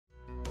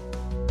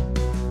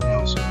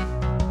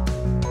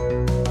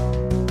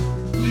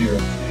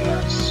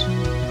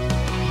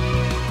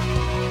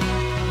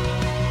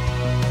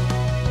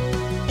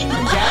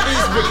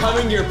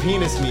becoming your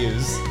penis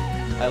muse.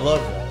 I love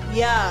that.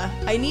 Yeah,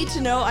 I need to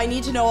know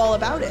all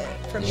about it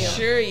from you.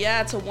 Sure,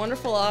 yeah, it's a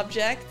wonderful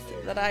object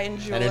that I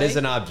enjoy. And it is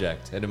an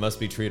object, and it must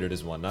be treated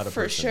as one, not a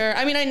person. For sure.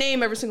 I mean, I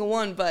name every single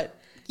one, but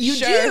You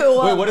sure. do.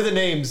 Wait, what are the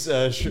names?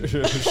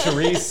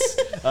 Charisse,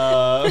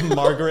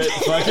 Margaret,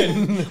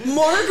 fucking...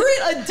 Margaret?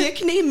 A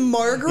dick named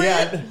Margaret?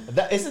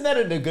 Yeah, isn't that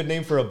a good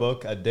name for a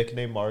book? A dick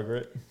named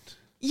Margaret?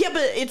 Yeah,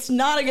 but it's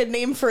not a good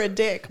name for a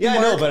dick. Yeah,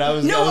 Mark. I know, but I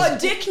was... a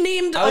dick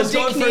named I was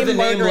going for the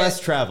Margaret. name less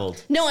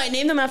traveled. No, I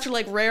named them after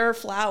like rare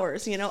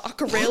flowers, you know,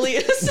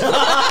 Acarelius.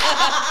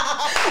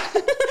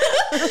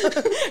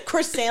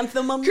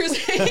 Chrysanthemum.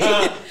 Daisy.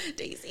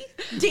 Daisy.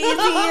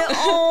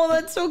 Oh,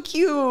 that's so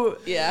cute.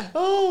 Yeah.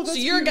 Oh, so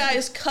your guy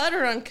is cut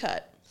or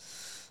uncut?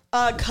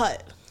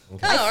 Cut. Okay.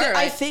 Oh, all right.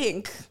 I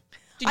think.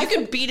 Dude, you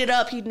could beat it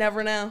up, he'd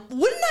never know.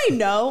 Wouldn't I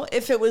know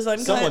if it was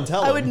uncut? Someone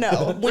tell I him. would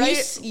know. When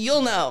right?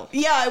 you'll know.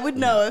 Yeah, I would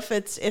know if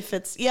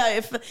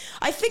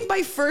I think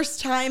my first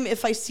time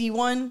if I see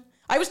one,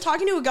 I was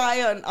talking to a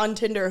guy on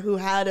Tinder who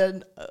had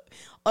an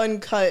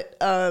uncut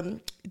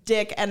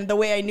dick, and the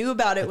way I knew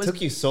about it was... It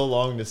took you so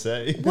long to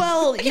say.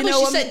 Well, You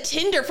know, she said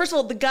Tinder. First of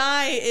all, the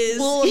guy is...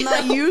 Well, I'm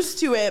not used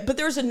to it, but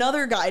there's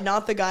another guy,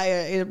 not the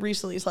guy I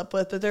recently slept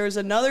with, but there was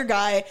another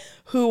guy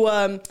who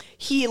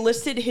he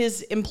listed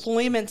his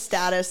employment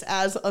status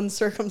as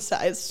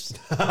uncircumcised.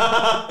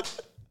 Yeah,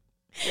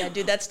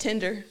 dude, that's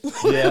Tinder.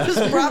 Yeah. It was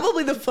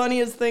probably the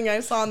funniest thing I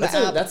saw on the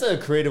app. That's a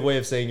creative way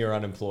of saying you're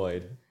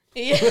unemployed.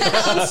 Yeah.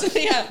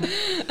 Yeah.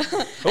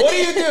 What do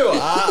you do?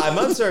 I'm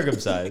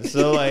uncircumcised,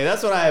 so like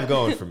that's what I have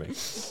going for me.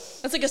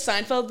 That's like a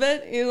Seinfeld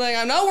bit. He's like,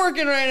 I'm not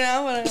working right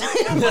now, but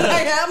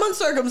I am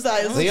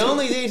uncircumcised. The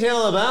only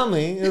detail about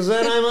me is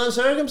that I'm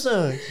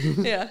uncircumcised.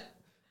 yeah.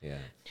 Yeah.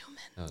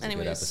 That was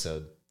Anyways. a good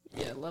episode.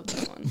 Yeah, I love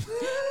that one.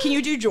 Can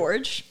you do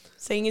George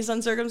saying he's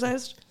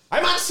uncircumcised?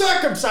 I'm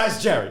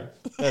uncircumcised, Jerry.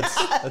 That's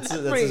as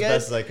good.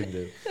 best as I can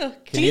do. Can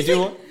Do you you do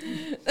think-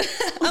 one?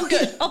 I'm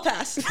good. I'll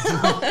pass.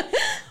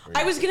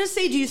 I was going to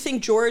say, do you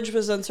think George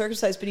was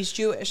uncircumcised, but he's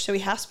Jewish, so he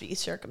has to be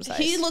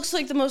circumcised? He looks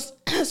like the most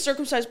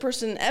circumcised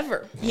person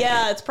ever.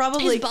 Yeah, it's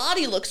probably... His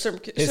body looks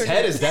circumcised. His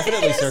head is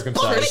definitely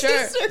circumcised. For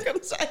sure.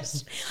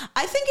 Circumcised.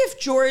 I think if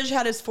George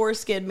had his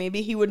foreskin,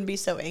 maybe he wouldn't be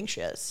so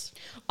anxious.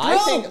 Bro,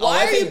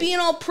 why are you being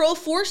all pro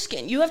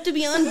foreskin? You have to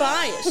be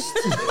unbiased.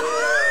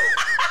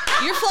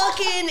 You're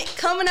fucking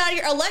coming out of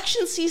your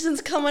election season's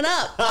coming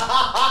up.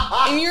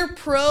 And you're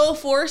pro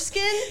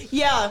foreskin?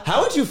 Yeah.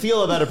 How would you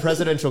feel about a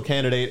presidential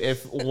candidate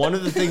if one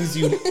of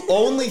the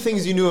only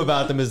things you knew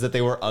about them is that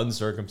they were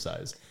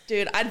uncircumcised?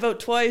 Dude, I'd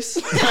vote twice.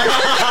 Well,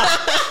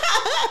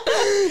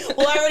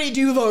 I already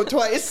do vote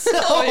twice, so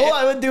yeah.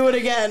 I would do it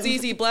again. It's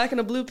easy, black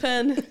and a blue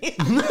pen.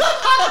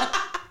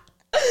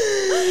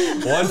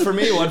 One for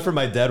me, one for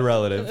my dead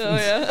relative. Oh,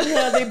 yeah.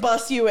 Yeah, they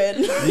bust you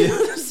in. No,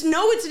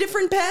 it's a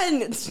different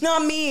pen. It's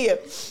not me.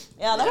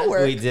 Yeah, that'll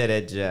work. We did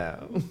it,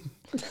 Joe.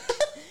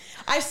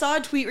 I saw a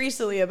tweet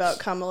recently about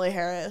Kamala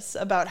Harris,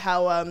 about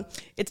how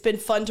it's been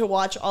fun to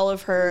watch all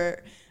of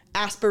her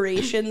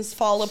aspirations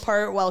fall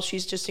apart while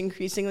she's just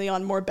increasingly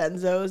on more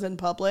benzos in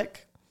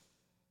public.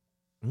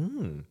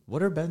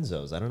 What are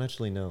benzos? I don't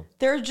actually know.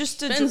 They're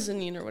just a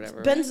Benzene or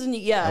whatever. benzene,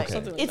 yeah. Okay.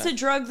 Something like It's that. a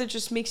drug that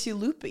just makes you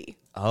loopy.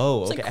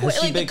 Oh, It's okay. like, Has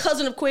she like the been-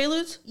 cousin of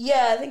Quaaludes?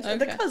 Yeah, I think so.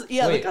 Okay. The cousin.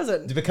 Yeah, Wait, the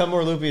cousin. To become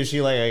more loopy, is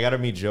she like, I gotta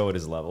meet Joe at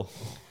his level?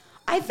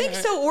 I think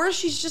so, or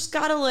she's just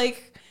gotta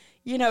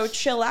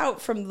chill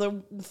out from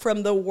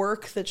the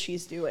work that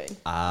she's doing.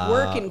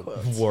 Work in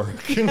quotes.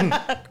 Work.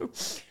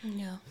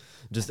 Yeah.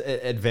 Just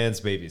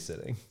advanced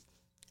babysitting.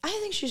 I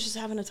think she's just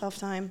having a tough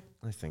time.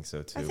 I think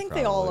so too. I think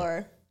they all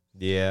are.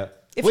 Yeah.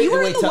 If you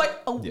were in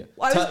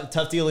the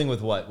tough dealing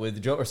with what?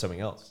 With Joe or something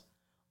else?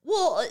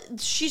 Well,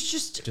 she's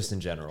just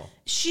in general.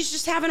 She's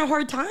just having a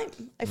hard time.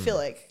 I feel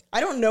like I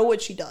don't know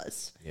what she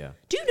does. Yeah.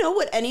 Do you know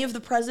what any of the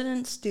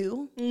presidents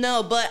do?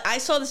 No, but I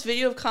saw this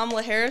video of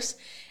Kamala Harris,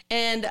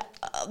 and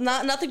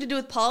nothing to do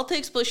with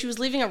politics, but she was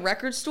leaving a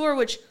record store,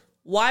 which...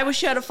 Why was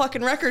she at a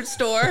fucking record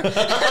store?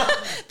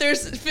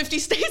 There's 50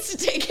 states to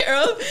take care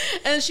of.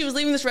 And she was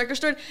leaving this record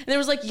store, and there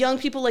was like young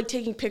people like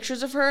taking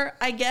pictures of her,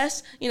 I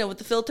guess, with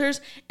the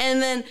filters.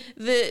 And then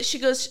she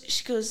goes,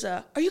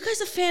 are you guys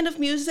a fan of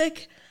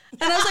music?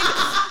 And I was like,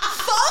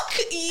 fuck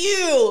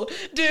you,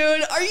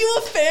 dude. Are you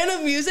a fan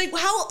of music?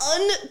 How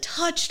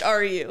untouched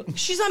are you?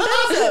 She's on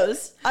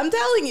benzos. I'm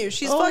telling you,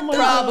 she's fucked up.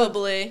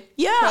 Probably.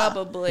 Yeah.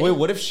 Probably. Wait,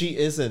 what if she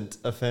isn't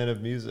a fan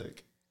of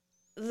music?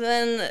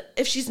 Then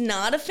if she's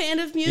not a fan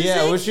of music...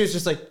 Yeah, what if she was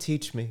just like,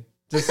 teach me?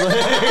 Just like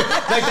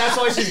that's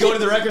why she's going to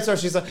the record store.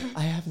 She's like,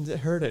 I haven't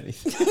heard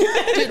anything.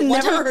 Dude,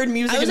 never heard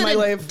music in my I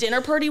was life. at a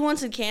dinner party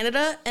once in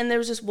Canada, and there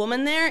was this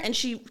woman there, and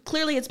she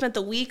clearly had spent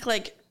the week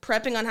like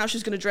prepping on how she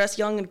was going to dress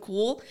young and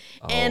cool.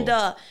 Oh. And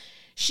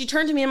she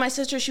turned to me and my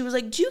sister. She was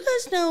like, "Do you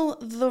guys know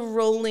the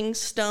Rolling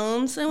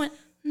Stones?" And I went,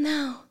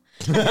 "No."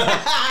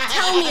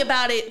 Tell me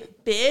about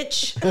it,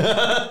 bitch.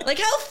 Like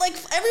how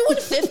everyone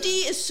 50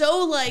 is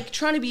so like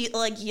trying to be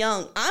like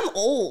young. I'm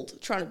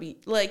old trying to be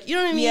like, you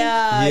know what I mean?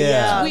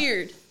 Yeah. It's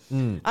weird.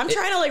 I'm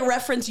trying to like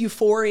reference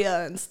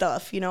Euphoria and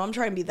stuff. You know, I'm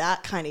trying to be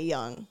that kind of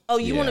young. Oh,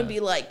 you want to Yeah. be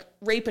like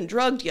rape and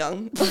drugged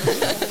young.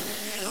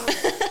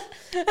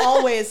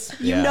 Always.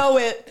 You Yeah. know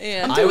it.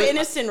 Yeah. I'm I too would-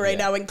 innocent right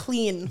yeah. now and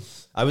clean.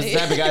 I was the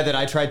type of guy that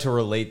I tried to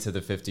relate to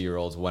the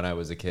 50-year-olds when I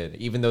was a kid.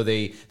 Even though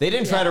they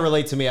didn't try to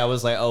relate to me, I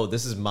was like, oh,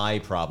 this is my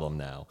problem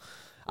now.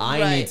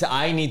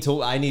 I need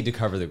to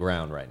cover the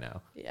ground right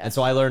now. Yeah. And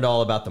so I learned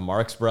all about the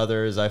Marx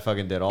Brothers. I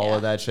fucking did all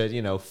of that shit,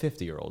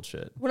 50-year-old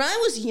shit. When I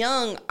was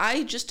young,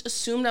 I just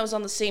assumed I was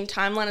on the same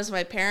timeline as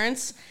my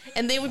parents,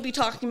 and they would be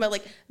talking about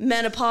like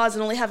menopause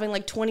and only having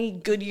like 20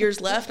 good years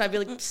left, and I'd be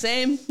like,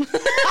 same.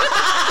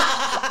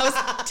 I was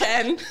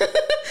 10.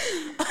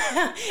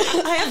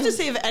 I have to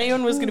say, if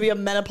anyone was going to be a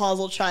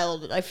menopausal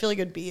child, I feel like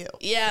it'd be you.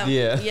 Yeah.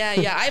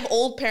 I have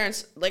old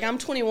parents. Like, I'm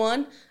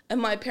 21,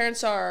 and my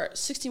parents are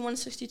 61,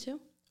 62.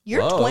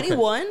 You're Whoa, okay.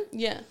 21?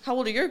 Yeah. How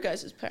old are your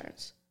guys'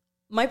 parents?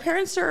 My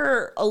parents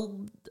are,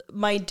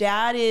 my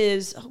dad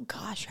is, oh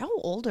gosh, how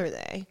old are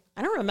they?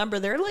 I don't remember.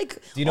 They're like,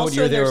 Do you know what also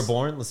year they they're- were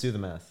born? Let's do the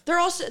math.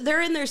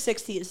 They're in their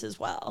 60s as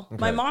well.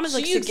 My mom is So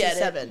like you get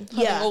 67. it.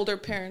 Having Yeah. older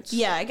parents.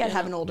 Yeah, I get Yeah.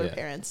 having older Yeah.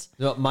 parents.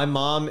 No, my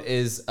mom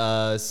is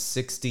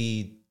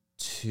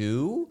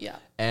 62. Yeah.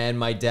 And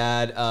my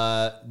dad,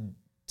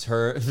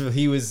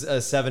 he was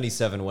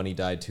 77 when he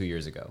died 2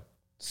 years ago.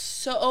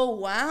 So, oh,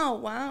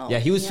 wow. Yeah,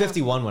 he was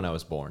 51 when I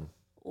was born.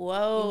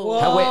 Whoa.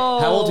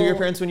 How old were your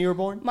parents when you were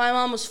born? My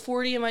mom was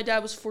 40 and my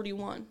dad was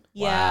 41.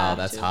 Yeah. Wow,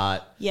 that's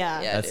hot.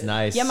 Yeah. Yeah. That's dude.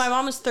 nice. Yeah, my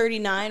mom was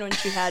 39 when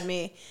she had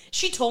me.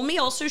 She told me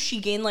also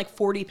she gained like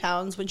 40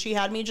 pounds when she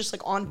had me, just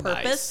like on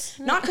purpose.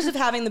 Not because of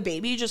having the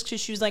baby, just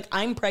because she was like,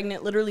 I'm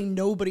pregnant. Literally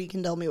nobody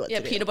can tell me what Yeah,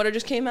 to do. peanut butter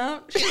just came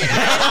out. She's like,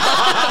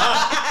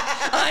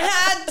 I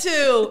had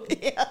to.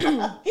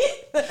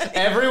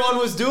 Everyone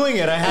was doing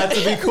it. I had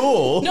to be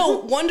cool. No,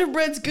 Wonder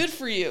Bread's good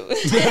for you.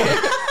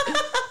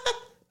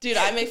 Dude,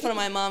 I make fun of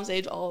my mom's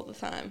age all the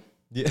time.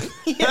 Yeah.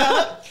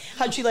 Yeah.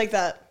 How'd she like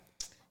that?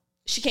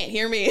 She can't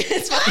hear me.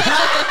 It's fine.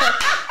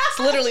 It's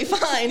literally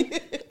fine.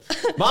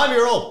 Mom,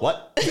 you're old.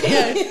 What?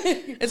 Yeah.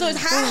 It's always,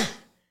 ha!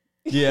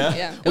 Yeah.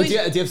 Yeah. Wait, do you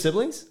have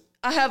siblings?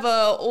 I have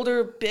a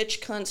older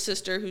bitch cunt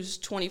sister who's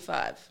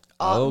 25.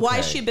 Why is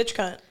Okay. she a bitch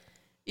cunt?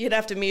 You'd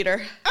have to meet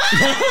her.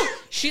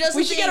 She doesn't.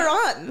 We should get her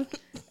on.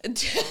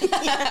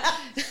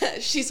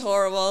 She's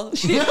horrible.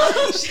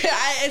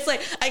 It's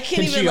like I can't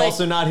Can even. she like,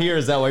 also not hear?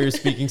 Is that why you're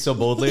speaking so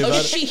boldly about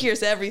it? she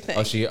hears everything.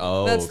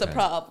 Oh, That's the okay.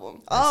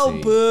 problem. Oh,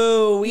 see.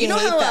 boo. We You know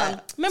hate how?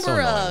 that. Remember So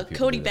annoying people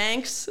Cody do that.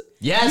 Banks,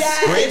 Yes,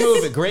 Yes! great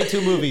movie. Great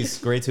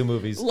two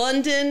movies.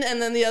 London,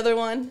 and then the other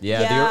one.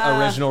 Yeah, Yeah.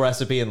 the original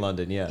recipe in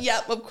London. Yeah.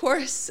 Yep, of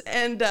course.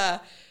 And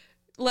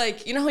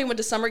like, you know how he went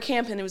to summer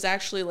camp and it was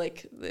actually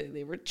like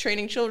they were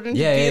training children to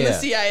Yeah, be yeah, in the yeah.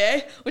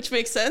 CIA, which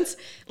makes sense.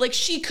 Like,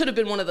 she could have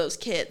been one of those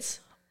kids.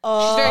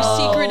 She's very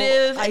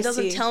secretive I and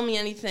doesn't see. tell me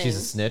anything. She's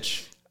a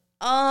snitch.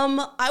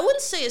 I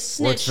wouldn't say a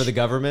snitch. Works for the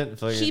government.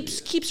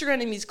 keeps her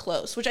enemies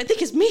close, which I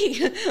think is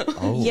me.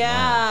 Oh,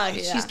 Yeah, wow.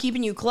 she's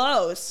keeping you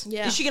close.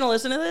 Yeah. Is she going to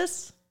listen to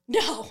this?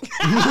 No.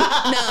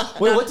 No.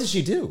 Wait, what did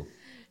she do?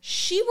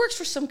 She works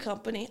for some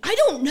company. I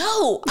don't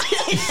know.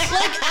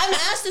 Like, I'm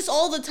asked this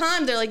all the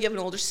time. They're like, you have an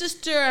older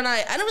sister, and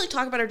I don't really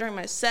talk about her during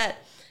my set.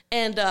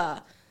 And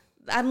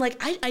I'm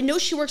like, I know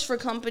she works for a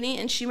company,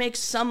 and she makes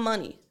some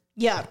money.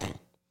 Yeah.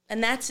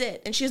 And that's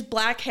it. And she has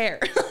black hair.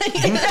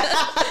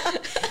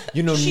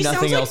 You know She nothing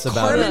sounds like else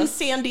about Carmen her.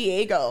 San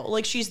Diego.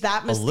 Like she's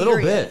that A mysterious.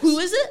 little bit. Who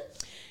is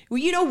it? Well,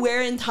 you know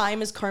Where in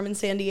Time is Carmen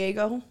San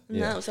Diego?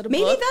 Yeah. No, is that a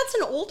Maybe book? that's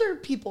an older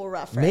people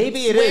reference.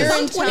 Maybe it Where is.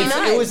 in It's-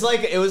 Time? It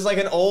was like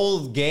an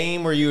old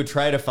game where you would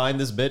try to find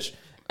this bitch.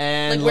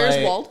 And Like,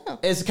 Where's Waldo?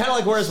 It's kind of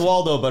like Where's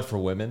Waldo, but for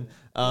women.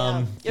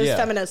 It was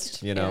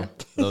feminist. You know,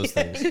 those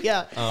things.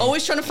 Yeah.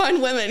 Always trying to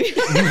find women.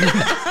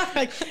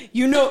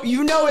 You know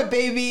it,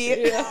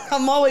 baby.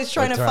 I'm always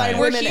trying to Trying. find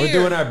We're women. here. We're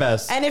doing our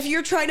best. And if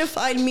you're trying to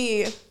find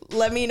me,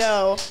 let me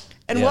know.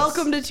 And Yes.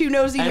 welcome to Two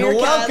Nosy And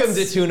Meerkats. welcome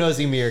to Two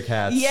Nosy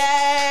Meerkats.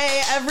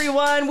 Yay,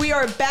 everyone. We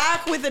are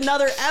back with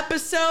another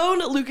episode.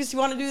 Lucas, you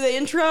want to do the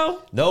intro?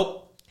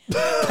 Nope. No,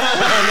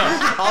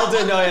 I'll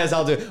do. No, yes,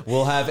 I'll do.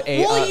 We'll have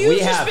a. Well, you've we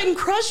just have, been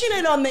crushing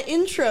it on the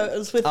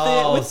intros with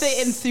Oh,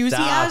 the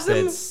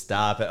enthusiasm.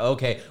 Stop it.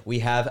 Okay, we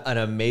have an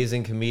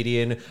amazing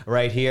comedian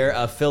right here,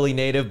 a Philly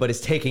native, but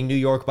is taking New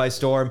York by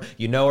storm.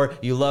 You know her,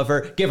 you love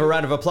her. Give a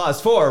round of applause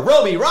for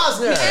Romy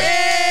Rosner.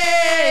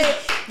 Hey!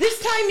 This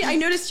time I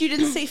noticed you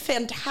didn't say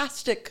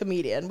fantastic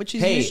comedian, which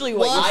is Hey, usually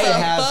what What you the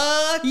say.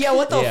 fuck? Yeah,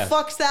 what the Yeah.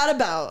 fuck's that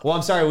about? Well,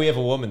 I'm sorry, we have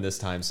a woman this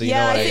time, so you know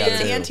Yeah, what I I think gotta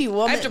it's do.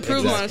 anti-woman. I have to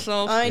prove Exactly.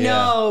 myself. I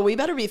know. We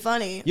better be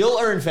funny. You'll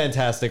earn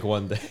fantastic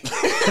one day.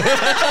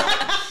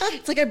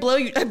 It's like I blew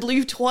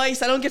you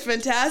twice. I don't get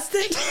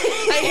fantastic.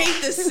 I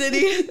hate this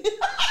city.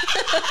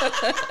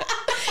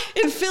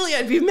 In Philly,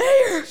 I'd be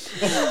mayor.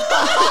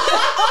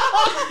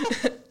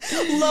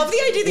 Love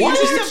the idea that you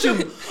just have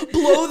to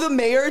blow the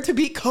mayor to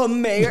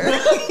become mayor.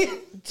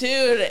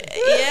 Dude,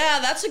 yeah,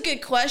 that's a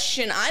good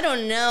question. I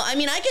don't know. I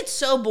mean, I get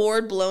so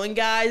bored blowing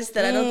guys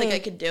that I don't think I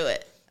could do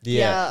it.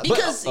 Yeah.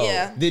 Because,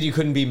 yeah. Did you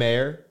couldn't be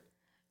mayor?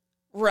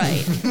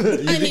 Right.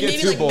 I mean,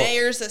 maybe like bored.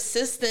 mayor's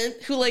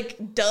assistant who like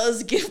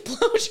does give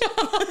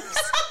blowjobs.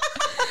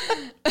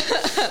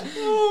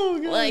 Oh,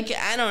 God. Like,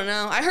 I don't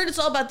know. I heard it's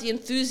all about the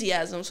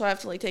enthusiasm, so I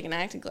have to like take an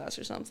acting class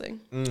or something.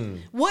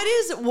 What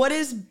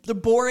is the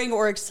boring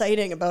or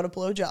exciting about a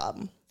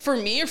blowjob? For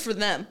me or for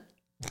them?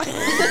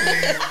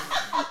 I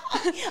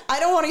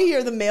don't want to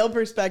hear the male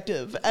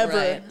perspective ever.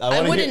 Right. I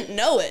I wouldn't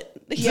know it.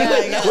 Yeah, You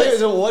would know Wait, it.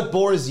 so what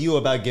bores you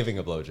about giving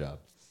a blowjob?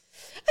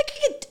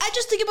 I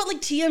just think about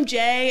like TMJ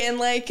and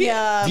like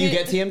Yeah. Do you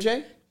get TMJ?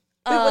 Wait,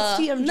 what's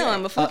TMJ? No,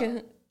 I'm a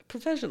fucking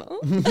professional.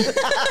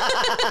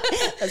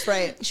 That's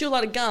right. Chew a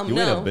lot of gum. You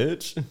no, ain't a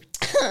bitch.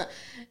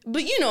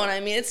 but you know what I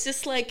mean. It's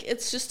just like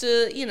it's just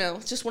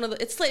it's just one of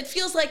the. It's like it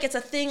feels like it's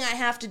a thing I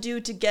have to do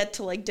to get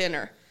to like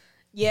dinner.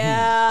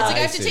 Yeah. It's like I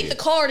have to see. take the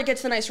car to get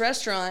to the nice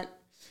restaurant.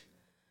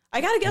 I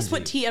gotta guess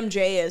what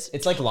TMJ is.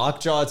 It's like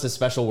lockjaw. It's a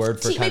special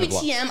word for kind Maybe of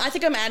lock. TM. I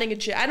think I'm adding a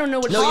J. I don't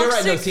know what. No, you're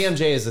right. No, Toxic-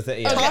 TMJ is the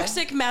thing. Yeah. Okay.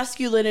 Toxic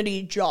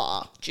masculinity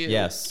jaw. Jew.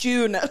 Yes.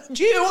 Jew. Toxic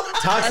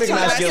That's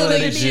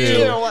masculinity Jew.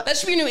 That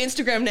should be your new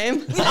Instagram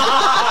name.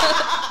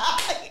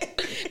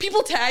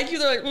 People tag you.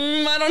 They're like,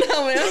 I don't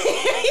know, man.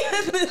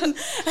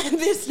 And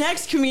this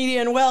next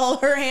comedian, well,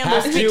 her handle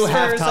Have speaks to for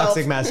have herself.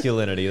 toxic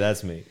masculinity.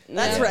 That's me.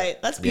 That's Yeah.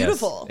 right. That's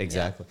beautiful. Yes,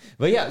 exactly.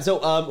 But yeah, so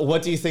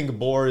what do you think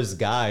bores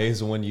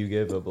guys when you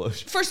give a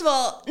blowjob? First of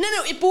all, no,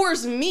 it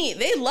bores me.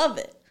 They love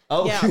it.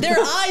 Oh, Yeah. Their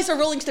eyes are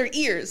rolling to their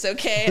ears,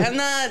 okay?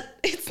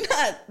 It's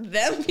not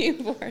them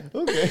being bored.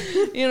 okay.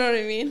 You know what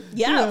I mean?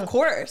 Yeah, of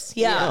course.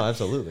 Yeah. No,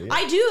 absolutely. Yeah.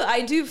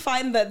 I do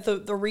find that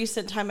the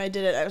recent time I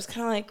did it, I was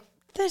kind of like,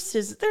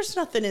 there's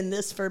nothing in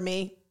this for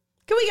me.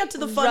 Can we get to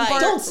the fun Right. part?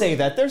 Don't say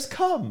that. There's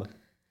cum.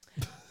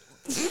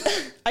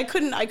 I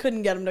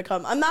couldn't get him to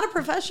come. I'm not a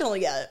professional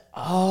yet.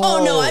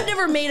 Oh, no, I've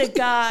never made a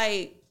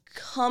guy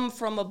come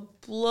from a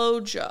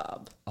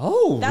blowjob.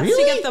 Oh, That's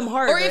really? to get them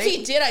hard, Or right? if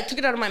he did, I took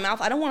it out of my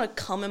mouth. I don't want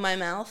to cum in my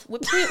mouth.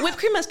 Whipped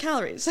cream has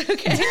calories,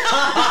 okay?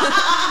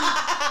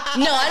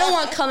 No, I don't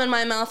want cum in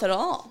my mouth at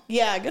all.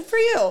 Yeah, good for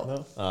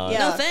you. Yeah.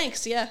 No,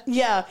 thanks, yeah.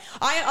 Yeah,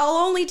 I'll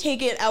only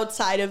take it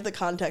outside of the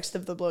context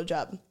of the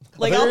blowjob.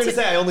 Like, Like I I'll was gonna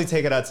ta- say I only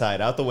take it outside,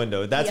 out the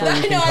window. That's Yeah. where you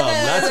I can know, come.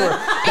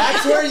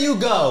 That's where you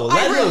go.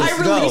 Let loose. I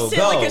release go, it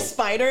go. like a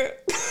spider.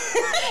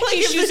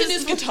 He's using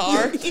his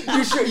guitar.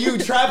 You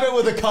trap it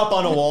with a cup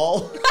on a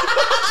wall,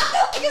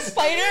 Like a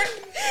spider.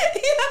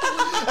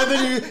 and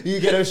then you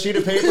get a sheet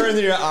of paper, and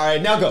then you're all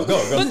right. Now go.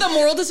 But the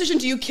moral decision: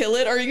 do you kill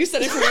it or you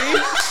set it free?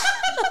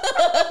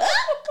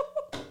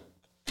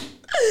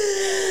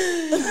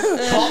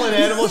 Call an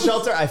animal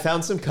shelter. I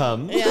found some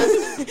cum. Yeah,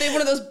 they have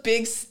one of those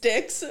big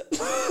sticks.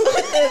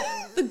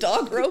 The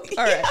dog rope.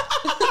 All right.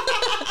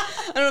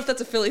 I don't know if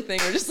that's a Philly thing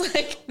or just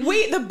like.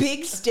 Wait, the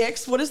big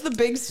sticks? What is the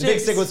big sticks? Big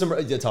stick with some.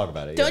 Yeah, talk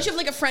about it. Don't yeah. you have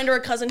like a friend or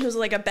a cousin who's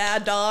like a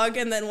bad dog,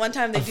 and then one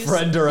time they do,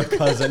 Friend or a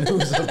cousin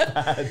who's a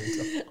bad dog.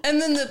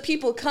 and then the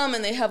people come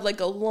and they have like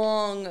a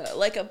long,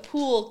 like a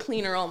pool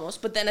cleaner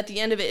almost, but then at the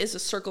end of it is a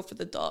circle for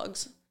the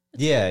dogs.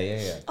 Yeah.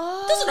 It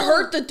doesn't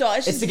hurt the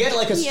dog. It's to get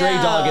like a stray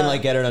Yeah. dog and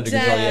like get it under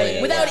control. Yeah.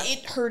 without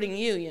it hurting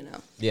you, you know.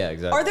 Yeah,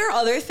 exactly. Are there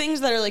other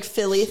things that are like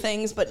Philly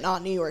things, but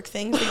not New York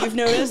things that you've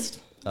noticed?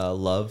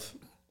 Love?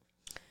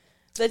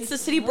 That's the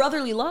city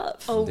brotherly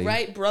love. Oh, Indeed.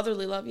 right.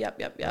 Brotherly love. Yep.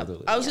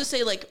 Brotherly I was going to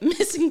say, like,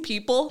 missing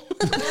people.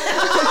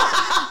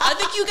 I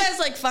think you guys,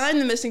 like, find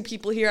the missing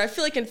people here. I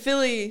feel like in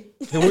Philly,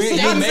 You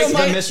Not make so the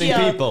much, missing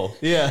yeah. people.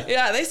 Yeah.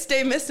 yeah, they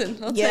stay missing.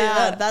 I'll tell you Yeah,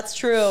 that. that's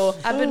true.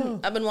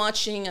 I've been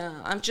watching,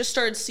 I've just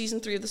started season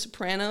 3 of The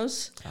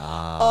Sopranos.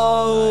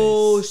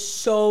 Oh,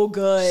 so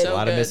good. So A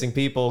lot of good. missing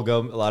people go.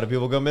 A lot of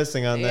people go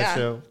missing on that Yeah.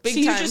 show. Big so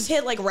you time. just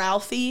hit like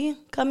Ralphie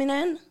coming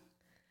in?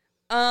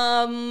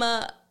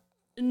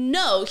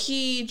 No,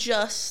 he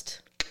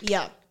just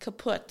Yeah.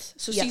 kaput.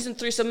 So Yeah. season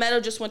 3, so Meadow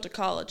just went to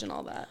college and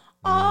all that.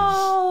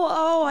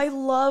 Oh, I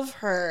love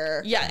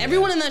her. Yeah,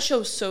 everyone in that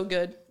show is so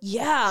good.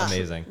 Yeah.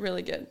 Amazing.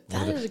 Really good.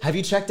 Have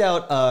you checked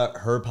out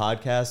her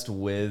podcast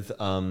with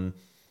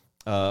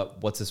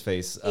what's his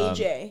face?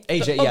 AJ.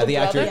 AJ, Oh, yeah, the the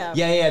actor. brother?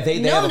 Yeah. They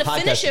No, have I'm a going to podcast.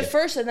 finish it together.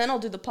 first and then I'll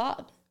do the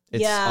pod.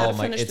 It's, Yeah. oh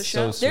my, Finish it's the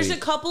so show. sweet. There's a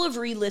couple of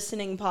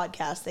re-listening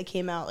podcasts that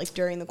came out like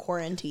during the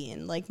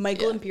quarantine. Like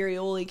Michael Yeah.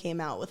 Imperioli came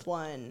out with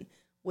one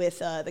with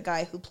the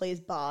guy who plays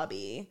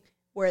Bobby,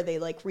 where they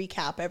like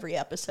recap every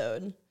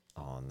episode.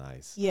 Oh,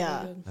 nice.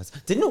 Yeah.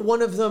 Didn't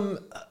one of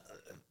them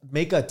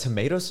make a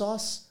tomato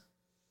sauce?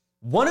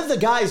 One of the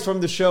guys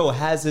from the show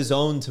has his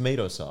own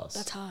tomato sauce.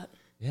 That's hot.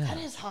 yeah. That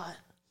is hot.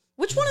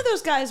 Which one of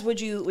those guys would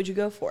you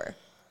go for?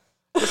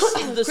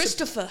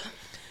 Christopher.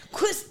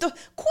 Christopher.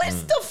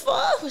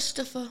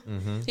 Christopher.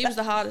 He was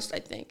the hottest, I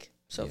think,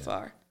 so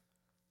far.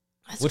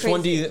 That's Which crazy.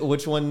 one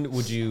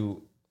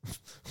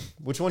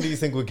do you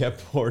think would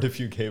get bored if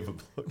you gave a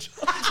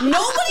blowjob?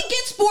 Nobody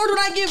gets bored when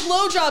I give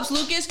blowjobs,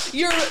 Lucas.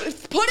 You're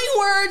putting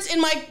words in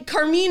my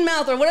Carmine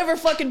mouth or whatever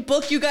fucking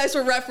book you guys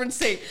were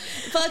referencing.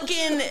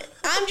 Fucking,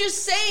 I'm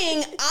just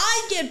saying,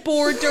 I get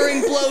bored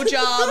during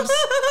blowjobs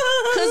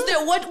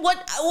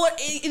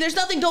because there's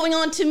nothing going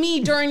on to me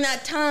during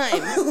that time.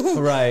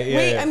 Right. Yeah.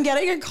 Wait, yeah. I'm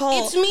getting a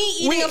call. It's me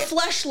eating a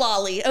flesh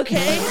lolly,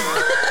 okay?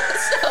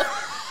 So,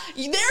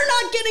 They're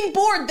not getting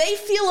bored. They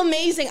feel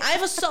amazing. I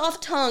have a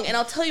soft tongue, and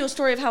I'll tell you a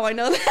story of how I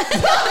know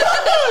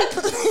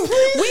that.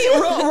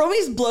 Wait,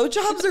 Romy's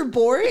blowjobs are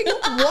boring?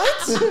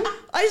 What?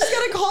 I just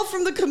got a call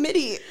from the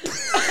committee.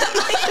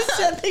 I just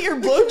said that your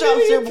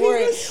blowjobs are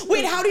boring.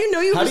 Wait, how do you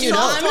know you have a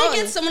soft I'm tongue? gonna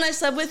get someone I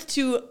slept with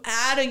to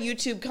add a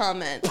YouTube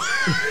comment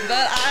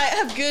that I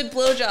have good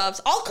blowjobs.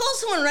 I'll call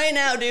someone right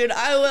now, dude.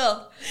 I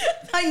will.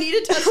 I need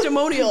a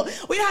testimonial.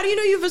 Wait, how do you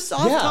know you have a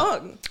soft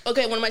tongue?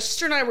 Okay, when my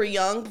sister and I were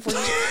young, before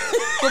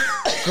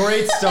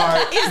Great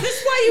start. Is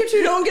this why you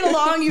two don't get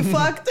along? You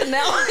fucked and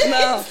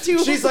now it's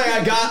too She's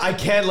like, I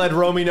can't let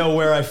Romy know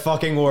where I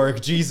fucking work.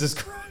 Jesus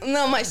Christ.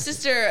 No, my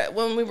sister,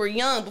 when we were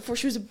young, before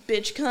she was a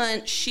bitch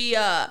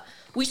cunt,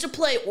 we used to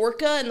play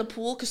Orca in the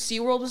pool because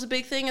SeaWorld was a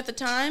big thing at the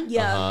time.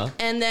 Yeah. Uh-huh.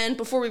 And then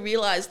before we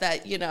realized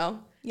that,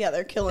 Yeah,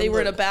 they're killing they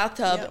were in a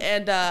bathtub, yeah.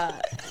 and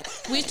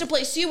we used to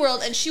play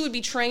SeaWorld, and she would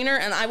be trainer,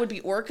 and I would be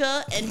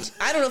Orca, and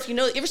I don't know if you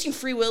know, you ever seen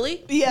Free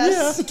Willy?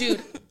 Yes. Yeah.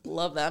 Dude,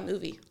 love that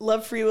movie.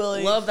 Love Free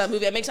Willy. Love that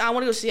movie. I want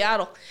to go to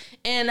Seattle.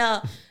 And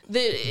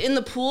in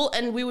the pool,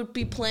 and we would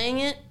be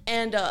playing it,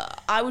 and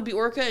I would be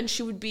Orca, and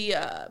she would be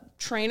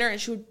trainer, and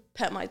she would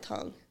pet my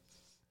tongue.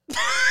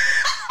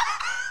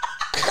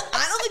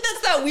 I don't think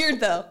that's that weird,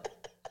 though.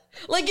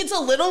 Like, it's a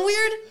little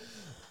weird.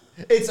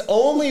 It's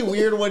only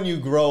weird when you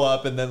grow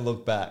up and then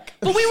look back.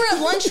 But we were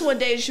at lunch one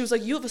day, and she was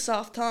like, "You have a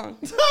soft tongue."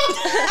 And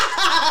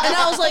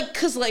I was like,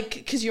 "Cause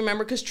you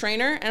remember, cause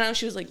trainer?" And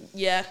she was like,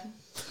 "Yeah."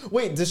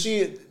 Wait, did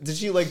she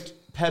like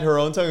pet her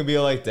own tongue and be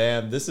like,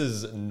 "Damn, this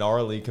is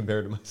gnarly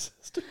compared to my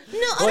sister"? No,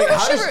 I don't know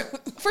if she ever.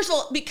 First of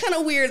all, it'd be kind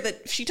of weird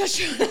that she touched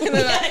her.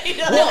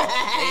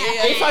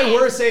 If I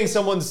were saying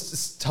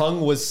someone's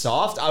tongue was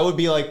soft, I would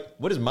be like,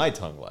 "What is my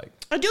tongue like?"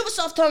 I do have a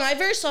soft tongue. I have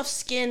very soft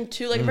skin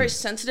too, like very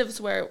sensitive. It's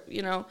where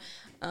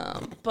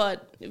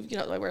but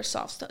I wear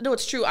soft stuff. No,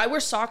 it's true. I wear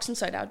socks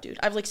inside out, dude.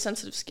 I have like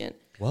sensitive skin.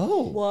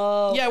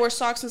 Whoa. Yeah, I wear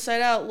socks inside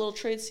out. Little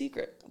trade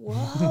secret.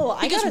 Whoa.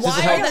 Because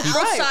why are the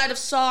outside of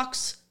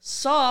socks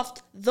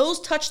soft? Those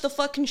touch the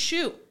fucking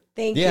shoe.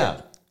 Thank you.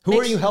 Yeah. Who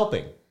are you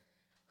helping?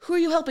 Who are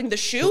you helping? The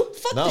shoe?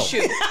 Fuck No. the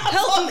shoe.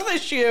 Fuck the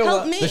shoe.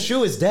 Help me. The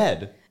shoe is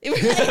dead.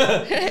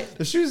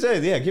 The shoe's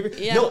dead. Yeah.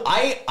 Yeah. No,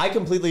 I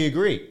completely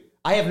agree.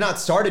 I have not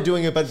started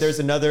doing it, but there's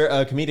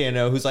another comedian I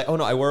know who's like, "Oh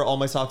no, I wear all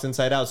my socks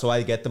inside out, so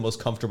I get the most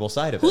comfortable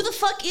side of it." Who the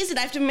fuck is it?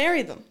 I have to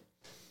marry them.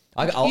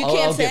 I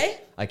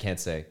can't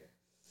say.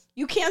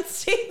 You can't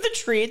say the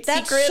trade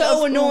That's secret so of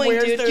who annoying,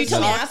 wears dude. their Can you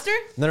tell me socks. after?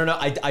 No.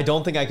 I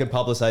don't think I could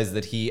publicize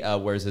that he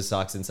wears his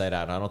socks inside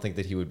out. I don't think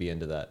that he would be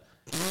into that.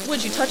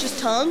 Would you touch his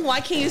tongue? Why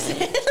can't you say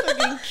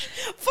it?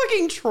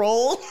 Fucking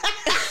troll.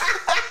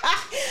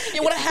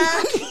 You want to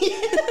hack?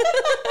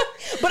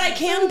 But I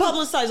can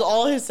publicize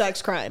all his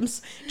sex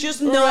crimes.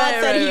 Just not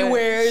Right, that right, he right.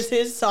 wears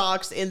his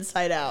socks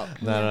inside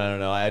out.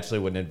 No. I actually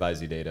wouldn't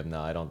advise you date him.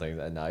 No, I don't think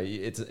that. No, not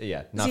Is he for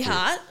you.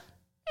 hot?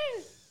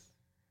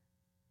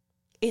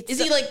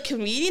 Is he like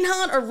comedian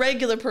hot or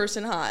regular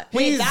person hot?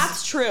 Wait,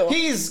 that's true.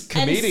 He's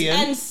comedian.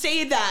 And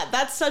say that.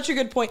 That's such a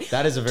good point.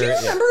 That is a Do very- you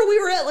remember we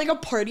were at like a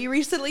party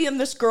recently and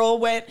this girl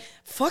went,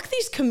 "Fuck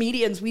these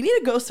comedians. We need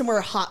to go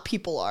somewhere hot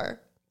people are."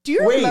 Do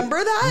you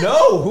remember that?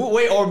 No.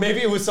 Or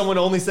maybe it was someone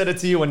only said it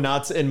to you and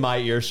not in my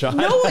earshot.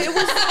 No, it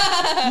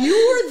was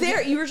you were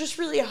there. You were just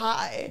really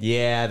high.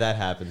 Yeah, that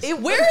happens.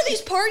 Where are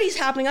these parties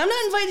happening? I'm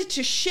not invited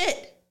to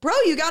shit. Bro,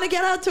 you gotta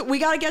get out to. We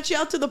gotta get you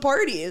out to the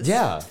parties.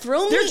 Yeah.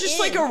 Throw me They're just in.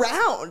 like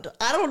around.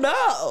 I don't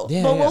know,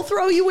 Yeah, but yeah. we'll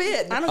throw you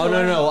in. I don't Oh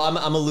know. no. I'm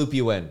gonna loop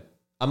you in.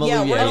 Yeah,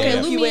 we're Okay,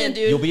 Yeah. loop me in,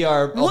 dude. You'll be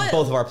our What-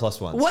 both of our plus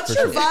ones. What's for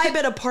your sure. vibe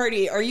at a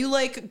party? Are you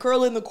like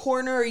girl in the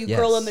corner? Are you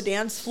girl Yes. on the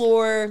dance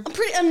floor?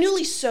 I'm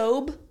newly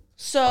sober.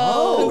 So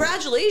Oh.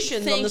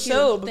 Congratulations on the you.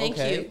 sob. Thank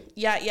Okay. you.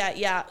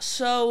 Yeah.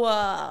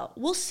 So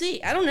we'll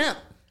see. I don't know.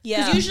 Yeah.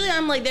 Because usually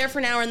I'm like there for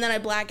an hour and then I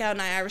black out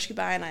and I Irish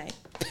goodbye and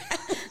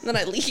then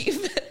I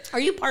leave. Are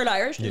you part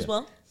Irish as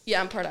well?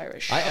 Yeah, I'm part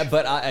Irish.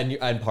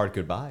 And part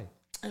goodbye.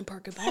 I'm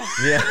part goodbye.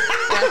 Yeah.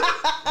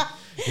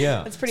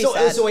 Yeah. It's pretty so,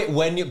 sad. So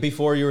wait,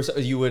 before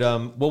you would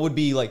what would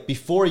be like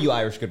before you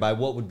Irish goodbye?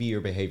 What would be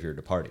your behavior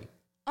to party?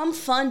 I'm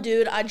fun,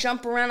 dude. I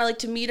jump around. I like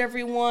to meet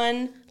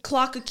everyone.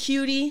 Clock a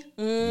cutie.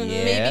 Yeah.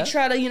 Maybe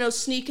try to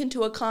sneak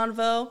into a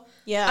convo.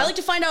 Yeah. I like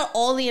to find out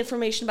all the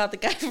information about the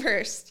guy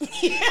first.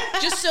 Yeah.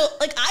 Just so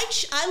like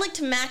I like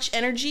to match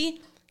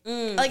energy.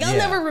 Like I'll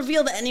Yeah. never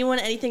reveal to anyone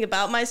anything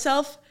about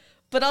myself,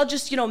 but I'll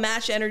just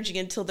match energy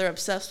until they're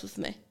obsessed with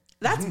me.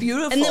 That's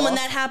beautiful. And then when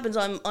that happens,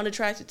 I'm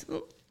unattracted to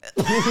them.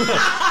 You're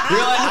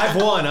like,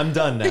 I've won. I'm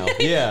done now.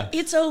 Yeah.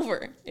 It's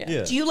over.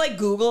 Yeah. do you like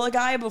Google a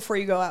guy before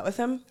you go out with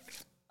him?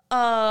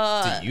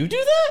 Do you do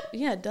that?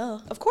 Yeah, duh.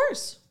 Of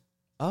course.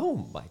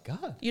 Oh my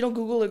god. You don't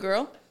Google a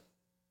girl?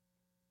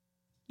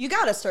 You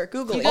gotta start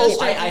Googling. You gotta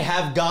Oh, I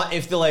have got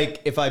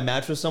if I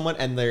match with someone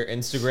and their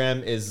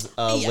Instagram is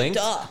linked,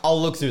 duh. I'll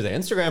look through the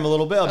Instagram a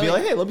little bit. I'll be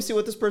like, hey, let me see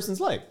what this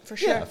person's like. For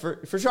sure. Yeah,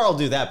 for sure I'll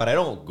do that, but I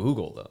don't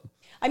Google them.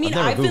 I mean,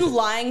 I've I've never been Googled.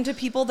 lying to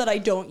people that I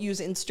don't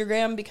use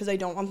Instagram because I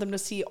don't want them to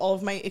see all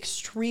of my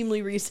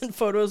extremely recent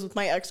photos with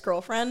my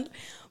ex-girlfriend.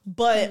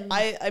 But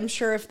I'm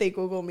sure if they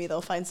Google me,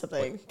 they'll find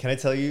something. Can I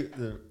tell you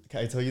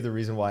the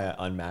reason why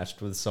I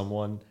unmatched with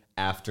someone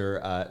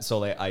after?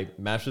 I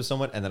matched with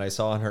someone, and then I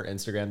saw on her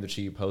Instagram that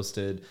she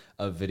posted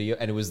a video,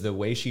 and it was the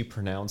way she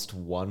pronounced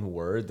one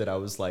word that I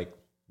was like,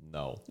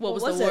 no. What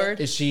was was the it?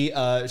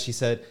 word? She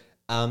said,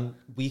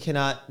 we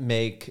cannot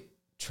make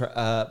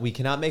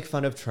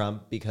fun of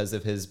Trump because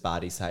of his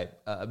body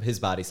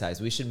size.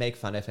 We should make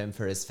fun of him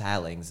for his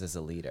failings as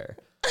a leader.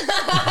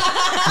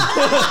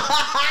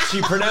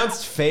 She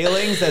pronounced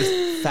failings as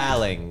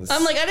phalings.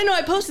 I'm like, I didn't know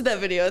I posted that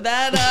video.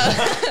 That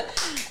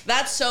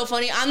that's so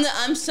funny.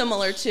 I'm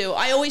similar too.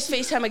 I always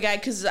FaceTime a guy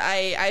because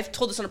I've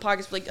told this on a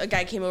podcast. But like a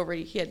guy came over,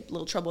 he had a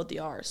little trouble with the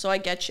R. So I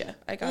get you.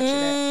 I got you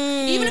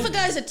there. Even if a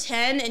guy's a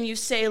 10 and you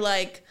say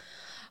like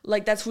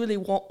that's really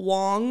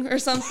Wong or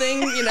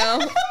something, you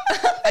know,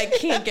 I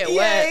can't get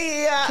wet.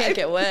 Yeah. Can't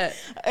get wet.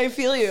 I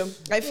feel you.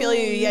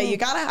 Yeah, you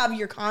gotta have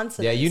your consonants.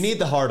 Yeah, you need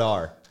the hard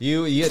R.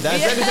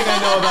 That's everything I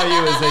know about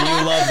you is that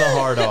you love the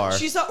hard R.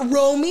 She's a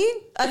Romy.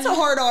 That's a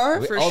hard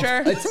R. For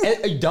sure. It's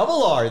a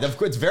double R.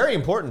 It's very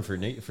important for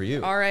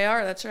you.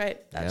 RAR. That's right.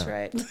 That's Yeah.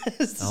 right.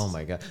 Oh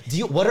my god.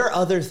 What are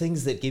other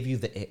things that give you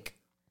the ick?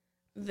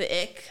 The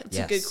ick. That's a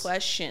Yes. good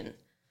question.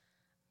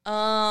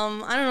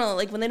 I don't know,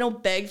 like when they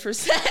don't beg for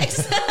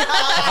sex.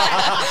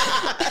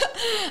 I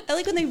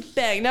like when they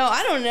beg. No,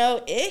 I don't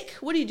know. Ick?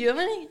 What do you do? Have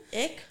any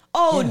ick?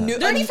 Oh, Yeah. new,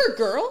 Are any for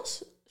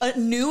girls? a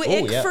new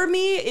ick yeah. for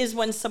me is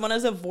when someone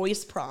has a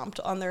voice prompt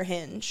on their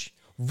Hinge.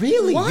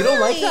 Really? Why? You don't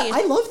like that?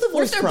 I love the What if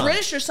voice they're prompt.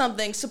 British or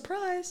something?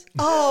 Surprise.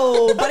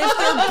 Oh, but if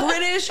they're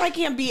British, my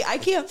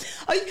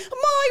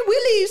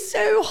willy's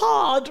so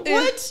hard.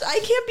 What? I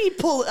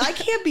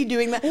can't be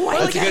doing that.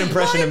 That's a good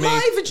impression of me.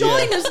 My Yeah.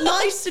 vagina's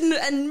nice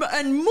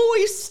and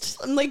moist.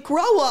 I'm like,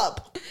 grow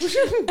up. I'm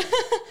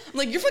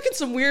like, you're fucking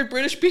some weird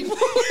British people.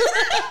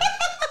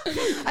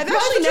 I've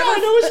actually never.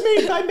 was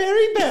made by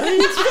Mary Berry.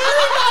 It's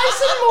very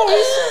nice and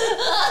moist.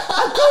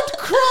 A good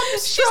crumb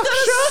She's got a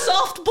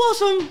soft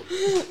bottom.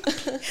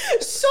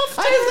 soft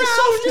I have the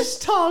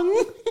softest tongue.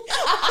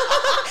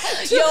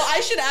 Yo,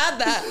 I should add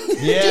that.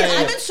 Yeah, Dude, yeah.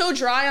 I've been so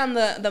dry on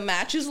the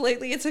matches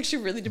lately. It's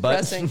actually really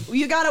depressing.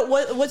 You got it.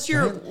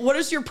 What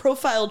is your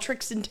profile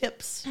tricks and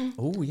tips?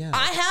 Oh yeah.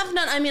 I have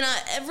none. I mean,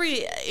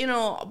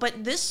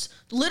 but this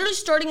literally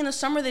starting in the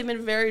summer, they've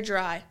been very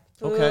dry.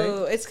 Okay.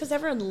 Ooh, it's because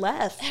everyone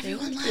left.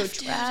 Everyone Go left,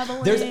 dude.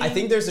 traveling. I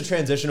think there's a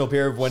transitional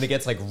period when it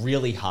gets like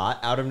really hot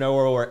out of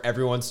nowhere where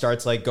everyone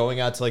starts like going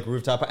out to like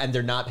rooftop and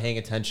they're not paying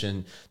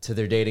attention to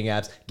their dating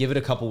apps. Give it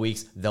a couple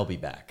weeks, they'll be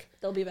back.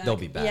 They'll be back. They'll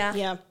be back. Yeah.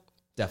 Yeah.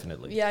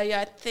 Definitely. Yeah,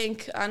 I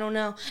think, I don't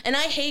know. And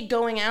I hate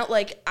going out.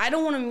 Like, I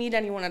don't want to meet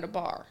anyone at a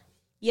bar.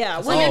 Yeah.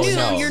 Oh, Well, no,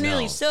 you're no.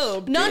 nearly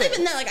sober. Not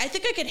even that. Like, I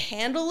think I could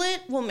handle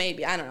it. Well,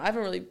 maybe. I don't know. I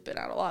haven't really been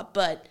out a lot.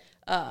 But,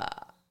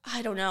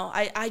 I don't know.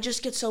 I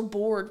just get so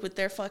bored with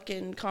their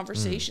fucking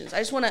conversations. I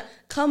just want to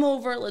come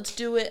over, let's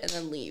do it, and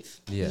then leave.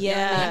 Yeah.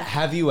 Yeah.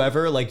 Have you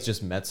ever like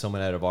just met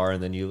someone at a bar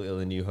and then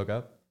you hook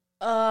up?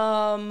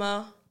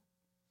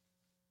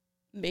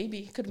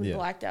 Maybe. Could have been Yeah.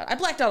 blacked out. I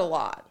blacked out a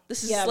lot.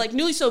 This is Yeah. like,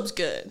 newly sober's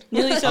good.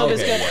 Newly sober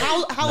is Okay, good.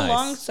 yeah. How Nice.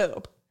 long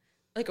sober?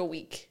 Like a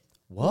week.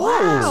 Whoa.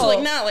 Wow. So,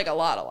 like, not like a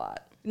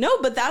lot. No,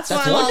 but that's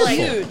That's why I'm wonderful.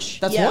 huge.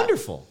 That's Yeah.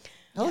 wonderful.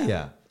 Hell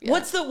yeah.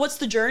 What's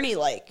the journey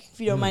like? If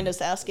you don't mind us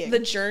asking. The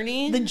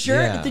journey. The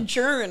Yeah.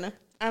 journey.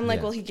 I'm like,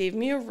 Yeah. well, he gave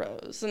me a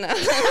rose. And And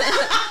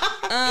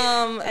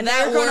that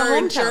now you're going to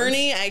word hometowns.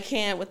 journey, I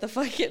can't with the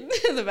fucking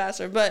the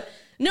bastard. But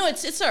no,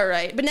 it's all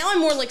right. But now I'm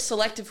more like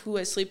selective who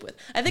I sleep with.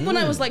 I think when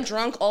I was like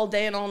drunk all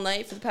day and all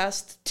night for the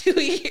past 2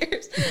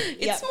 years,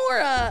 it's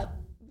more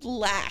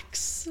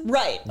lax.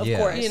 Right, of Yeah.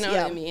 course. You know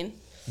yeah. what I mean?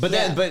 But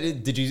then,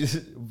 did you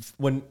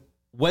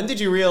when did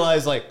you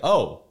realize like,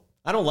 oh,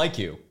 I don't like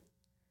you?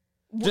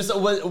 Just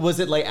was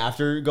it like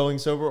after going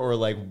sober or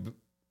like?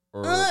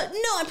 Or,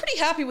 No, I'm pretty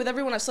happy with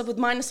everyone I slept with,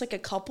 minus like a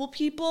couple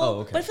people. Oh,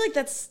 okay. But I feel like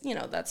that's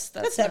everyone. That's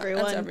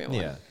everyone.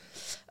 yeah.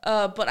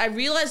 But I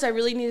realized I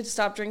really needed to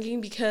stop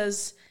drinking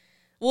because,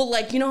 well,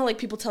 like, you know how like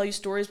people tell you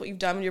stories what you've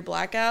done when you're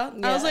blackout?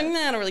 I was Yeah. like, nah,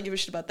 I don't really give a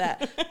shit about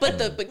that.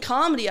 But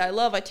comedy I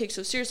love, I take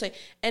so seriously.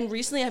 And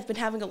recently I've been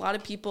having a lot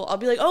of people, I'll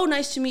be like, oh,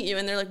 nice to meet you.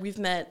 And they're like, we've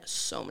met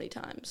so many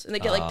times. And they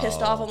get like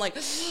pissed off. I'm like,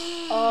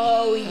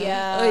 Oh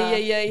yeah. oh,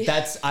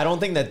 yeah. I don't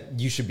think that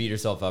you should beat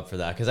yourself up for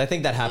that because I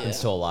think that happens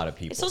to a lot of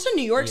people. It's also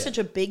New York's such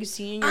a big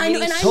scene. You're I know,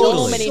 meeting and I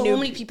Totally. meet so new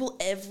many people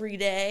every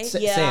day.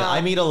 Yeah. Same.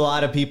 I meet a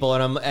lot of people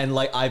and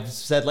like I've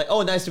said like,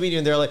 oh, nice to meet you,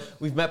 and they're like,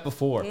 we've met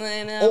before.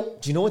 I know. Oh,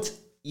 do you know what's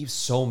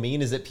so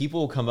mean is that people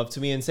will come up to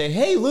me and say,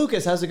 hey,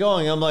 Lucas, how's it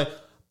going? I'm like,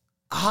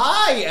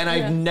 hi, and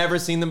I've never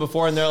seen them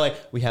before, and they're like,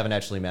 we haven't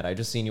actually met. I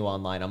just seen you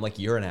online. I'm like,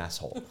 you're an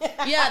asshole.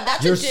 Yeah,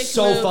 that's You're a dick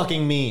so move.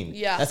 fucking mean.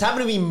 Yeah. That's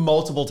happened to me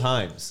multiple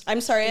times. I'm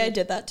sorry I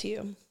did that to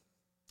you.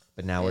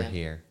 But now we're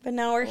here. But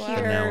now we're Wow. here.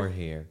 But now we're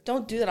here.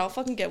 Don't do that. I'll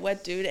fucking get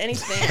wet, dude.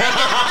 Anything.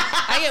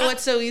 I get wet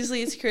so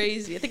easily. It's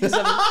crazy. I think because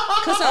I'm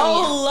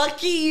Oh,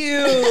 lucky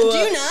you. Do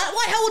you not?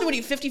 Why? How old are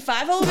you?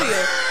 55? How old are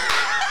you?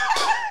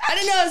 I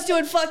didn't know I was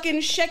doing fucking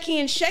Shecky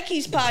and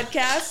Shecky's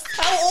podcast.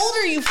 How old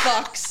are you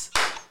fucks?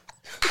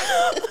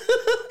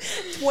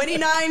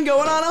 29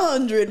 going on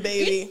 100,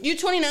 baby. You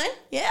 29?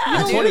 Yeah.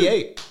 I'm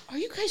 28. Are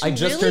you guys I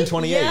just really? turned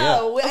 28, yeah.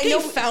 Okay, I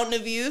know. Fountain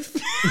of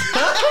Youth.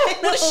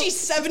 What is she,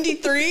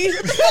 73?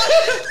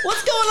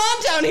 What's going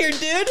on down here,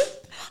 dude?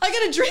 I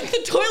gotta drink the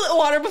toilet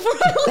water before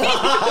I leave.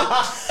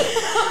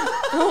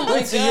 Oh my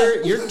Wait, so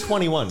god. you're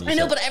 21. I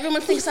know, but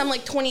everyone thinks I'm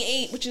like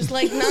 28, which is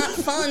like not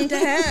fun to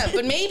have.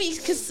 But maybe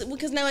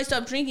because now I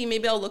stopped drinking,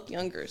 maybe I'll look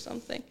younger or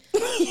something.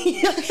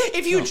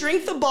 If you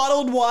drink the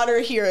bottled water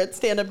here at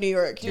Stand Up New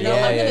York, you know, I'm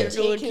yeah, gonna yeah.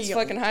 take his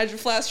fucking Hydro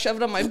Flask, shove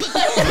it on my butt.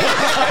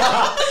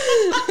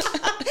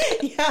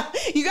 yeah,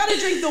 you got to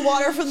drink the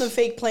water from the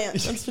fake plant.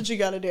 That's what you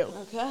got to do.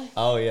 Okay.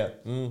 Oh, yeah.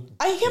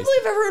 I can't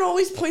believe everyone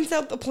always points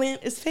out the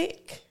plant is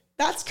fake.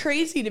 That's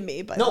crazy to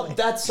me. By the No, way,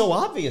 that's so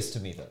obvious to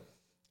me, though.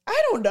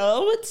 I don't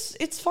know.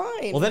 It's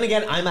fine. Well, then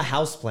again, I'm a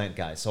houseplant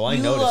guy, so I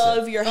you notice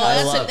love it. your Oh,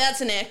 house. that's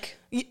an ick.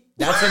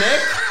 That's an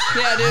ick?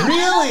 Yeah, dude.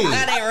 Really?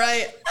 That ain't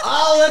right.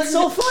 Oh, that's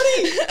so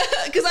funny.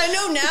 Because I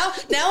know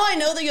now I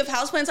know that you have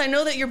houseplants. I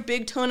know that your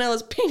big toenail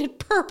is painted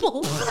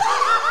purple.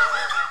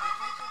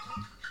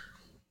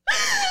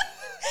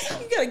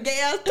 You got a gay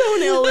ass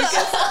toenail, Lucas.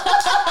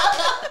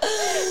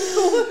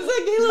 What's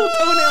that gay little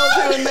toenail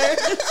doing there?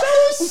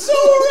 That was so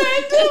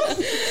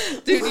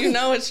random. Dude, you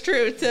know it's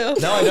true, too.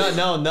 No, I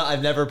don't. No,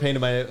 I've never painted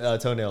my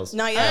toenails.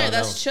 Not All yet. right,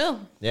 that's chill.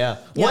 Yeah.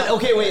 Yeah. What?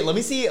 Okay, wait. Let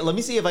me see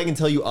if I can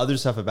tell you other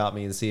stuff about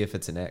me and see if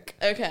it's an ick.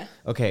 Okay.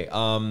 Okay.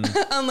 I'm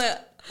like,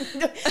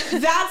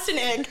 That's an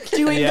ick.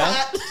 Doing Yeah?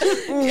 that.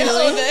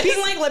 this.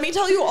 Being like, let me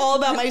tell you all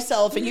about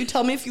myself, and you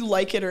tell me if you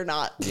like it or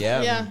not.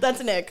 Yeah. Yeah. That's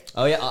an ick.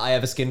 Oh yeah. I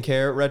have a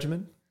skincare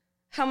regimen.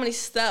 how many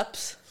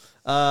steps?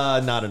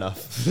 Not enough.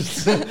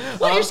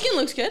 Well, your skin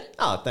looks good.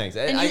 Oh, thanks.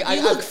 And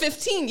you look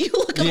 15. You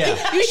look like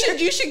Yeah.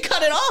 you should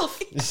cut it off.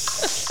 You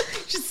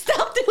should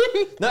stop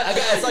doing. No,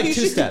 it's like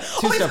two step.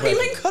 Oh, I thought you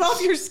meant cut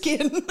off your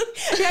skin.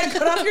 Yeah,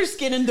 cut off your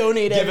skin and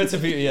donate it. Give it to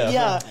people. Yeah.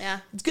 Yeah. Yeah.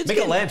 It's good Make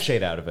skin. a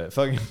lampshade out of it.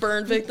 Fucking.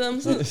 Burn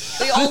victims.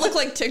 They all look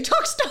like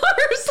TikTok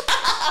stars.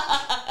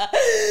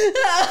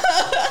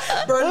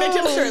 Burn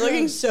victims start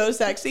looking so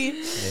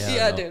sexy.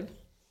 Yeah, no. dude.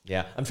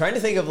 Yeah. I'm trying to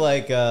think of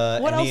like.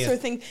 What else are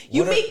things?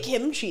 You make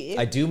kimchi.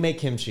 I do make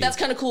kimchi. That's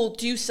kind of cool.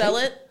 Do you sell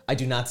it? I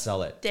do not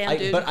sell it. Damn,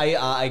 dude. But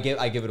I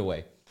give it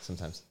away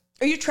sometimes.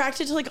 Are you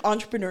attracted to like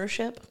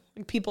entrepreneurship?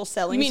 Like people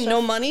selling You mean stuff?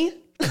 no money?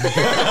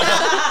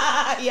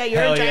 Yeah,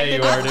 you're Hell yeah, attracted.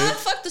 you are, I dude.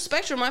 fuck the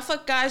spectrum. I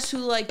fuck guys who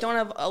like don't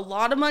have a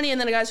lot of money,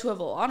 and then guys who have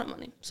a lot of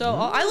money. So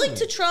I like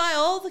to try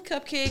all the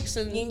cupcakes,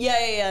 and Yeah,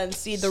 and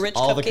see the rich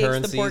All the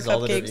cupcakes, the poor currencies, all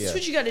the cupcakes. yeah. that's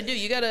what you got to do.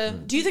 You got to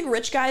Do you think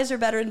rich guys are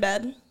better in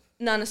bed?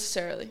 not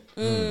necessarily.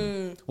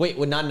 Wait,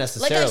 well, not Like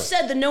necessarily. I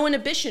said, the no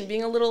inhibition,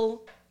 being a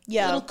little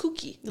Yeah.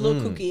 kooky. A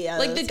little kooky, yeah.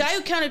 Like the guy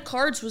who counted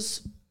cards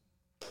was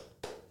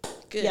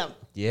good. Yeah.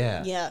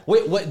 Yeah. Yeah.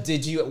 Wait, what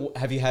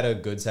have you had a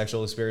good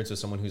sexual experience with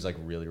someone who's like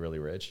really, really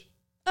rich?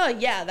 Oh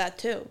yeah, that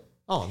too.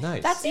 Oh,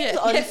 nice. That seems Yeah.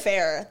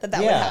 unfair that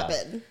would Yeah.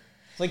 happen.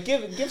 like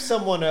give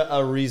someone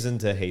a reason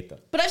to hate them.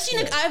 But I've seen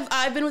like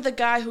I've been with a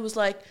guy who was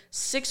like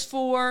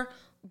 6'4",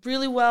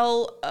 really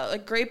well,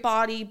 like great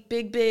body,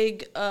 big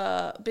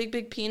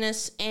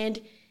penis,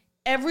 and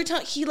every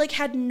time he like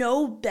had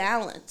no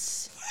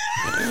balance.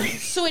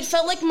 So it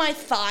felt like my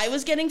thigh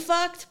was getting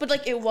fucked, but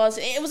like it was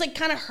like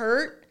kind of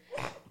hurt.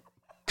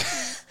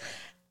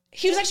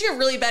 He was actually a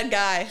really bad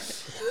guy.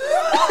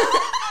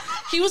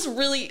 He was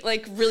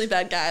really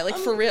bad guy, like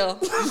for real.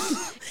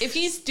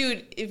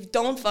 If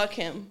don't fuck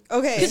him.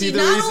 Okay. Because See, the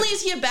not reason- only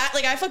is he a bad,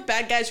 like I fuck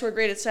bad guys who are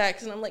great at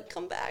sex, and I'm like,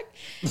 come back.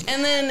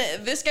 And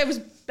then this guy was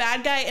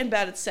bad guy and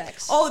bad at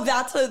sex. Oh,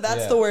 that's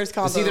Yeah. the worst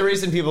combo. See the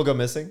reason people go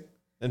missing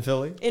in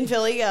Philly? In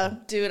Philly, yeah.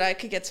 Dude, I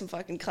could get some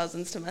fucking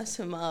cousins to mess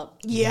him up.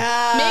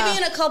 Yeah.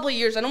 Maybe in a couple of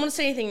years. I don't want to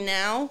say anything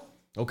now,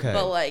 Okay.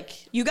 but like,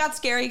 You got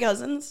scary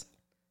cousins?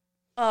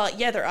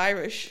 yeah, they're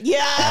Irish.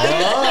 Yeah.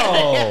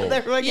 Oh.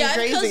 They're fucking Yeah, I have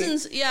crazy.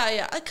 cousins.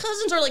 Yeah.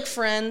 Cousins are like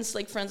friends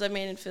I've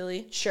made in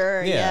Philly.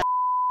 Sure, Yeah. yeah.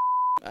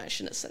 I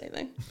shouldn't have said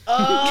anything.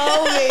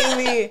 Oh,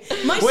 baby.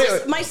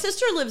 Wait. My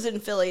sister lives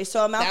in Philly,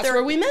 so I'm out That's there.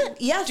 where we met.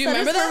 Yes, Do you that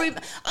is remember that?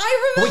 where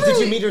I remember. Wait,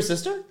 did you meet her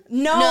sister?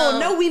 No,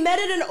 No. we met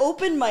at an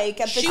open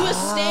mic at the. She was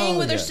staying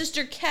with her yeah.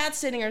 sister cat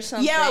sitting or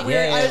something. Yeah,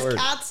 Yeah, I was word.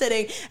 cat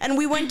sitting, and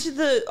we went to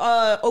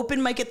the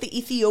open mic at the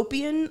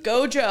Ethiopian.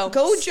 Gojo.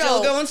 Gojo.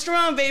 Still going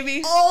strong,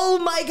 baby. Oh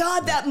my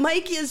god, that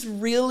mic is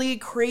really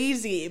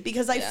crazy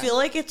because I feel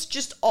like it's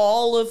just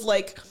all of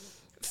like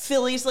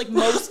Philly's like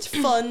most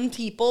fun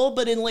people,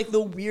 but in like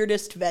the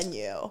weirdest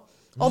venue.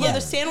 Although Yeah.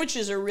 the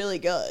sandwiches are really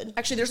good.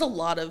 Actually, there's a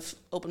lot of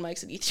open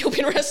mics at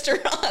Ethiopian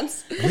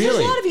restaurants. There's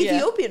Really? a lot of Yeah.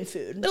 Ethiopian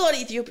food. There's a lot of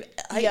Ethiopian.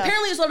 Yeah.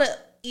 Apparently, there's a lot of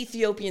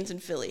Ethiopians in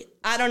Philly.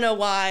 I don't know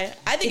why.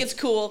 I think it's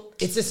cool.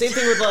 It's the same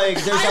thing with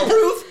like there's I a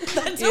approve.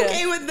 That's Yeah.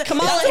 okay with the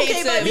Kamala that's okay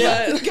hates by it,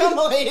 me. but-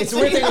 Kamala hates it's a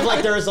weird it. thing with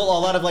like there's a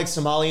lot of like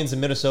Somalians in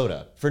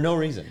Minnesota for no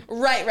reason.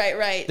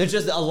 Right. There's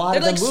just a lot They're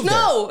of them like move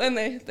snow, and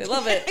they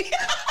love it.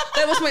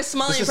 That was my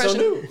Somali there. This is so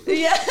impression. new.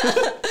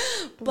 Yeah.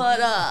 But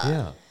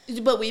Yeah.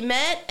 But we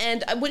met,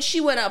 and when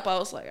she went up, I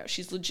was like, oh,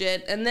 she's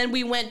legit. And then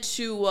we went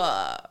to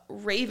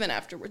Raven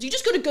afterwards. You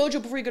just go to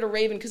Gojo before you go to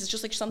Raven because it's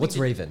just like something. What's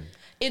Raven?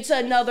 It's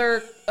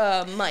another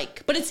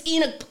mic, but it's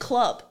in a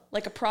club,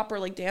 like a proper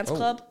like dance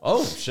club.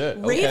 Oh shit.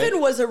 Okay. Raven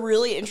was a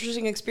really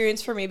interesting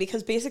experience for me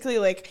because basically,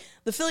 like,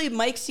 the Philly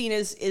mic scene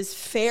is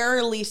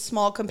fairly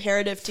small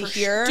comparative to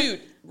here.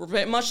 Dude, we're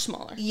very much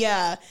smaller.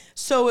 Yeah.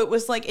 So it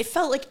was like, it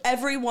felt like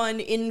everyone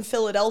in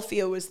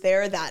Philadelphia was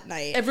there that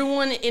night.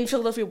 Everyone in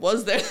Philadelphia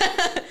was there.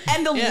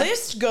 And the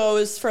list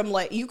goes from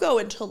like, you go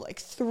until like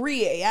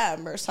 3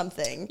 a.m. or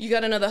something. You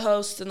got another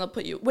host and they'll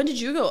put you. When did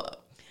you go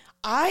up?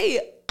 I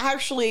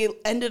actually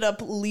ended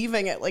up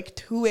leaving at like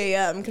 2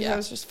 a.m. because I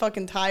was just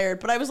fucking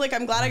tired. But I was like,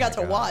 I'm glad I got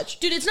to watch.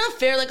 Dude, it's not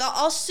fair. Like,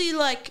 I'll see,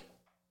 like,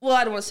 well,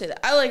 I don't want to say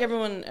that. I like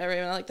everyone,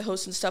 I like the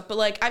hosts and stuff, but,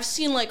 like, I've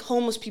seen, like,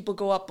 homeless people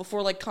go up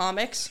before, like,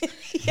 comics.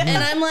 And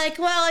I'm like,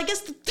 well, I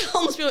guess the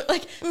homeless people,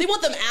 like, they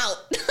want them out.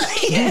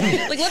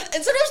 Like,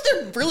 and sometimes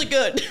they're really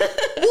good.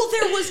 Well,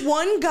 there was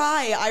one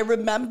guy I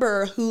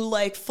remember who,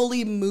 like,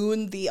 fully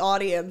mooned the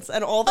audience,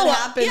 and all that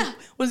happened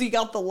was he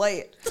got the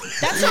light.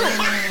 That's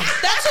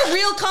a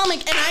real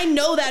comic, and I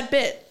know that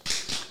bit.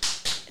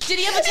 Did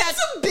he have a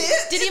tattoo?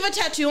 Did he have a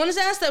tattoo on his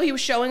ass that he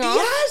was showing off?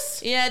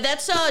 Yes. Yeah,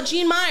 that's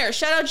Gene Meyer.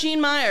 Shout out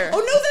Gene Meyer. Oh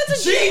no,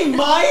 that's a Gene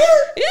Meyer?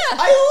 Yeah.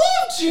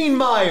 I love Gene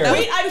Meyer.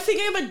 Wait, I'm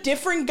thinking of a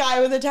different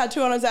guy with a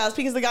tattoo on his ass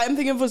because the guy I'm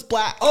thinking of was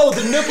black. Oh,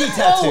 the Nookie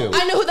tattoo.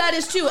 I know who that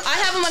is too. I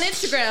have him on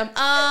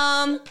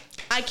Instagram.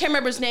 I can't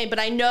remember his name, but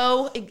I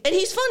know, and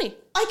he's funny.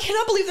 I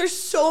cannot believe there's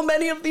so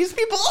many of these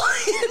people.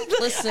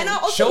 Listen,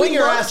 showing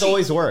your ass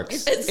always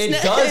works.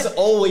 It does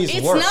always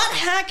work. It's not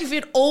hack if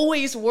it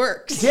always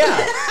works. Yeah.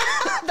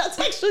 That's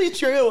actually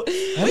true.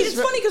 Wait, it's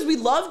funny because we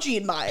love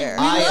Gene Meyer.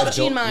 I love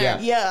Gene Meyer.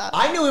 Yeah.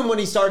 I knew him when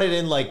he started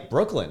in like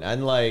Brooklyn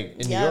and like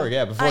in New York.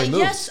 Yeah, before he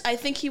moved. Yes, I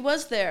think he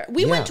was there.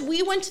 We went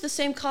to the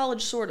same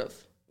college, sort of.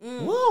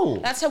 Whoa.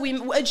 That's how we.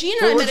 Gene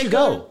and I met. Where'd you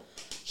go?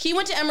 He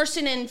went to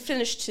Emerson and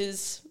finished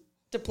his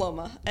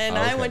diploma, and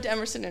I went to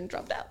Emerson and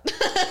dropped out.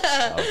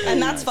 And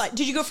that's fine.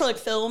 Did you go for like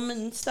film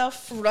and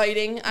stuff?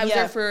 Writing. I was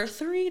there for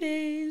 3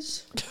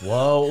 days.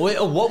 Whoa.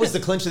 Wait, what was the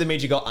clincher that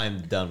made you go,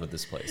 I'm done with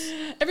this place?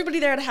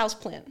 Everybody there had a house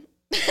plan.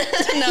 No,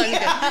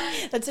 I'm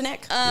kidding. That's an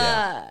ick.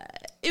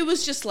 It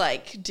was just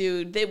like,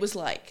 dude, it was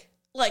like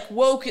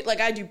woke. Like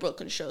I do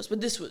Brooklyn shows,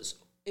 but this was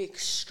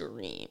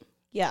extreme.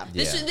 Yeah.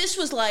 This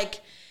was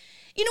like,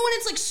 you know when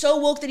it's like so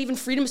woke that even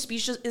freedom of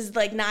speech is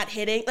like not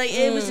hitting. Like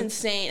it was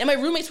insane, and my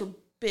roommates were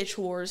bitch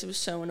whores. It was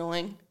so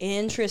annoying.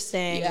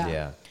 Interesting.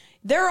 Yeah.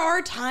 There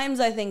are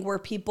times I think where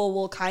people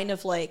will kind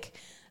of like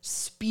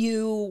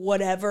spew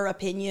whatever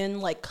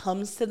opinion like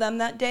comes to them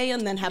that day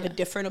and then have a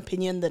different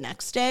opinion the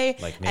next day.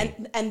 Like me.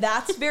 And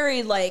that's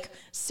very like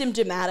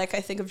symptomatic,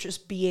 I think, of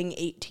just being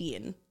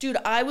 18. Dude,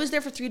 I was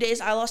there for 3 days.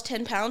 I lost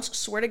 10 pounds,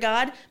 swear to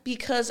God,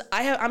 because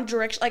I'm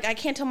direction, like I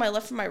can't tell my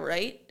left from my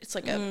right. It's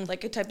like a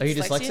type of dyslexia. Are you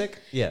dyslexic?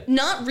 Yeah.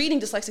 Not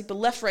reading dyslexic, but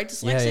left-right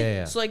dyslexic.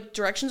 Yeah. So like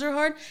directions are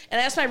hard. And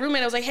I asked my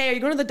roommate, I was like, hey, are you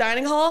going to the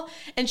dining hall?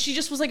 And she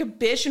just was like a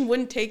bitch and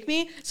wouldn't take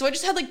me. So I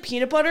just had like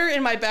peanut butter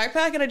in my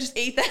backpack and I just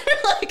ate that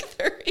for like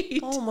 30.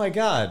 Oh my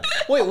God.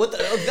 Wait, what?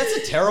 That's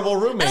a terrible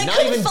roommate. And I Not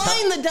couldn't even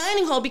find the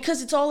dining hall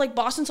because it's all like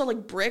Boston's all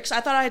like bricks. I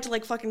thought I had to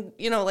like fucking,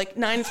 like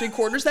 9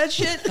 3/4 that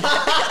shit.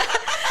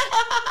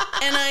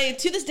 And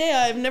to this day,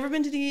 I've never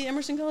been to the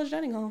Emerson College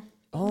dining hall.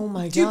 Oh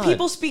my God. Do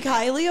people speak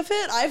highly of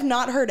it? I've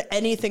not heard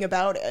anything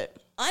about it.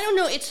 I don't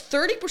know. It's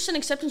 30%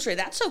 acceptance rate.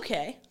 That's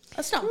okay.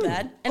 That's not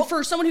bad. And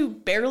for someone who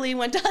barely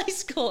went to high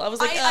school, I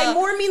was like, I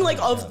more mean like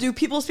do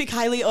people speak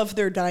highly of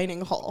their dining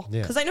hall?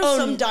 Because I know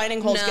some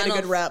dining halls get a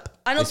good rep.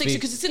 I don't think so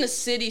because it's in a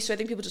city, so I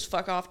think people just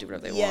fuck off, do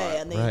whatever they want.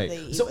 Yeah, and they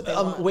eat So what they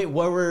want. wait,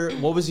 what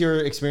was your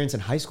experience in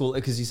high school?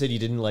 Because you said you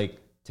didn't like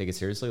take it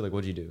seriously. Like,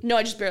 what'd you do? No,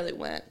 I just barely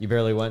went. You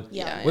barely went.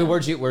 Yeah. Wait,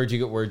 where'd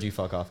you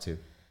fuck off to?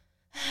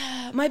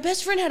 My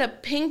best friend had a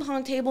ping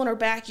pong table in her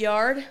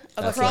backyard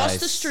across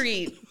the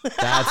street.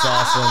 That's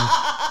awesome.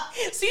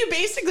 So you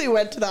basically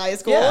went to the high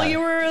school. Yeah. You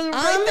were right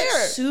I'm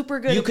there.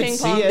 super good You at could ping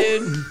see pong, it.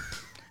 dude.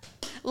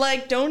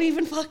 Like, don't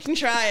even fucking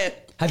try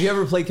it. Have you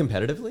ever played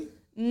competitively?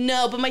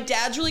 No, but my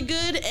dad's really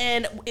good,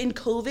 and in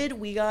COVID,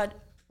 we got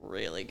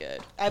really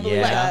good. I believe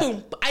Yeah. that.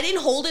 Boom. I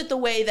didn't hold it the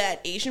way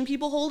that Asian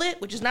people hold it,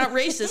 which is not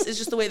racist. It's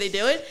just the way they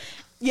do it.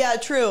 Yeah,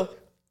 true.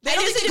 I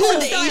don't It is think a they cool do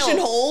the style. Asian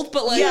hold,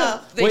 but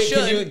like they Wait,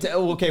 should.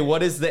 okay,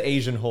 what is the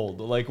Asian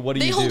hold? Like, what do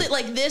They you hold do? it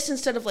like this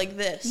instead of like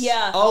this.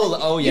 Yeah.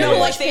 Oh, yeah. You know, yeah.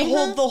 like they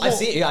hold the whole.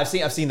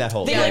 I've seen that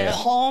hold. They yeah, like yeah.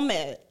 palm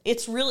it.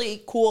 It's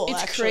really cool.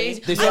 It's actually.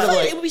 crazy. They sort I of thought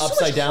like it would be upside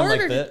so much down like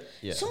harder that.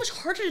 Yeah. So much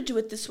harder to do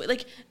it this way.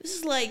 Like this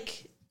is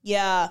like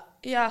Yeah.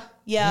 yeah.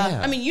 Yeah.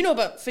 I mean, you know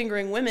about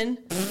fingering women.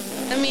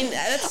 I mean,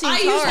 that seems I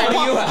use hard.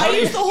 I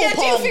use the whole Yeah,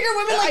 do you palm. finger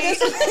women like this?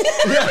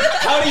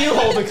 How do you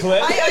hold a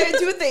clip? I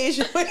do it the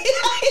Asian way.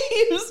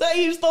 I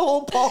use the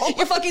whole palm.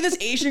 You're fucking this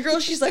Asian girl.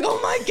 She's like, oh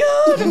my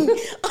god.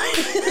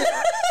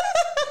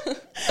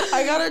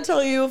 I gotta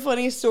tell you a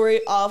funny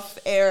story off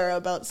air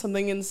about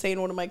something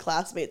insane one of my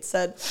classmates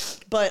said.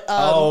 But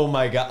oh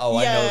my god!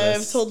 Oh, yeah, I know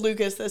this. I've told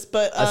Lucas this,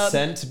 but A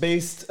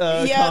scent-based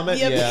comment.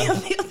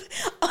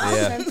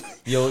 Yeah.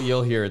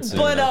 You'll hear it soon.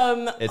 But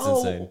it's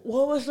insane.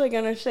 What was I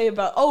gonna say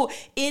about?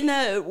 When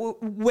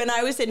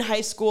I was in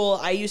high school,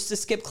 I used to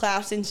skip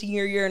class in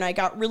senior year, and I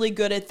got really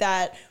good at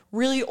that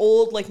really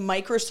old like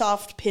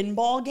Microsoft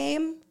pinball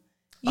game.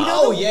 You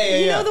know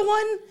you know the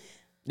one.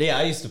 Yeah,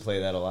 I used to play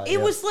that a lot. It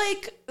was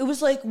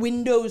like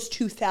Windows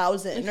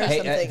 2000 or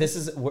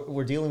something.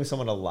 We're dealing with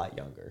someone a lot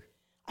younger.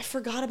 I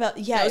forgot about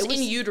it was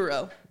in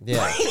utero.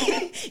 Yeah.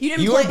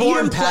 You were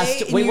born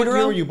past. Wait, what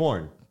year were you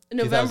born?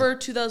 November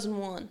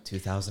 2001.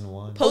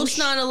 2001. Post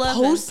 9/11.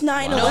 Post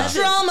 9/11. No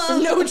drama.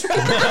 No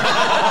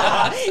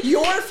drama.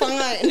 You're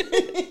fine.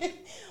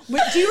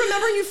 Wait, do you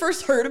remember you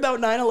first heard about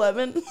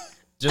 9/11?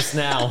 Just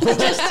now.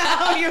 Just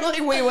now, you're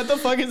like, wait, what the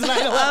fuck is 9/11?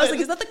 I was like,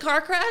 is that the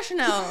car crash?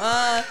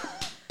 No.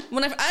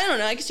 When I don't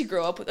know. I guess you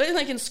grow up with,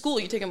 like in school,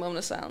 you take a moment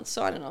of silence.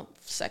 So I don't know,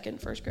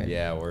 first grade.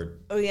 Yeah, word.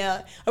 Oh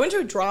yeah, I went to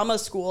a drama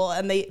school,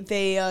 and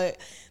they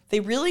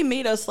really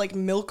made us like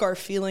milk our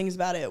feelings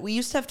about it. We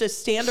used to have to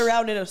stand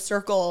around in a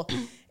circle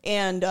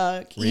and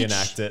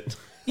reenact it.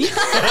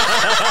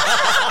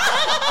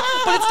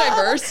 But it's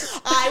diverse.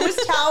 I was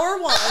Tower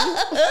 1.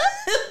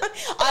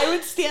 I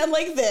would stand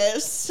like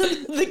this.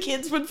 The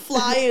kids would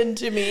fly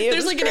into me.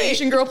 There's like an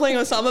Asian girl playing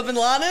Osama bin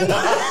Laden.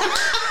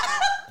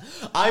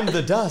 I'm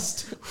the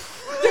dust.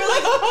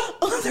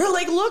 They're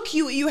like, look,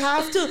 you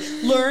have to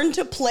learn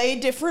to play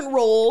different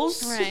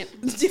roles. Right.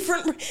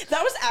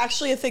 That was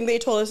actually a thing they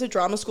told us at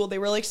drama school. They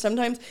were like,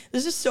 sometimes,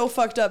 this is so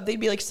fucked up. They'd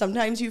be like,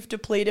 sometimes you have to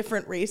play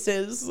different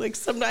races. Like,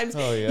 sometimes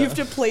you have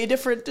to play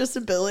different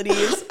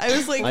disabilities. I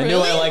was like, I knew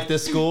I liked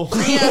this school.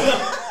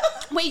 Yeah.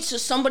 Wait, so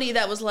somebody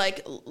that was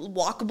like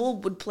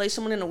walkable would play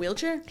someone in a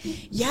wheelchair?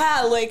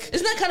 Yeah, like...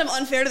 Isn't that kind of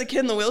unfair to the kid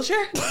in the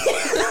wheelchair?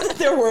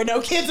 There were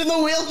no kids in the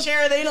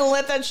wheelchair. They didn't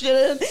let that shit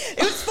in.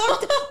 It was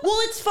fucked up. Well,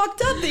 it's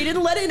fucked up. They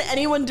didn't let in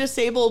anyone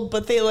disabled,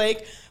 but they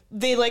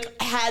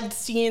had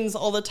scenes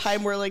all the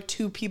time where like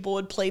two people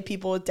would play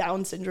people with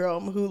Down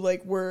syndrome who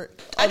like were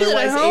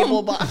otherwise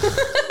able-bodied.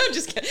 I'm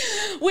just kidding.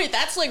 Wait,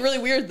 that's like really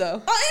weird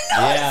though. I know.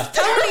 Yeah.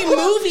 How many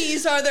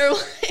movies are there?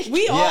 Like,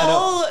 we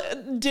all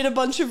did a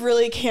bunch of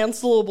really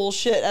cancelable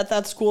shit at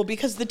that school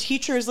because the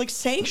teachers like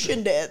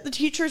sanctioned it. The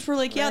teachers were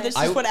like, yeah, this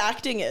is what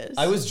acting is.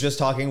 I was just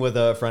talking with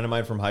a friend of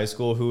mine from high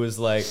school who was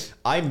like,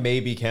 I may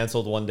be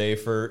canceled one day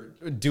for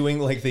doing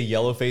like the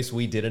yellow face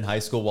we did in high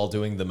school while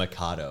doing the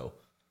Mikado.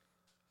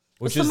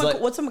 What's a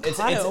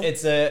Mikado?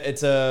 It's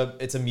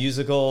a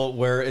musical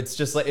where it's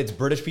just like it's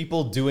British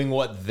people doing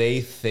what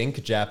they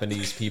think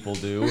Japanese people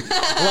do,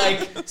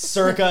 like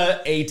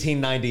circa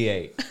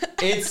 1898.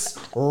 It's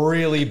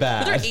really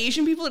bad. Were there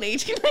Asian people in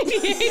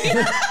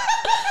 1898?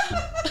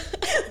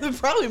 There's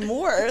probably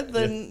more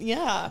than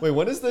Wait,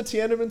 when is the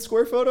Tiananmen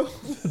Square photo?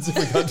 It's a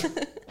different country.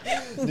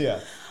 Yeah.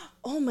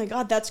 Oh my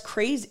god, that's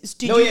crazy.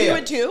 Did you do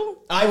it too?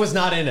 I was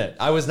not in it.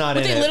 Would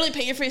they literally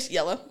paint your face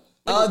yellow?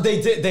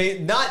 They did. They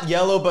not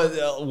yellow,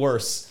 but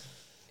worse.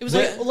 It was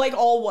like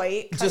all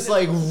white. Just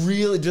like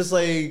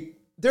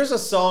there's a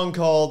song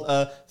called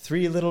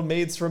 "Three Little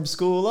Maids from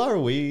School Are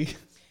We."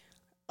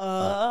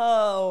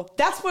 Oh,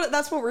 that's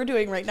what we're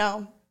doing right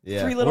now.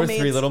 Yeah, Three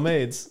Little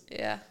Maids.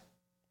 Yeah.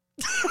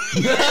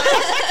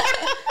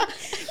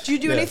 Do you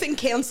do anything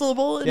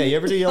cancelable? You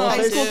ever do yellow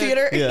high school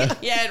theater? Yeah.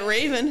 Yeah, at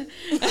Raven.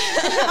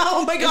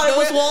 Oh my god,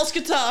 those walls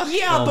could talk.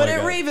 Yeah, but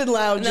at Raven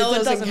Lounge, no,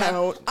 it doesn't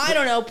count. I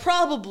don't know,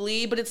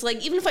 probably, but it's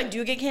like even if I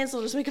do get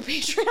canceled, just make a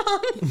Patreon.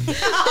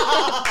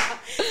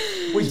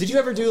 Wait, did you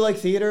ever do like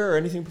theater or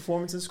anything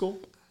performance in school?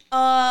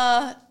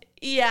 Yeah,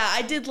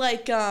 I did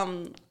like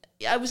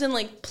I was in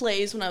like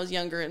plays when I was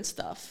younger and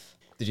stuff.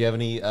 Did you have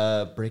any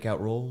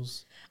breakout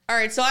roles? All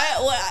right, so I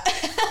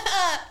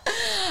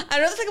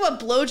don't know to talk about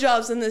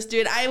blowjobs in this,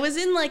 dude. I was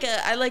in like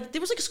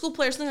there was like a school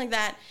play or something like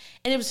that,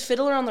 and it was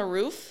Fiddler on the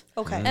Roof.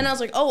 Okay. And I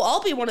was like, oh,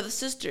 I'll be one of the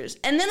sisters.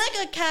 And then I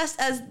got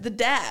cast as the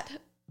dad.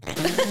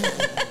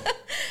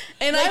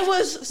 And I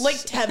was like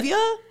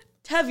Tevye?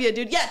 Tevye,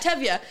 dude. Yeah,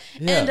 Tevye.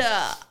 Yeah. And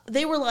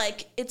they were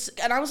like,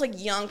 and I was like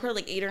young,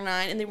 probably like 8 or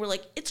 9, and they were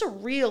like, it's a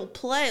real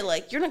play.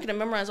 Like, you're not going to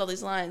memorize all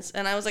these lines.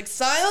 And I was like,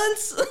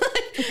 silence?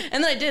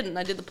 And then I didn't.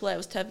 I did the play. I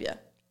was Tevye.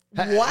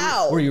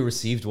 Wow. Were you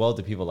received well?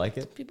 Did people like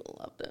it? People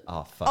loved it.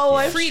 Oh, fuck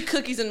yeah. Free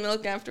cookies and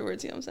milk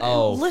afterwards, you know what I'm saying?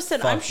 Oh,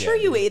 listen, I'm sure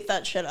you ate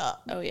that shit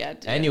up. Oh, yeah,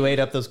 dude. And you ate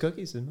up those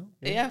cookies and milk.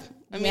 Yeah.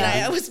 I mean,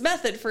 I was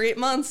method for 8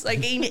 months. I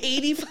gained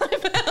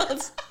 85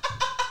 pounds.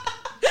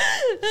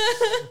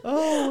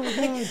 Oh my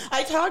god.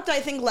 I talked, I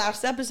think,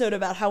 last episode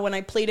about how when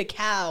I played a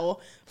cow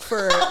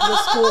for the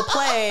school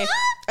play,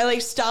 I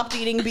like stopped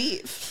eating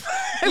beef.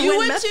 You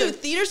went to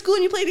theater school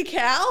and you played a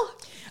cow?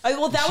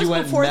 Well, that was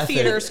before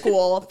theater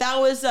school. That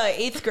was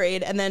 8th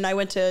grade, and then I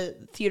went to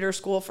theater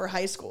school for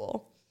high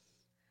school.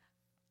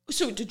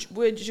 So, not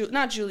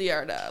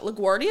Juilliard,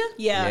 LaGuardia?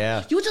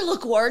 Yeah. You went to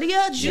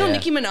LaGuardia? Did you know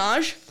Nicki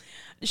Minaj?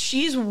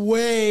 She's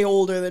way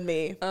older than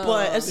me,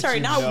 but sorry,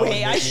 you not know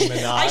way. I Nicki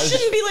Minaj?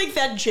 shouldn't be like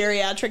that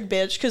geriatric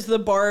bitch because the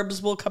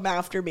Barbs will come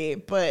after me.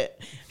 But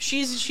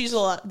she's a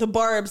lot. The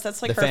Barbs,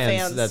 that's like The her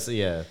fans. fans. That's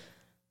yeah.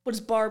 What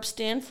does Barb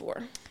stand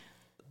for?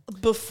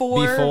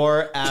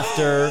 Before,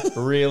 After,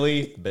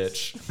 really,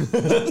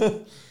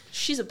 bitch.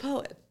 She's a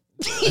poet.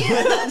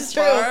 Yeah, that's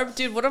true. Barb,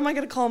 dude, what am I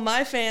gonna call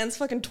my fans?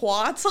 Fucking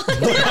twats?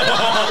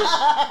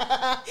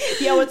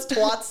 Yeah, what's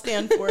twat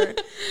stand for?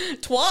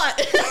 Twat.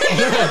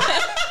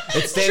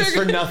 It stands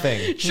for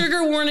nothing.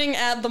 Trigger warning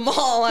at the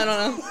mall. I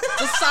don't know.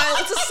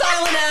 It's a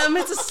silent M.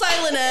 It's a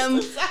silent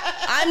M.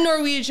 I'm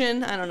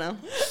Norwegian. I don't know.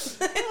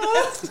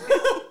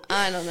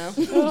 I don't know.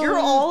 You're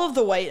all of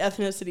the white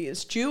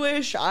ethnicities: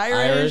 Jewish,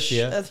 Irish,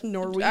 yeah.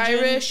 Norwegian,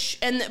 Irish,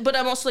 but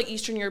I'm also like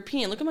Eastern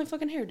European. Look at my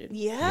fucking hair, dude.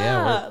 Yeah.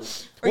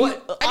 Yeah,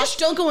 what? I just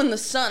don't go in the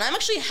sun. I'm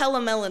actually hella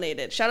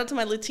melanated. Shout out to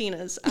my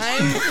Latinas.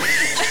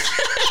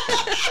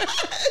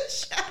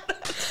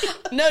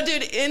 No,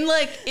 dude,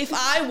 if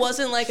I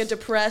wasn't like a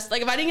depressed,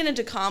 like if I didn't get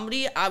into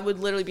comedy, I would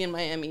literally be in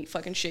Miami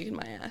fucking shaking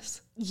my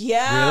ass.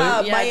 Yeah,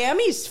 Really? Yeah.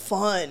 Miami's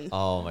fun.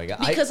 Oh my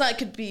god. Because I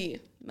could be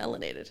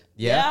melanated.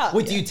 Yeah.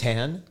 Wait, do you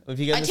tan? If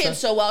you get I into tan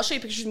stuff? so well. I'll show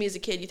you pictures of me as a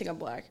kid. You think I'm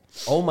black.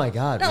 Oh my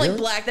god. Not really? like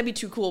black, that'd be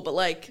too cool, but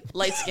like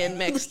light skin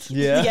mixed.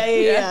 Yeah.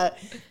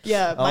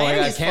 Yeah. Oh my god.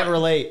 Miami's Can't fun.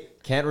 relate.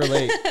 Can't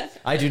relate.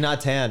 I do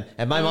not tan,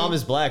 and my mom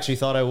is black. She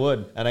thought I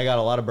would, and I got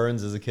a lot of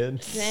burns as a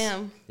kid.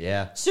 Damn.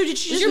 Yeah. So did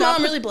she Is just your not mom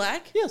put- really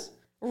black? Yes.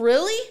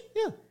 Really?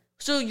 Yeah.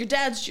 So your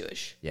dad's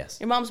Jewish? Yes.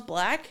 Your mom's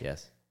black?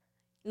 Yes.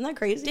 Isn't that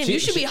crazy? Damn, you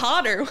should be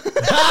hotter.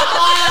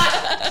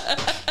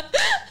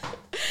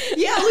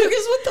 Yeah,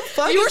 Lucas, what the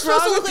fuck? You were is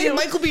supposed to wrong look with like you?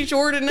 Michael B.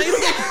 Jordan. Now you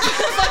look like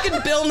fucking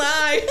Bill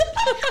Nye.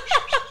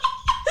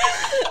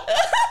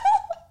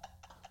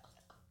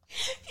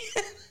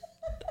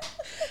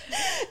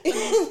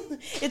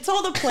 It's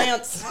all the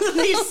plants.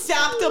 They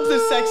sapped up the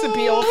sex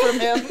appeal from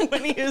him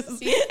when he was.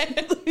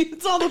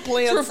 It's all the It's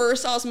plants.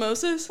 reverse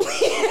osmosis.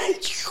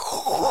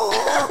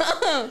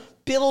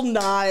 Bill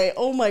Nye.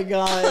 Oh my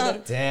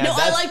god. Damn. No,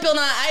 I like Bill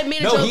Nye. I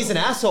made a No, joke. he's an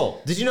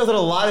asshole. Did you know that a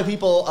lot of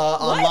people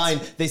online,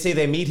 they say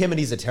they meet him and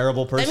he's a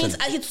terrible person? That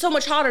means he's so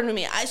much hotter than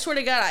me. I swear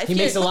to God. He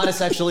makes a lot of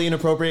sexually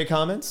inappropriate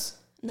comments.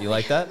 Do you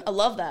like that? I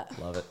love that.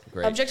 Love it.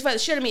 Great. Objectify the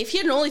shit out of me. If he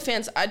had an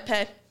OnlyFans, I'd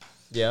pay.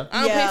 Yeah. I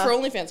don't Yeah. pay for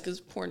OnlyFans because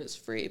porn is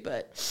free,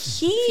 but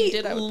He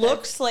did, I would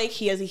looks like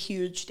he has a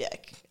huge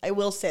dick. I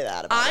will say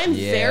that about him. I'm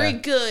Yeah. very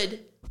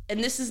good.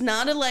 And this is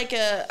not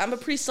I'm a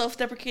pretty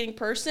self-deprecating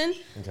person,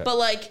 Okay. but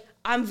like,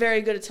 I'm very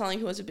good at telling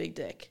who has a big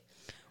dick.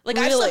 Like,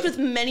 I've Really? slept with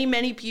many,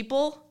 many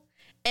people,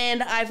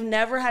 and I've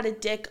never had a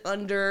dick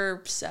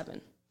under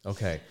 7.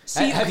 Okay.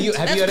 See, have you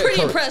that's had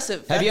pretty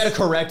impressive. Have you had a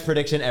correct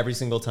prediction every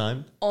single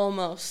time?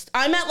 Almost.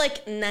 I'm at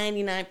like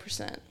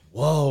 99%.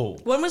 Whoa.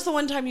 When was the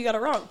one time you got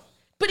it wrong?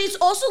 But it's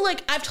also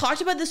like, I've talked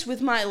about this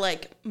with my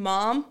like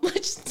mom,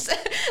 which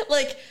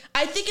like,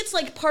 I think it's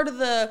like part of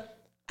the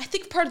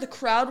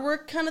crowd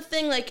work kind of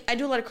thing. Like, I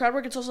do a lot of crowd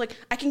work. It's also like,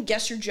 I can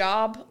guess your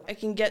job. I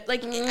can get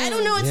like, I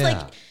don't know. It's Yeah.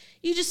 like,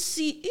 you just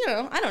see,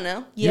 I don't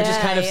know. You're just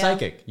kind of yeah.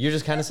 psychic. You're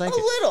just kind of A psychic.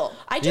 little.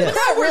 I do Yeah. the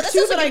crowd work That too,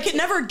 sounds but like I can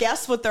never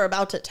guess what they're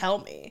about to tell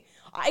me.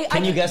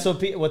 Can you guess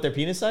what their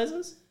penis size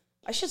is?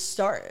 I should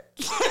start.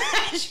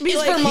 I should be Is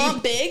like,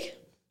 Vermont big?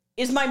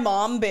 Is my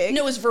mom big?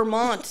 No, is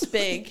Vermont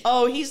big?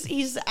 Oh, he's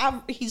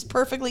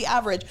perfectly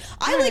average.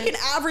 I like an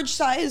average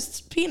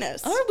sized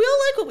penis. All right, we all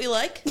like what we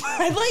like.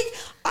 I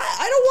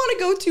don't want to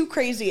go too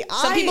crazy.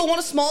 Some people want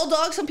a small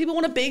dog. Some people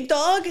want a big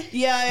dog.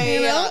 Yeah.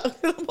 You know?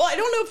 Well, I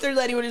don't know if there's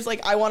anyone who's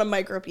like, I want a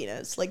micro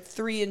penis, like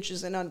 3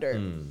 inches and under.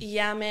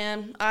 Yeah,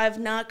 man. I've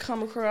not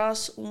come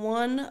across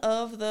one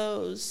of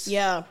those.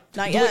 Yeah,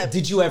 not yet.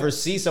 Did you ever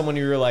see someone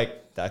who you were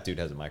like, that dude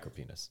has a micro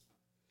penis?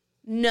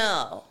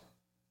 No.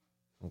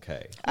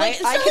 Okay. Like,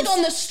 it's I not can like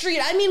on the street.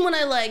 I mean, when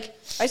I like...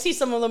 I see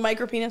some of the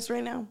micro penis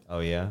right now. Oh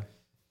yeah.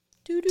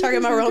 Talking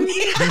about Romy.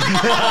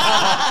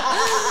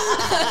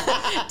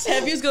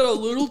 Tevy's got a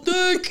little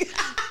dick.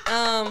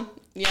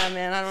 Yeah,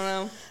 man. I don't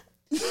know.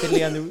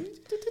 Fiddly on the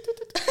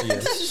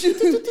yes.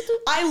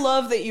 I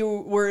love that you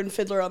were in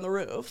Fiddler on the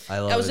Roof. I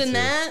love I was it in too.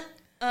 that.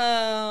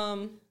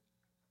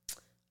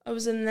 I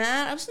was in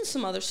that. I was in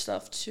some other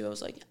stuff too. I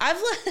was like, I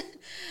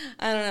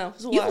don't know. It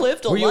was a You've while.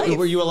 lived a Were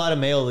life. you a lot of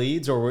male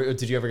leads, or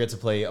did you ever get to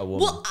play a woman?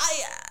 Well,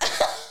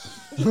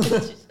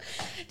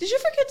 did you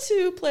ever get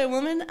to play a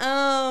woman?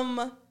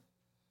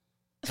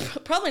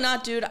 Probably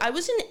not, dude. I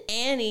was in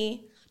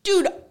Annie.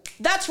 Dude,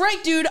 that's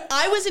right, dude.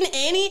 I was in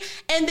Annie,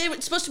 and they were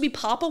supposed to be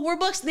Papa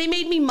Warbucks. They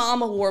made me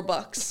Mama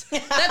Warbucks.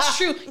 That's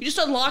true. You just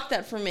unlocked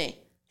that for me.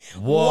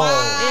 Whoa.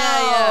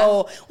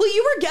 Wow. Yeah. Well,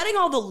 you were getting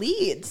all the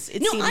leads.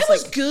 It No, seems I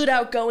was like. good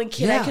outgoing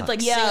kid. I Yeah. could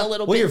like Yeah. sing a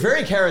little Well, bit. you're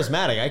very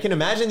charismatic. I can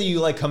imagine that you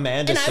like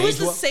command a and stage. I was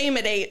the same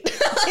at 8.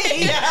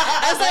 Yeah.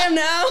 As I am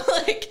now.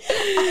 Like,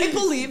 I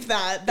believe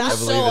that. That's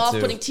so believe it, too.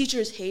 off-putting.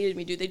 Teachers hated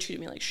me, dude. They treated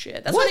me like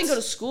shit. That's why I didn't go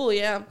to school.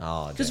 Yeah.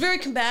 Oh, Because dang. very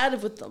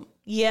combative with them.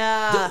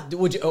 yeah.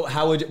 Would you?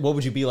 What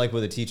would you be like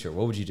with a teacher?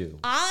 What would you do?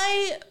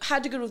 I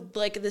had to go to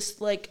like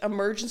this like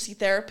emergency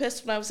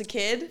therapist when I was a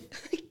kid.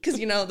 because,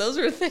 you know, those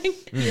are a thing.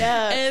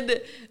 Yeah.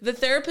 And the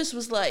therapist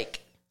was like,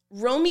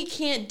 Romy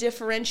can't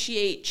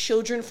differentiate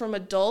children from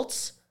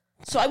adults,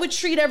 so I would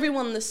treat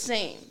everyone the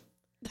same.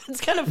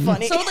 That's kind of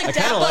funny. So I would like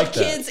dap up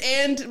kids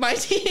and my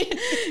team.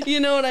 You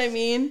know what I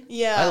mean?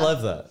 Yeah. I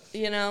love that.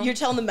 You know? You're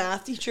telling the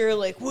math teacher,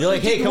 like, you're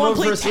like, hey, come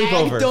over for a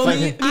sleepover.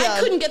 Yeah. I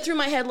couldn't get through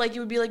my head, like, it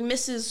would be like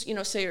Mrs., you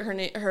know, say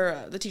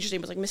the teacher's name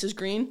was like Mrs.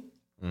 Green.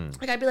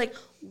 Like, I'd be like,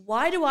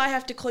 why do I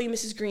have to call you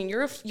Mrs. Green?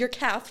 You're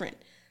Catherine.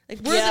 Like,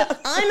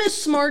 I'm as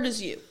smart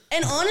as you.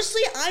 And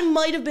honestly, I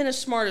might have been as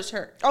smart as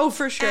her. Oh,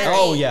 for sure.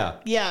 Oh, yeah.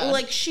 Yeah.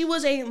 Like, she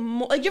was like,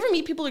 you ever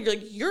meet people, you're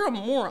like, you're a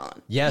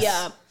moron. Yes.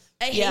 Yeah.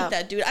 I hate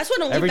that, dude. That's why I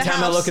don't Every leave the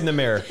time house. I look in the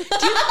mirror.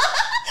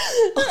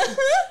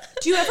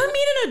 Do you ever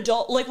meet an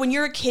adult, like when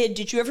you're a kid,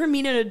 did you ever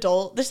meet an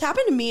adult? This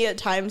happened to me at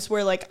times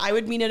where like I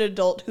would meet an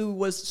adult who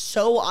was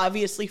so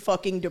obviously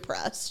fucking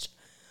depressed,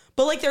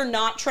 but like they're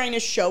not trying to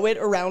show it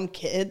around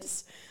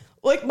kids.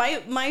 Like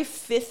my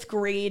fifth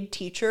grade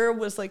teacher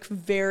was like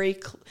maybe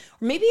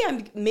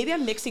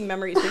I'm mixing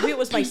memories. Maybe it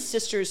was my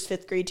sister's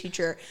fifth grade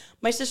teacher.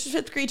 My sister's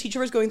fifth grade teacher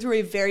was going through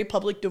a very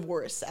public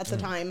divorce at the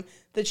time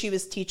that she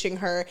was teaching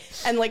her.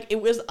 And like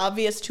it was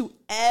obvious to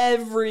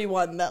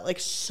everyone that like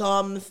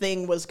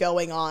something was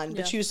going on,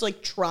 but she was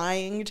like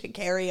trying to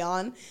carry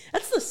on.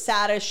 That's the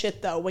saddest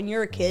shit though. When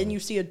you're a kid and you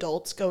see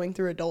adults going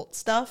through adult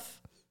stuff.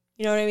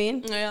 You know what I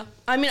mean? Yeah.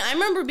 I mean, I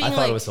remember being I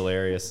thought it was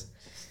hilarious.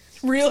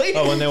 Really?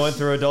 Oh, when they went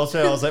through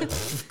adulthood, I was like,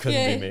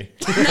 couldn't be me.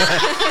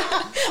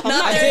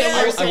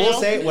 I I will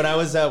say, when I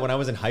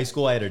was in high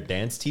school, I had a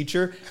dance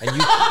teacher, and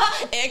you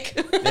ick.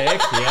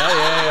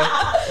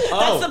 yeah.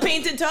 That's the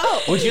painted toe.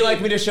 Would you like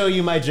me to show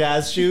you my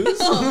jazz shoes?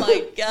 Oh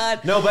my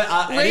god. No,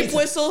 but Rape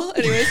whistle.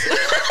 Anyways.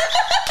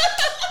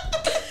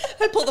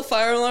 I pulled the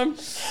fire alarm.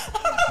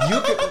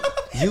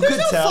 You could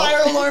tell.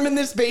 Fire alarm in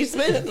this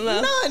basement?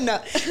 None.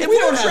 If We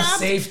don't have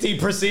safety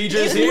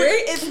procedures here.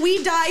 If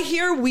we die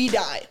here, we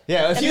die.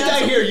 Yeah, if you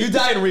die here, you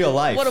die in real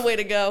life. What a way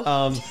to go.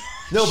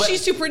 No, but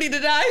She's too pretty to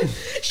die.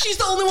 She's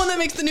the only one that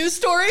makes the news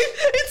story.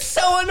 It's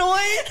so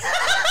annoying.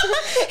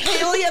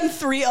 Haley and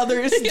 3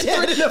 others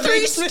dead in a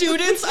Three basement.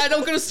 students. I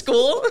don't go to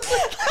school.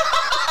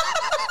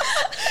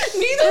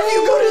 Neither of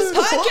you go to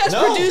school. Podcast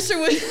No. producer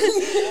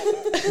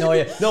with no,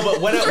 yeah, no,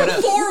 but when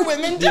I 4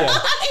 women die.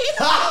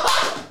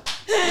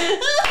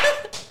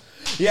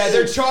 yeah,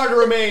 their charter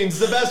remains.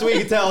 The best we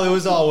could tell, it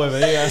was all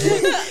women. Yeah.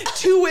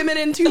 2 women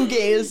and 2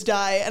 gays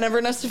die, and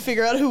everyone has to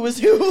figure out who was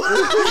who.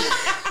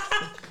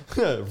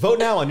 Vote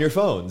now on your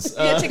phones.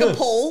 Yeah, take a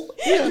poll.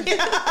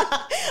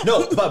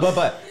 No,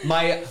 but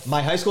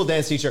my high school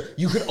dance teacher,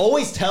 you could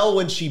always tell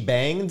when she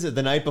banged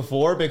the night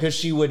before because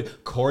she would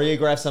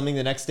choreograph something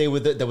the next day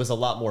with it that was a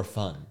lot more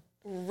fun.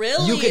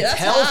 Really? You could That's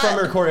tell hot. from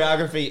her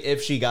choreography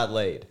if she got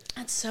laid.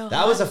 That's so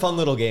That was a fun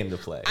little game to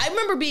play. I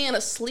remember being in a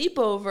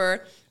sleepover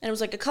and it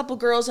was like a couple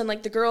girls and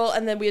like the girl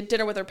and then we had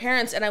dinner with her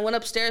parents and I went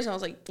upstairs and I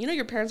was like, you know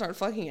your parents aren't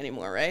fucking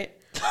anymore, right?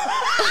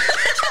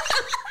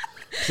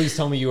 Please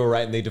tell me you were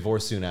right and they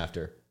divorced soon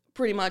after.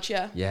 Pretty much,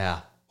 yeah.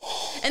 Yeah.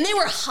 And they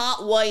were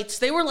hot whites.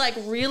 They were like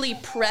really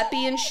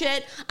preppy and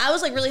shit. I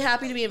was like really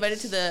happy to be invited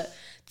to the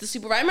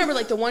sleepover. I remember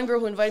like the one girl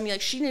who invited me, like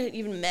she didn't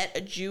even met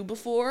a Jew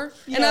before.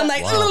 Yeah. And I'm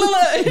like,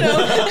 you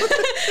know?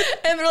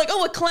 And they're like,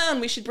 oh, a clown,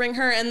 we should bring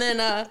her. And then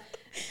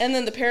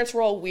the parents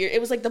were all weird. It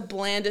was like the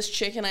blandest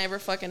chicken I ever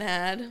fucking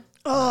had.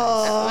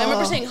 Oh. I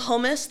remember saying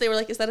hummus. They were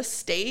like, is that a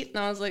state? And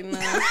I was like, no.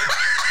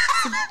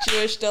 It's a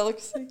Jewish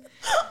delicacy.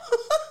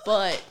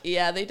 But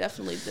yeah, they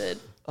definitely did.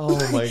 Oh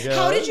my god.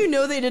 How did you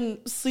know they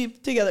didn't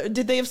sleep together?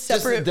 Did they have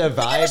separate? Just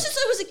the vibe. Ever since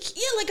I was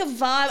like a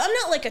vibe. I'm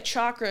not like a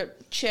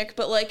chocolate chick,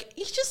 but like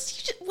you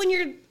just when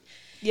you're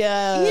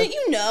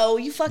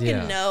you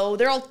fucking know.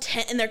 They're all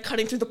tent and they're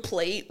cutting through the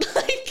plate.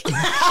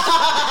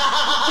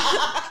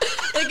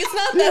 Like it's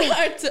not that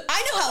hard to.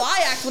 I know how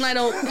I act when I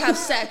don't have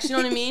sex. You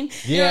know what I mean?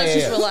 Yeah, you know, it's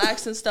just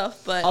relaxed and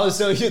stuff. But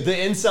so the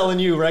incel in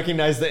you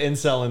recognize the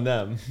incel in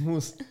them.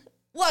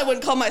 well, I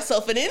wouldn't call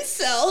myself an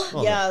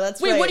incel. Yeah,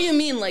 that's Wait, right. what do you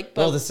mean? Like,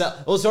 Well,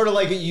 sort of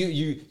like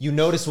you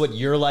notice what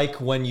you're like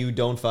when you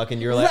don't fuck,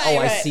 and you're like, Right,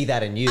 I right. see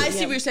that in you. I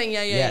see what you're saying.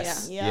 Yeah.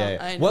 Yeah.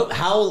 I know. Well,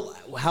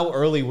 how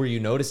early were you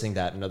noticing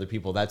that in other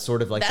people? That's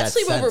sort of like that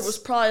sleepover sense. was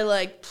probably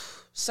like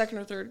 2nd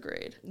or 3rd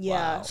grade.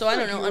 Yeah. Wow. So I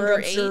don't know, You under were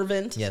 8.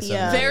 observant. Yeah, so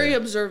Yeah. Very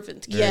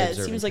observant. Very Yeah, it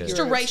observant seems like kid. you Used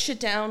to were write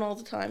shit down all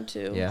the time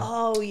too. Yeah.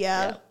 Oh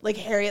yeah. Yeah. Like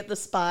Harriet the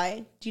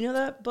Spy. Do you know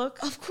that book?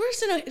 Of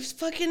course I know. It was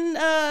fucking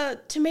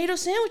tomato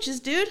sandwiches,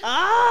 dude.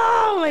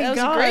 Oh my That was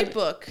god. a great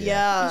book.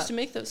 Yeah. I used to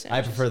make those I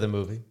sandwiches. prefer the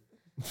movie.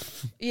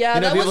 Yeah,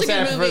 You know, that people was a say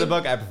I good prefer movie. the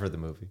book. I prefer the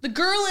movie. The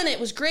girl in it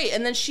was great,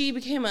 and then she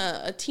became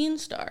a teen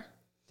star.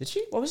 Did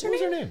she? What was her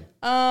name?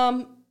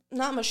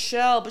 Not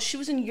Michelle, but she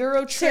was in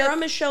Eurotrip. Sarah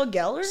Michelle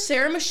Gellar?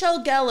 Sarah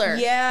Michelle Gellar.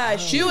 Yeah.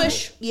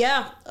 Jewish.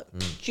 Yeah.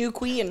 Jew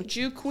queen.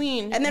 Jew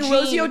queen. And then Jean.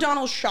 Rosie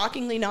O'Donnell's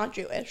shockingly not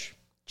Jewish.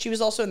 She was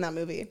also in that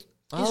movie.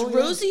 Is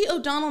Rosie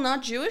O'Donnell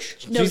not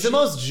Jewish? No, She's the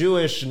most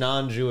Jewish,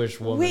 non-Jewish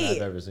woman I've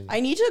Wait, ever seen.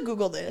 I need to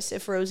Google this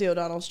if Rosie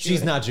O'Donnell's Jewish.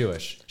 She's not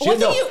Jewish. Wait,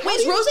 is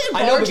Roseanne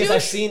I know Barr because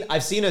Jewish?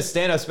 I've seen a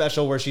stand-up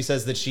special where she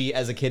says that she,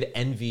 as a kid,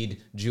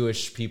 envied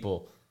Jewish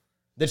people.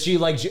 That she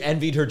like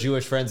envied her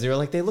Jewish friends. They were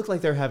like, they look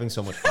like they're having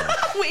so much fun.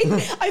 Wait,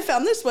 I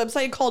found this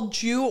website called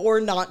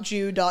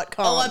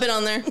JewOrNotJew.com. Oh, I've been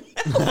on there.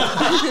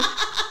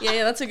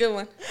 yeah, that's a good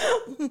one.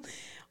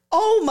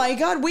 Oh my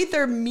God, wait,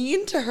 they're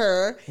mean to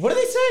her. What do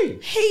they say?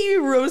 Hey,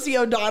 Rosie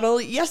O'Donnell.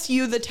 Yes,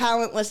 you, the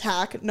talentless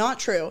hack. Not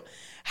true.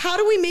 How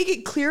do we make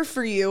it clear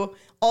for you,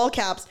 all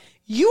caps,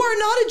 you are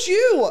not a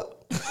Jew?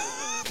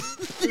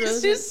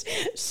 This is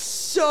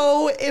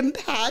so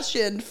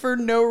impassioned for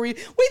no reason.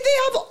 Wait, they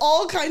have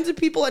all kinds of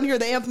people in here.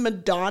 They have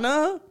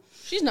Madonna.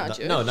 She's not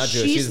Jewish. No, not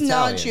Jewish. She's She's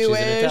not Italian. Jewish.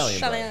 She's an Italian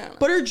bride. Italiano.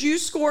 But her Jew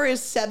score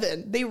is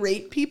 7. They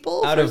rate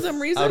people Out for of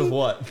some reason. Out of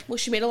what? Well,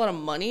 she made a lot of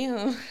money.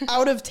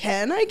 Out of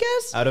 10, I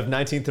guess. Out of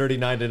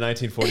 1939 to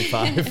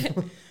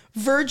 1945.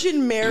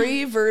 Virgin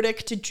Mary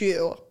verdict to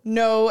Jew.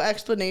 No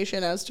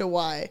explanation as to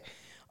why.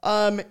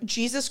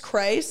 Jesus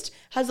Christ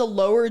has a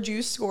lower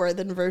Jew score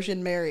than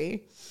Virgin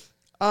Mary.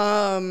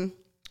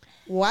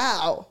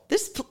 Wow.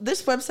 This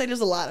website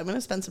is a lot. I'm going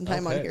to spend some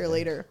time on here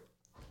later.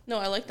 No,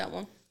 I like that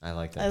one. I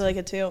like that. I like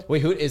it too.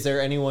 Wait, who is there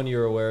anyone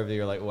you're aware of that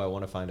you're like, oh, I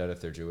want to find out if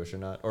they're Jewish or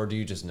not? Or do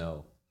you just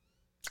know?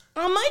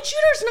 My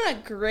judo's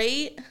not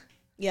great.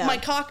 Yeah. My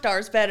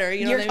cockdar's better.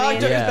 You know Your what I mean?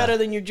 cocktail is Yeah. better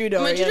than your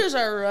judo. My yeah. judo's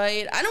are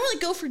right. I don't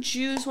really go for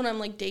Jews when I'm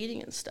like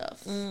dating and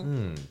stuff.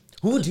 Who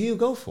do you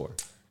go for?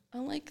 I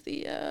like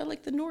the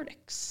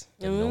Nordics.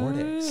 The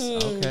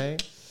Nordics. Okay.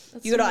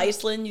 You go to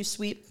Iceland, you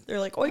sweep. They're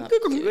like, oh, I've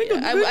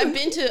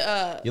been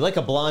to. You like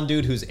a blonde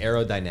dude who's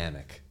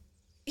aerodynamic.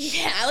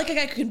 Yeah, I like a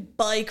guy who can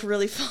bike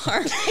really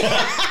far.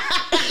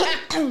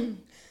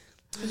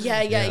 Yeah.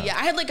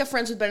 I had like a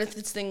friends with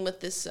benefits thing with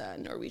this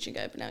Norwegian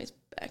guy, but now he's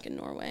back in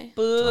Norway.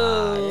 Boo.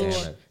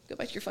 Damn it. Go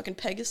back to your fucking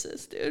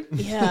Pegasus, dude.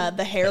 Yeah,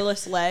 the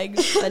hairless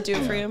legs that do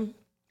it for you.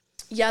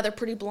 Yeah, they're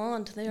pretty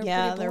blonde. They are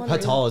Yeah, pretty they're blonde. How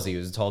tall is he? He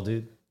was a tall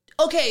dude?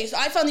 Okay, so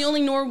I found the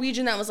only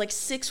Norwegian that was like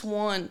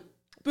 6'1".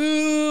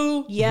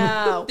 Boo.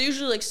 Yeah. They're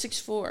usually like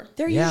 6'4".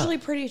 They're Yeah. usually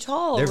pretty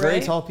tall, They're very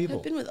right? tall people.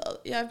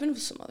 I've been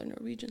with some other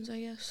Norwegians, I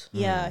guess.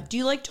 Yeah. Do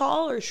you like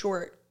tall or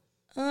short?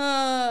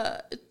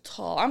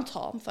 Tall. I'm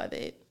tall. I'm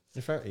 5'8".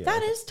 Yeah.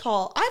 That is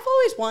tall. I've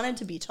always wanted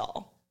to be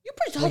tall. You're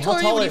pretty tall. Wait, How how tall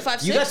are you? tall What are are- you,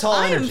 5'6"? you got tall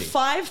I am energy.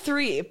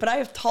 5'3", but I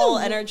have tall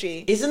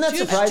energy. Isn't that Do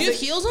you surprising? have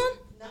heels on?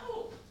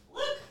 No.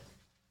 Look.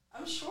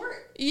 I'm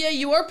short. Yeah,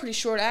 you are pretty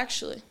short,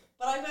 actually.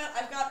 But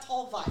I've got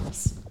tall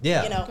vibes.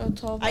 Yeah. You know. Got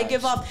tall I vibes.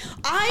 give off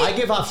I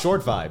give off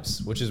short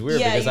vibes, which is weird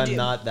Yeah, because you I'm do.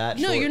 not that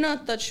short. No, you're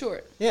not that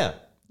short. Yeah.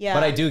 Yeah.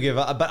 But I do give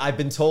up. But I've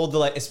been told that,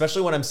 like,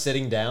 especially when I'm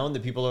sitting down,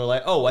 that people are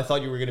like, oh, I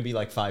thought you were going to be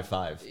like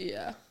 5'5".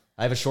 Yeah.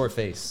 I have a short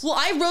face. Well,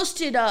 I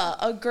roasted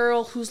a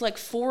girl who's like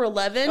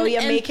 4'11". Oh yeah,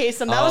 and- May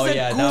Kasem. That was a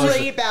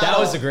great battle. That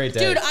was a great day.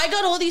 Dude, I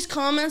got all these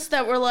comments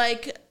that were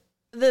like,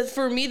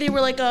 for me, they were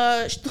like,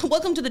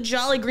 welcome to the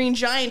Jolly Green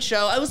Giant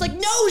show. I was like,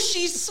 no,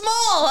 she's small.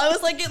 I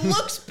was like, it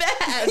looks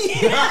bad.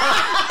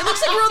 It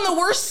looks like we're on the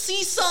worst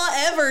seesaw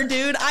ever,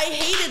 dude. I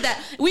hated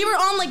that. We were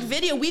on like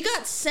video. We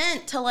got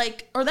sent to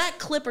like, or that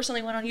clip or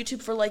something went on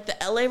YouTube for like the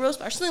LA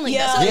roast or something like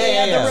that.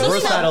 Yeah. the Roast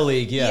roast Battle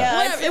League, yeah. Yeah.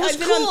 Whatever. It was I've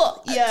been cool on-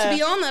 yeah. to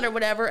be on that or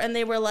whatever, and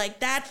they were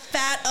like, that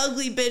fat,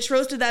 ugly bitch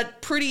roasted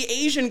that pretty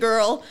Asian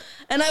girl.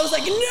 And I was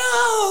like,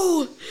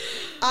 no!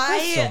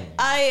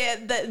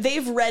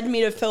 They've read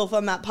me to filth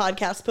on that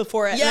podcast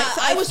before. And Yeah,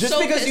 I was Just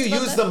so because you pissed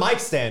about used that. the mic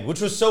stand,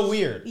 which was so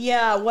weird.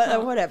 Yeah,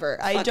 whatever.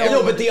 I don't.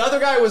 No, but the other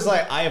guy was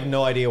like, I have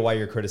no idea why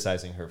you're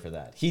criticizing her for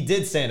that. He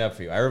did stand up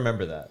for you. I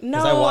remember that. 'Cause No,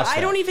 I watched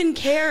that. don't even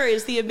care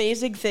is the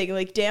amazing thing.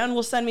 Like, Dan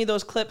will send me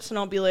those clips and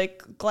I'll be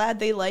like, glad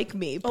they like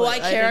me. Oh, I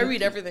care. I didn't-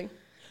 read everything.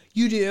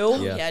 You do?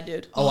 Yeah,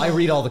 dude. Oh, I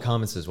read all the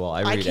comments as well.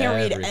 I I read can't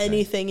read everything.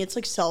 anything. It's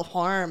like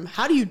self-harm.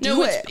 How do you do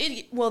No,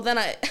 it? well, then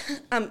I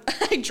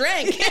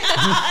drank.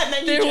 And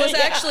then you There was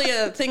drink. actually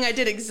a thing I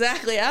did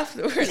exactly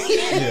afterwards.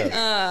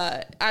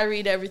 Yeah. I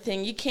read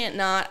everything. You can't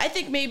not. I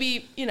think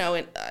maybe,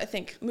 I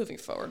think moving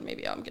forward,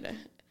 maybe I'm going to.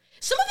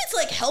 Some of it's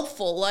like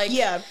helpful, like,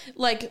 Yeah.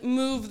 like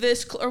move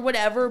this or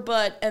whatever,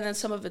 and then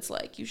some of it's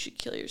like, you should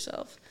kill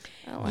yourself.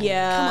 I don't like it.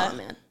 Yeah. Come on,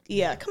 man.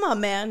 Yeah, come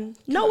on, man.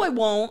 No, I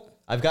won't.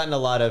 I've gotten a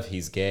lot of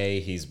he's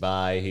gay, he's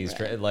bi, he's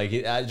just Well,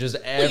 everything.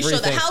 you show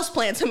the house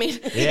plants. I mean,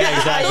 Yeah,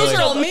 exactly. those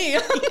are all me.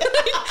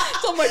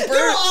 It's all my birds.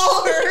 They're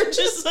all her,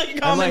 just like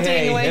I'm like, commenting.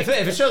 hey, like,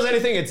 if it shows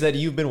anything, it's that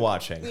you've been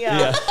watching.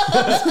 Yeah.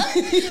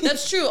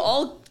 That's true.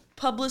 All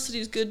publicity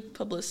is good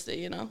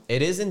publicity,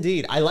 It is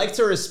indeed. I like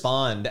to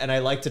respond, and I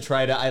like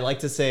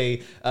to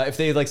say, if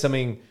they like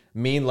something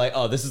mean, like,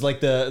 oh, this is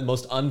like the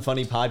most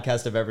unfunny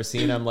podcast I've ever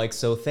seen, I'm like,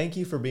 so thank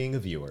you for being a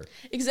viewer.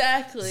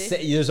 Exactly.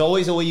 There's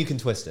always a way you can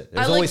twist it.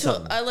 There's always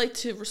something. I like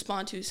to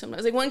respond to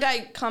sometimes. Like one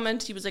guy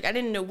commented, he was like, I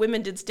didn't know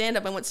women did stand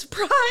up. I went,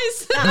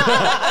 surprise.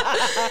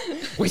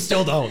 We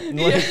still don't.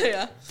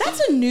 yeah. that's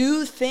a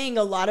new thing.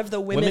 A lot of the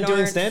women Women doing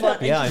aren't stand up?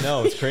 fun- Yeah, I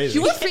know. It's crazy.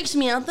 You know what freaks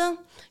me out though?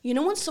 You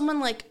know when someone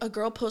like a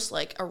girl posts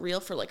like a reel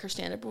for like her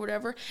stand up or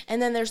whatever,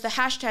 and then there's the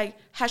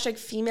hashtag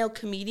female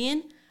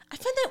comedian? I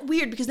find that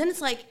weird because then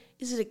it's like,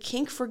 is it a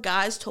kink for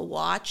guys to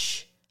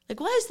watch? Like,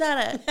 why is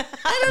that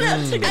I don't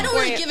know. I don't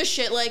really give a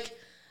shit. Like,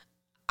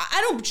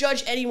 I don't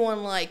judge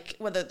anyone, like,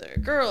 whether they're a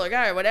girl or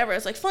guy or whatever.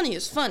 It's like, funny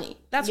is funny.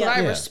 That's what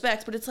I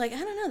respect. But it's like, I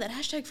don't know, that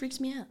hashtag freaks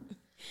me out.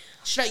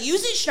 Should I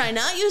use it? Should I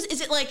not use it?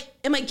 Is it like,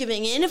 am I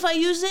giving in if I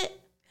use it?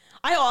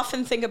 I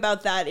often think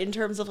about that in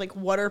terms of like,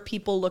 what are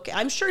people looking?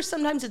 I'm sure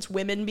sometimes it's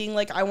women being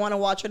like, I want to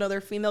watch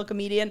another female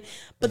comedian,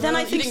 but then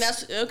I think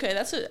that's okay.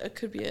 It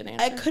could be an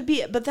answer. It could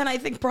be, but then I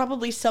think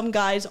probably some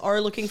guys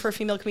are looking for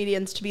female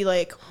comedians to be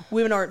like,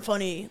 women aren't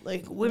funny,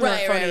 like women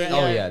aren't funny. Right.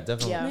 Oh yeah,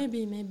 definitely.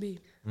 Yeah. Maybe.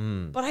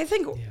 But I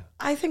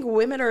think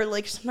women are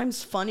like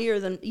sometimes funnier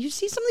than you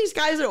see some of these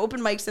guys at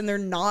open mics, and they're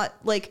not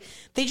like,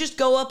 they just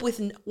go up with.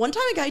 One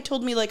time a guy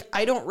told me like,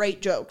 I don't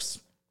write jokes,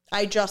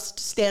 I just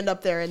stand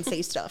up there and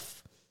say stuff.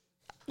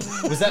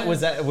 Was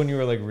that when you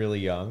were like really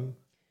young,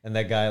 and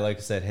that guy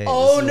like said, "Hey"?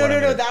 Oh no,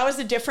 that was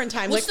a different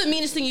time. What's like, the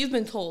meanest thing you've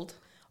been told?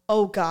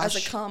 Oh gosh,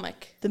 as a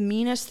comic, the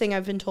meanest thing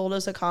I've been told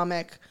as a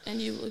comic.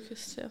 And you,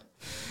 Lucas,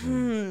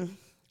 too.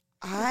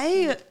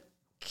 I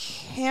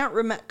can't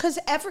remember because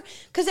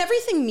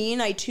everything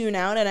mean I tune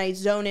out and I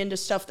zone into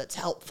stuff that's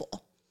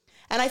helpful.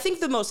 And I think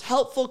the most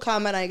helpful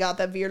comment I got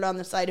that veered on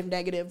the side of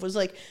negative was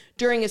like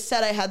during a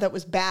set I had that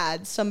was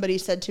bad, somebody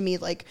said to me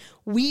like,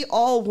 we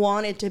all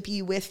wanted to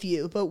be with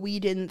you, but we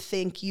didn't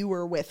think you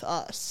were with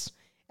us.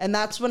 And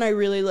that's when I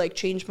really like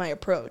changed my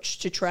approach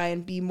to try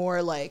and be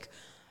more like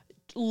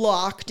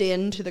locked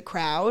into the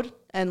crowd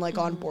and like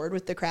on board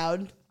with the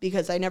crowd,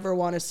 because I never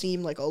want to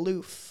seem like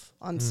aloof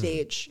on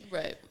stage.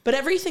 Right. But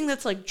everything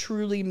that's like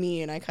truly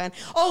mean,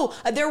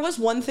 there was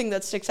one thing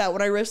that sticks out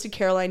when I roasted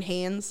Caroline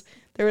Haynes.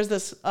 There was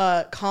this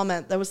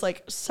comment that was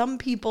like, some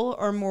people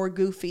are more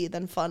goofy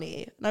than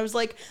funny. And I was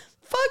like,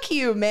 fuck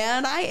you,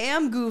 man. I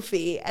am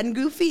goofy. And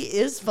goofy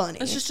is funny.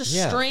 It's just a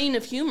strain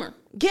of humor.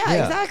 Yeah,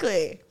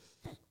 exactly.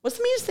 What's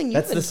the meanest thing you've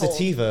been told? That's the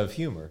sativa of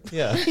humor.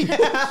 Yeah.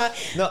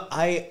 No,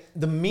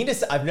 the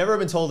meanest, I've never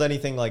been told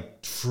anything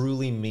like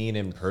truly mean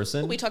in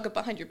person. We talk it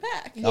behind your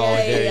back. You go.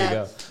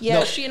 Yeah,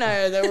 No. she and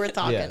I were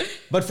talking. Yeah.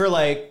 But for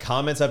like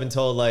comments, I've been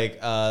told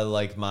like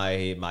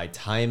my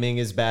timing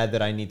is bad,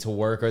 that I need to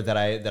work, or that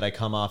I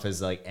come off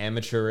as like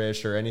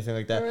amateurish or anything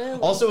like that. Really?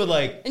 Also with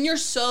like, And you're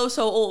so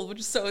old,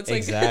 which is so it's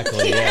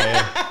exactly.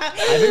 Yeah.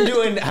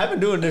 I've been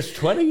doing this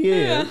 20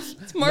 years.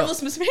 It's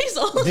Marvelous Miss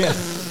Maisel. Yeah.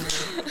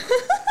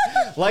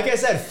 Like I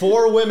said,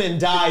 4 women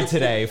died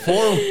today. 4.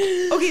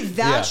 Okay,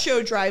 that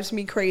show drives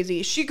me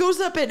crazy. She goes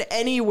up in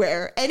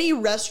anywhere, any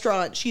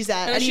restaurant she's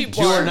at, And any she-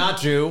 Jew bar. or not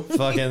Jew,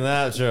 fucking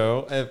that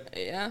show.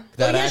 Yeah.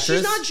 That yeah, actress,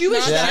 she's not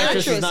Jewish. That That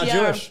actress is not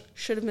Jewish.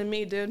 Should have been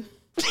me, dude.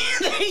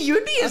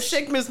 You'd be a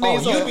sick Miss Oh,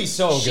 Maisel. you'd be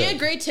so good. She had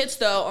great tits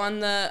though.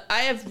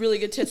 I have really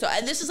good tits. So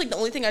this is like the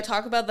only thing I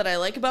talk about that I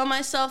like about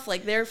myself.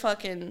 Like they're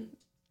fucking.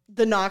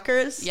 The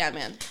knockers. Yeah,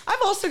 man.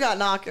 I've also got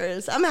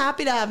knockers. I'm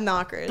happy to have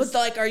knockers. But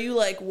like, are you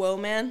like, whoa,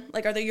 man?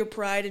 Like, are they your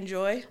pride and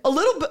joy? A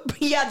little bit.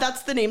 Yeah,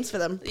 that's the names for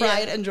them.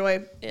 Pride and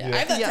joy. Yeah, I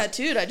have that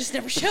tattooed. I just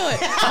never show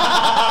it.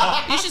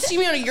 You should see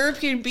me on a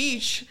European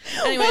beach.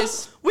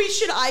 Anyways. Wait,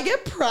 should I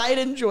get pride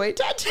and joy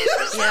tattoos?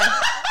 Yeah.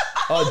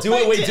 Oh, do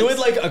it. Wait, do it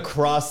like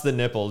across the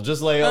nipple.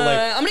 Just like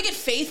I'm gonna get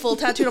Phaithfull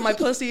tattooed on my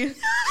pussy.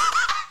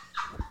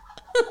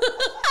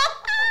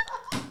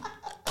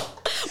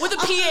 With a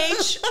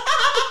PH.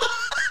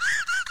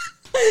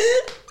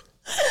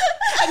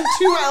 And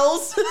 2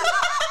 L's.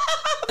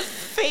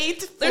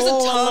 Phaithfull. There's a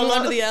tongue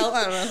under the L.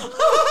 I don't know.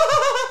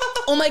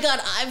 Oh my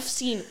god, I've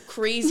seen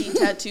crazy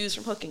tattoos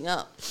from hooking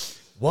up.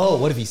 Whoa,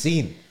 what have you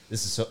seen?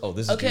 This is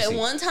Okay, juicy.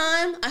 one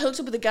time I hooked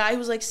up with a guy who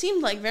was like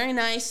seemed like very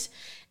nice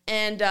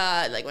and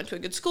like went to a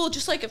good school,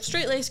 just like a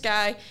straight-laced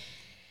guy.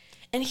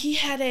 And he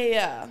had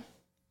a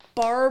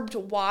barbed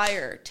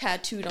wire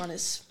tattooed on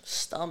his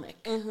stomach.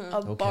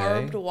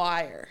 Barbed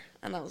wire.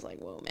 And I was like,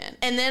 whoa, man.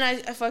 And then I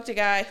fucked a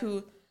guy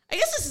who, I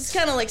guess this is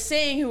kind of like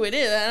saying who it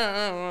is.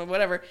 I don't know,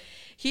 whatever.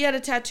 He had a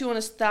tattoo on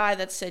his thigh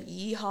that said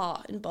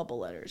yeehaw in bubble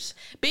letters.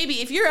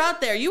 Baby, if you're out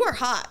there, you are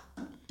hot.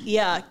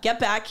 Yeah, get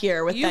back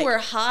here with that. You were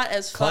hot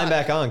as fuck. Climb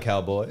back on,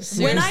 cowboy.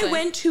 When I Seriously.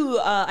 went to,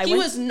 He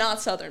was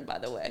not Southern, by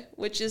the way,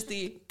 which is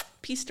the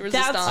piece de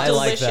resistance. That's I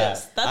like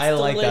delicious. that. That's I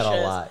like delicious. that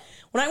a lot.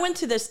 When I went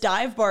to this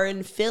dive bar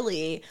in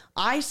Philly,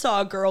 I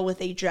saw a girl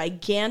with a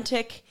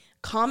gigantic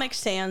Comic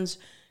Sans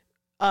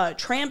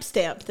tramp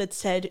stamp that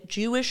said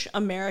Jewish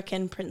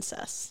American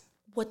Princess.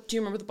 What, do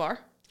you remember the bar?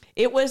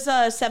 It was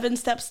 7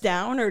 steps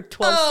down or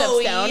 12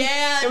 steps down.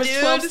 Yeah, it was dude.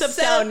 12 steps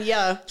down.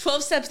 Yeah.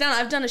 12 steps down.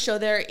 I've done a show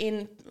there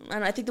and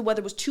I think the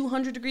weather was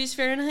 200 degrees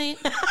Fahrenheit.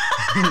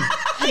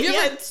 Have you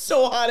ever, It's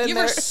so hot in you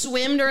there. ever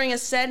swim during a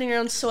set in your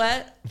own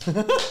sweat?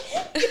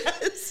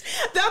 Yes.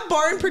 That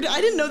bar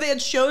I didn't know they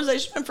had shows. I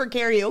just went for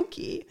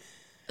karaoke.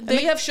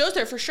 They have shows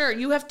there for sure.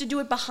 You have to do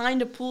it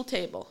behind a pool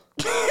table.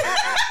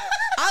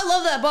 I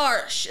love that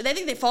bar. They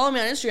think they follow me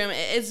on Instagram.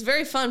 It's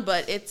very fun,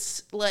 but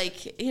it's like,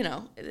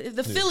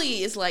 the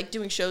Philly is like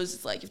doing shows.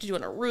 It's like you have to do it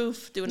on a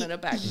roof, doing it in a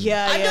back.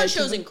 Yeah, I've done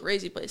shows in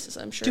crazy places,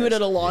 I'm sure. Do it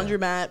at a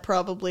laundromat,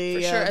 probably. For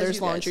Yeah, sure,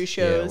 there's laundry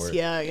shows.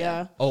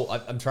 Yeah. Oh,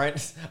 I'm trying.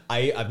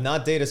 I've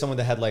not dated someone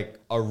that had like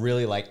a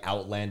really like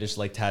outlandish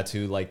like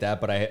tattoo like that,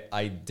 but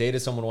I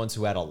dated someone once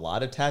who had a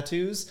lot of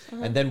tattoos,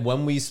 and then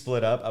when we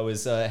split up, I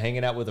was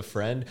hanging out with a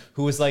friend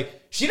who was like,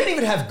 she didn't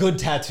even have good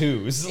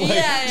tattoos.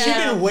 Like, she'd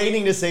been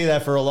waiting to say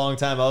that for a long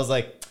time. I was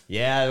like,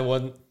 yeah, it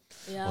wasn't.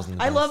 Yeah.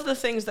 I love the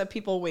things that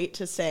people wait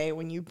to say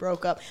when you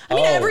broke up. I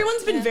mean,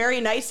 everyone's been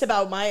very nice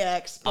about my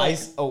ex.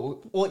 But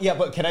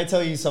But can I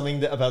tell you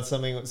something about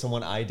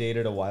someone I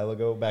dated a while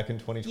ago back in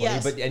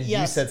 2020? Yes,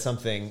 You said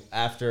something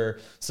after.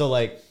 So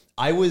like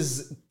I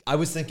was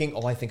thinking,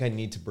 I think I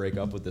need to break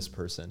up with this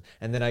person.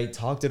 And then I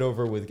talked it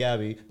over with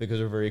Gabby because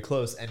we're very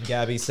close. And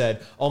Gabby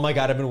said, oh my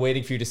God, I've been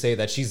waiting for you to say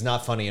that. She's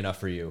not funny enough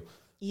for you.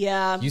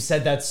 Yeah. You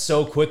said that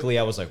so quickly.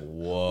 I was like,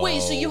 whoa.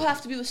 Wait, so you have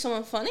to be with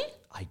someone funny?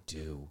 I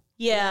do.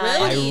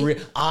 Yeah. Really?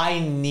 I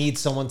need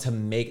someone to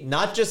make,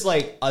 not just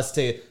like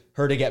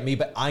her to get me,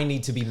 but I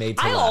need to be made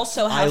to I laugh.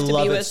 also have to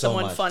love be it with so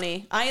someone much.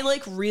 funny. I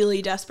like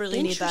really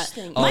desperately need that.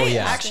 Interesting.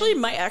 Actually,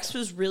 my ex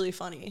was really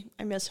funny.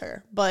 I miss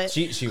her, but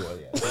She was,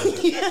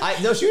 yeah.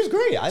 No, she was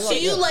great. So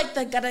you like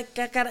the gotta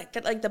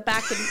like the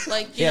back and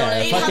like you know what I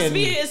it mean? has to fucking-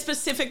 be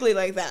specifically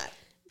like that.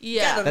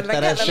 Yeah.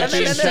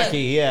 Chucky,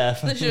 yeah.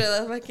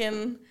 The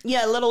fucking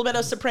Yeah, a little bit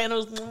of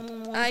Sopranos.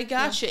 I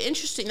gotcha.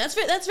 Interesting. That's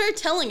very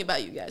telling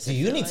about you guys. So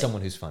you need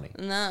someone who's funny.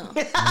 No.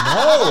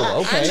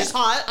 No, okay. I'm just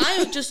hot.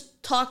 I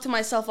just talk to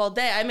myself all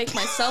day. I make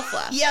myself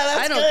laugh. Yeah, that's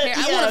I don't good. care.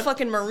 I Yeah. want a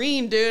fucking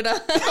Marine, dude.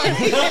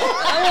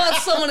 I want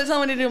someone to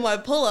tell me to do my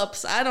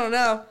pull-ups. I don't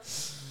know.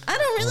 I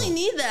don't really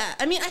need that.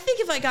 I mean, I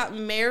think if I got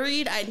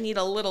married, I'd need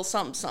a little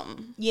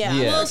something. Yeah. A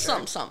Yeah. little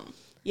Sure. something.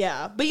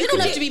 Yeah, but They you don't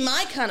could have to be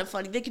my kind of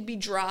funny. They could be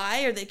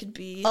dry or they could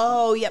be...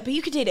 Oh yeah, but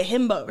you could date a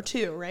himbo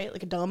too, right?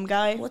 Like a dumb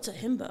guy. What's a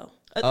himbo?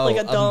 Like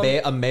a dumb.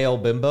 a male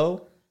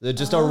bimbo? They're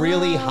just a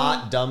really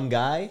hot, dumb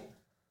guy?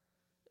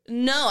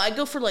 No, I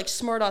go for like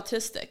smart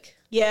autistic.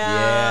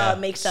 Yeah, Yeah.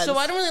 makes sense. So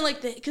I don't really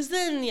like the... Because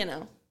then, I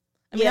mean,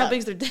 Yeah. how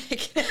big's their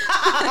dick?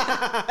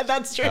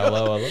 That's true.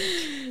 Hello.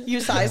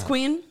 You size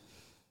queen?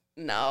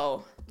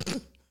 No.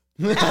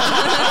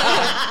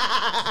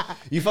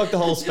 You fucked the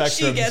whole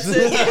spectrum. She gets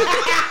it.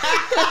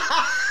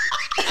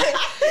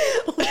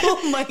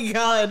 Oh my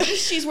god.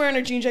 She's wearing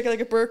her jean jacket like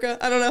a burqa.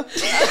 I don't know.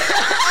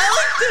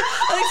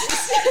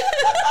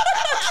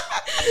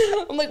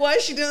 I'm like, why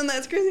is she doing that?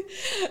 It's crazy.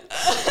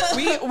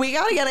 We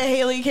gotta get a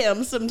Haley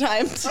cam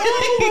sometime.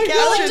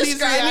 I like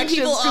describing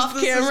people off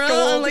camera.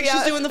 I'm like,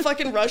 she's doing the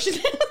fucking Russian.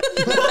 She's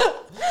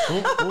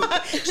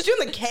doing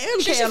the can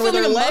She's with her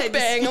filming a legs.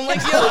 mukbang. I'm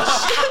like,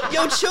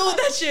 yo, chill with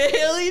that shit,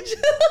 Haley.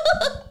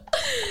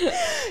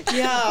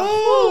 Yeah.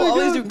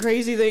 Always doing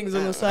crazy things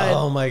on the side.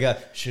 Oh my God.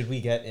 Should we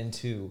get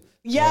into...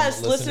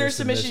 Yes, listener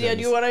submission. Yeah,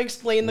 do you want to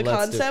explain the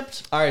Let's do it.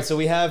 concept? All right, so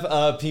we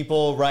have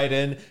people write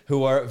in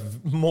who are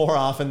more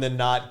often than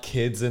not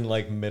kids in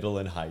like middle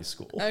and high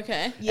school.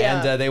 Okay.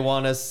 Yeah. And they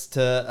want us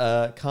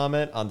to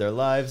comment on their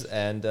lives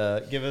and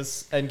give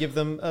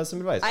them some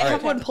advice. I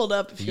have one pulled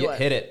up if you want.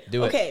 Hit it.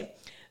 Do it. Okay.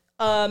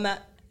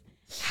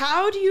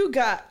 How do you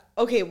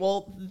okay,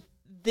 well,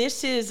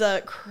 this is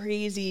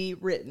crazy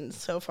written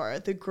so far.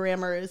 The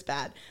grammar is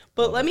bad.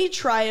 But let me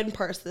try and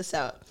parse this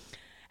out.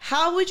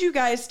 How would you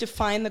guys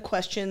define the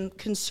question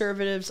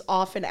conservatives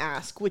often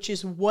ask, which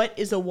is, what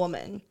is a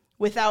woman,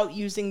 without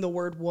using the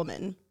word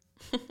woman?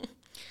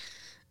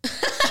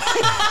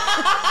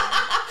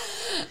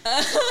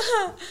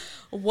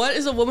 What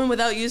is a woman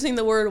without using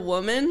the word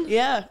woman?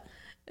 Yeah.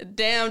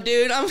 Damn,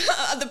 dude,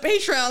 the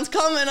Patreon's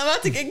coming. I'm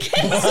about to get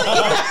canceled.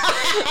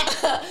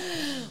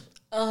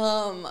 I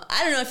don't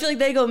know. I feel like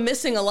they go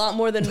missing a lot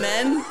more than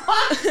men.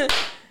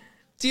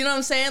 Do you know what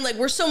I'm saying? Like,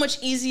 we're so much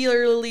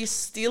easily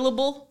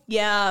stealable.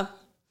 Yeah.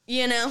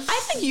 You know? I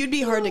think you'd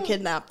be hard to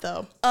kidnap,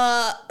 though.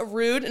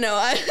 Rude. No, No,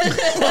 I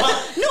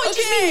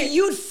just mean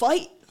you'd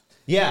fight.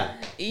 Yeah.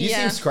 You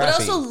seem But scrappy. I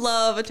also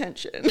love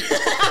attention.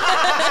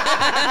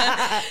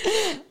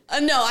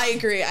 No, I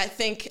agree. I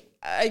think,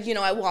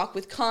 I walk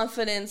with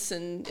confidence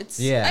and it's...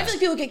 Yeah. I feel like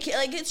people get...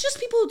 Like, it's just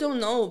people who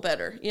don't know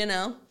better, you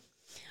know?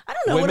 I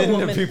don't know what a Women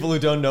woman... and people who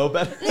don't know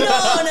better. No.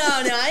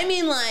 I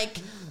mean, like,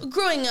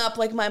 growing up,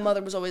 like, my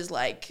mother was always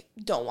like,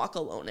 don't walk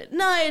alone at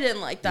night and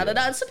like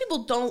da-da-da. And some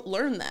people don't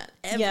learn that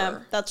ever. Yeah,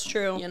 that's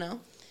true. You know?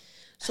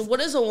 So what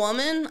is a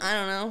woman? I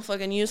don't know.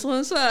 Fucking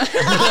useless. That's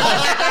what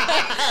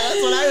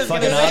I was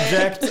Fucking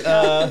object.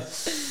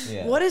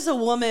 Yeah. What is a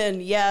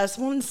woman? Yeah,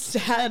 someone's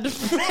sad.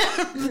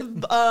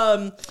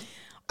 I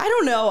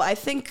don't know.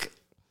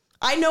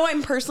 I know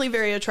I'm personally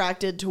very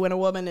attracted to when a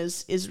woman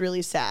is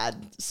really sad.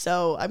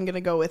 So I'm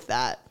gonna go with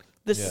that.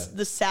 The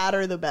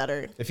sadder the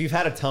better. If you've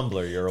had a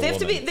Tumblr, you're a woman.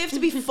 They have to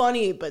be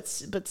funny but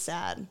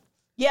sad.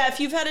 Yeah, if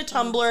you've had a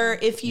Tumblr,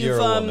 if You're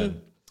a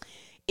woman.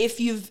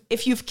 you've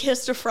if you've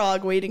kissed a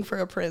frog waiting for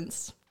a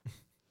prince.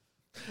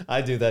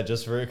 I do that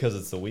just because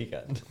it's the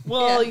weekend.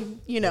 Well,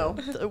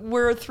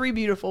 we're three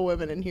beautiful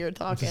women in here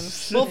talking.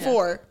 Well,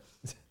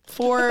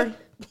 four.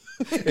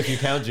 If you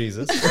count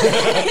Jesus.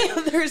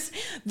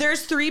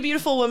 there's three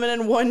beautiful women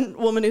and one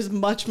woman who's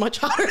much, much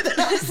hotter than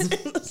us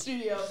in the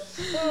studio.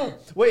 Oh.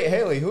 Wait,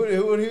 Haley,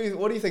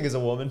 what do you think is a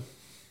woman?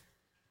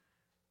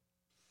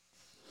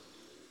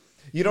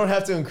 You don't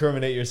have to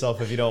incriminate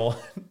yourself if you don't want.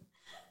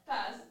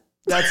 Pass.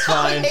 That's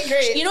fine. Okay,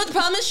 great. You know what the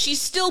problem is? She's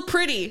still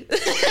pretty.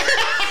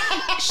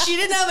 She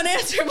didn't have an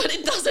answer, but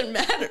it doesn't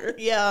matter.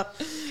 Yeah.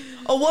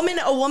 A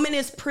woman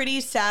is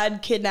pretty,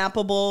 sad,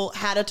 kidnappable,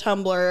 had a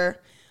Tumblr.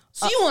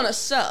 So you want a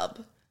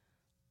sub?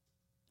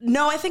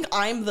 No, I think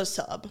I'm the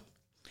sub.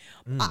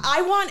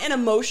 I want an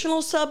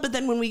emotional sub, but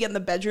then when we get in the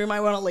bedroom, I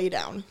want to lay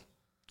down.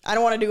 I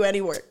don't want to do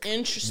any work.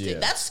 Interesting. Yeah.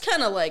 That's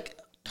kind of like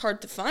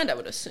hard to find, I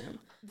would assume.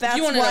 That's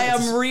why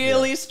I'm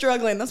really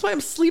struggling. That's why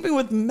I'm sleeping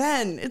with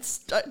men.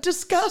 It's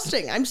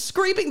disgusting. I'm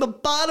scraping the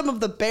bottom of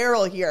the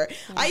barrel here.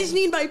 I just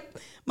need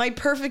my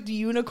perfect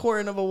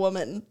unicorn of a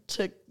woman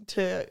to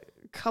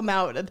come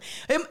out.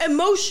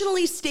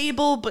 Emotionally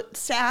stable, but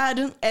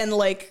sad and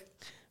like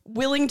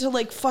willing to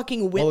like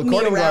fucking whip me around. Well,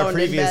 according to our in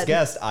previous bed.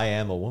 guest, I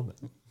am a woman.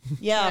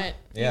 Yeah. Right.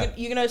 Yeah.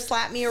 You gonna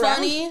slap me around?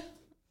 Funny,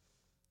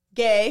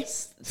 Gay.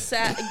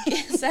 sad.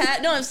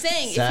 No, I'm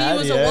saying if he Sad,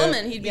 was yeah. a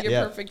woman, he'd be your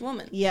Yeah. perfect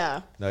woman.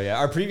 Yeah. No, yeah.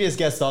 Our previous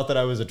guest thought that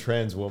I was a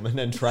trans woman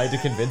and tried to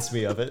convince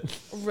me of it.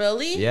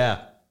 Really?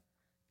 Yeah.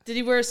 Did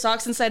he wear his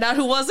socks inside out?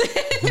 Who was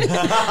it?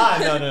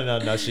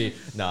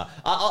 No.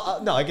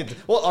 No, I get.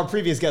 Well, our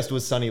previous guest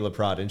was Sunny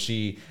LaPrade, and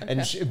she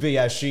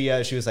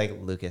was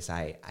like, Lucas,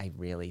 I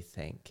really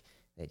think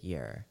that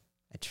you're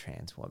a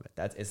trans woman.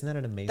 Isn't that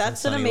an amazing?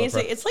 That's an Sunny amazing.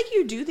 LaPrade? It's like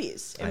you do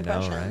these I know,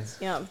 impressions.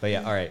 right? Yeah. But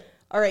yeah, all right.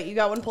 All right, you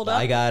got one pulled up?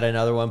 I got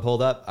another one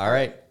pulled up. All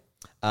right.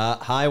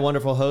 Hi,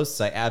 wonderful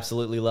hosts. I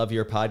absolutely love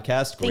your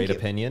podcast. Great Thank you.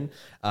 opinion.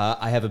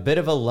 I have a bit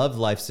of a love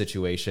life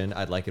situation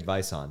I'd like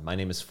advice on. My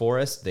name is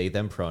Forrest, they,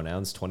 them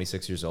pronouns,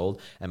 26 years old,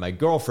 and my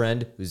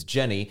girlfriend, who's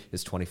Jenny,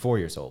 is 24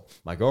 years old.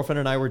 My girlfriend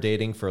and I were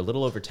dating for a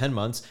little over 10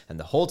 months, and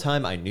the whole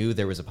time I knew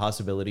there was a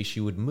possibility she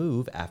would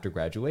move after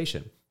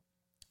graduation.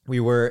 We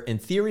were, in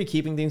theory,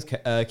 keeping things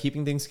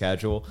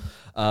casual,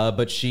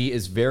 but she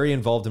is very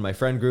involved in my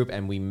friend group,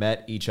 and we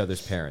met each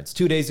other's parents.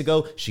 2 days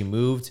ago, she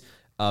moved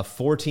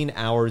 14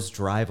 hours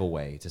drive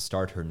away to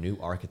start her new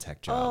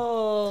architect job.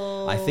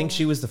 Oh. I think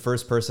she was the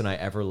first person I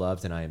ever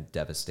loved, and I am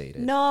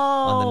devastated. No.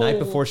 On the night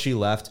before she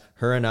left,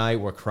 her and I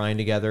were crying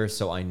together,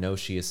 so I know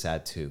she is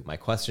sad too. My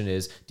question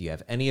is, do you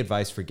have any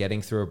advice for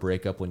getting through a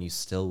breakup when you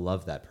still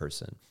love that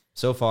person?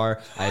 So far,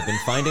 I have been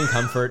finding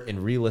comfort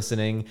in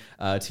re-listening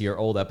to your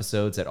old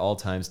episodes at all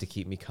times to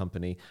keep me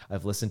company.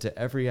 I've listened to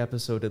every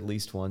episode at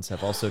least once.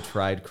 I've also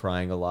tried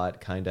crying a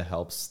lot. Kinda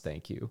helps.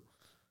 Thank you.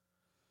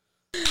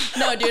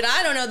 No, dude,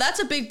 I don't know. That's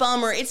a big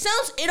bummer. It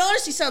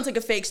honestly sounds like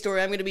a fake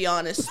story, I'm going to be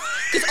honest.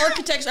 Because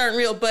architects aren't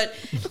real, but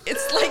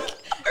it's like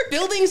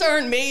buildings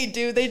aren't made,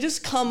 dude. They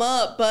just come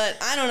up, but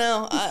I don't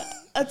know.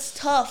 It's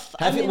tough.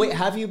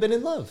 Have you been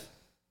in love?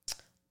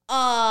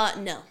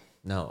 No.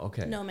 No,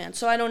 okay. No, man.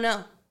 So I don't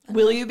know.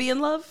 Will you be in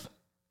love?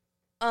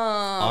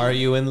 Are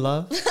you in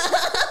love?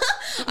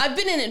 I've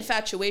been in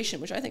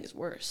infatuation, which I think is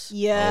worse.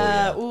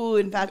 Yeah. Ooh,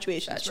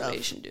 infatuation's rough.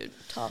 Infatuation, dude.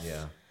 Tough.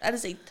 Yeah. That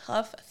is a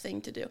tough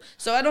thing to do.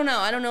 So I don't know.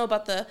 I don't know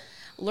about the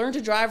learn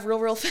to drive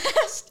real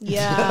fast.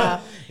 Yeah.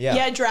 Yeah.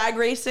 Yeah, drag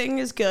racing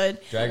is good.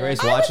 Drag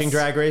race, watching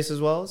Drag Race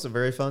as well. It's a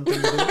very fun thing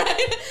to do.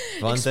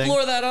 Fun thing.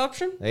 Explore that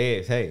option.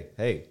 Hey,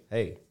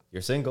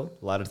 you're single.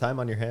 A lot of time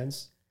on your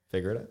hands.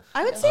 Figure it out.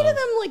 I would say to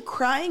them, like,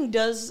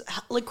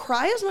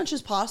 cry as much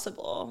as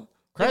possible.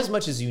 Cry as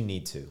much as you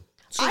need to.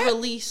 To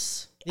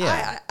release.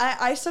 Yeah.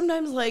 I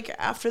sometimes, like,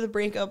 after the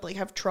breakup, like,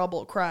 have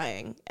trouble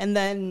crying. And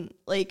then,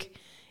 like,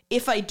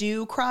 if I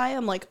do cry,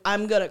 I'm like,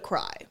 I'm gonna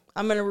cry.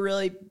 I'm gonna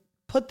really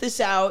put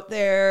this out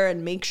there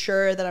and make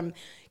sure that I'm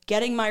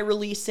getting my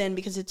release in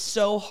because it's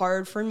so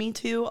hard for me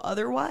to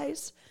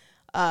otherwise.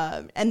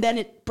 And then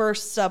it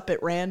bursts up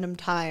at random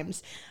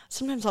times.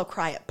 Sometimes I'll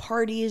cry at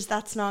parties.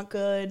 That's not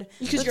good.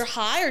 Because you're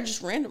high or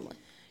just randomly?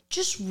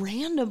 Just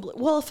randomly.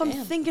 Well, if I'm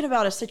thinking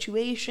about a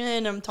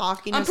situation, I'm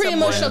talking to I'm pretty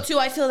someone. emotional too.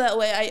 I feel that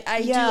way.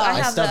 I do. Yeah. I I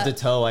have stubbed that. a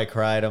toe. I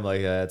cried. I'm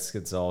like,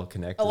 it's all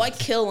connected. Oh, I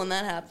kill when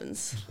that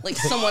happens. Like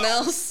someone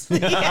else. They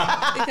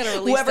kind of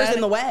release Whoever's that.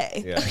 in the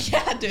way. Yeah.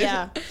 Yeah, dude.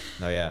 Yeah.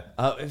 No, yeah.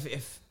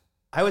 If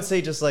I would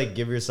say just like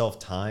give yourself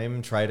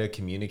time, try to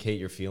communicate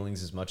your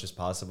feelings as much as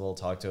possible,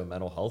 talk to a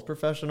mental health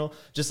professional.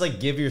 Just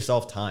like give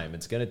yourself time.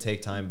 It's going to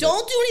take time.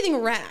 Don't do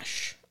anything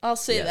rash. I'll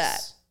say Yes.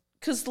 that.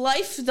 Because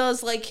life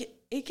does, like,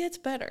 it gets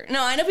better.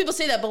 No, I know people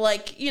say that, but,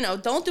 like,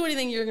 don't do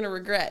anything you're going to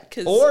regret.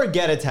 Or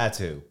get a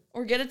tattoo.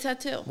 Or get a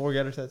tattoo.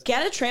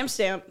 Get a tramp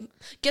stamp.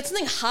 Get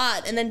something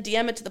hot and then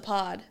DM it to the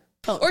pod.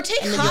 Oh, Or take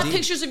hot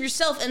pictures of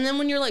yourself, and then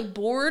when you're, like,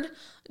 bored,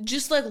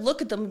 just, like,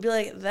 look at them and be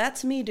like,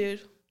 that's me,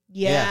 dude.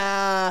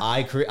 Yeah.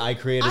 I created I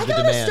the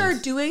gotta demand.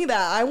 start doing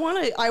that. I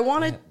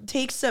wanna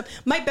take some.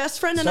 My best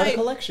friend and Start a I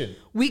collection.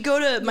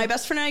 my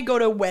best friend and I go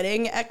to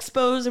wedding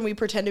expos and we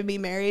pretend to be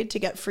married to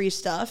get free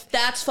stuff.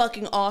 That's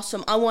fucking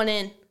awesome. I want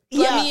in.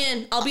 Let me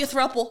in. I'll be a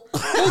throuple.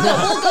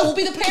 We'll go. We'll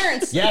be the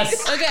parents. Yes.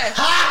 Okay.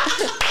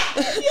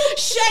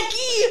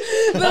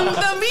 Shecky! The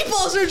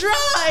meatballs are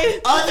dry!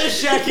 Other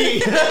Shecky!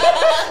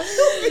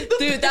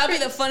 Dude, that'd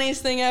be the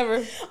funniest thing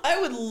ever. I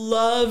would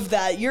love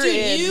that. You're Dude,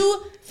 in.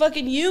 you,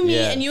 me,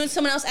 Yeah. and you and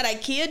someone else at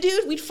IKEA,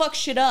 dude, we'd fuck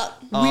shit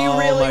up. We Oh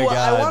really my want.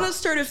 I God. want to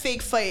start a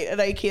fake fight at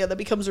IKEA that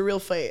becomes a real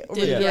fight over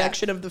the Yeah.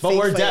 direction of the But fake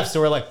we're fight. deaf,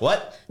 so we're like,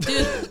 what?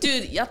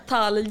 Dude, jag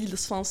talar lite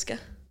svenska.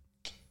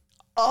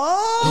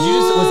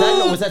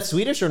 Oh, Was that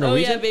Swedish or Oh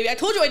Norwegian? yeah, baby. I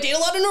told you I date a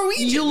lot of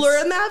Norwegians. you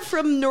learn that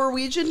from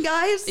Norwegian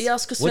guys? Jag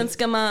ska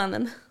svenska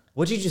mannen.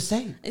 What'd you just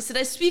say? I said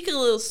I speak a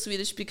little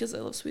Swedish because I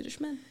love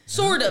Swedish men.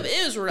 Sort of.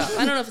 It was rough.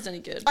 I don't know if it's any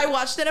good. I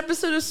watched that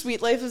episode of Sweet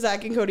Life of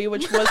Zach and Cody,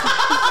 which was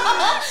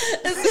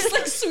Is this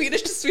like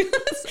Swedish to Swedish?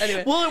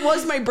 Anyway. well, it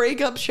was my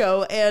breakup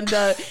show, and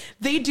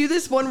they do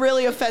this one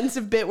really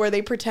offensive bit where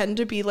they pretend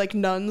to be like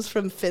nuns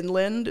from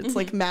Finland. It's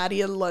like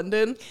Maddie in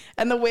London,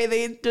 and the way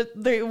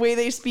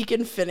they speak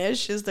in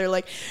Finnish is they're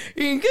like,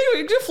 Yeah.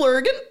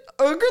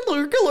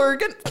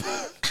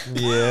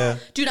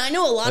 Dude, I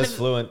know a lot That's of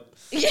fluent.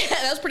 Yeah,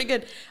 that was pretty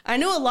good. I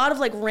know a lot of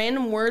like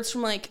random words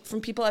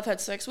from people I've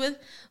had sex with.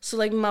 So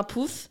like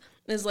maputh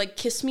is like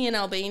kiss me in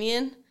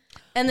Albanian.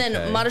 And then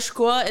Okay.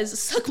 Marashkoa is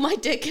suck my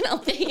dick in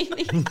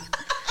Albanian.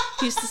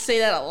 He used to say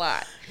that a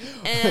lot.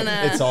 And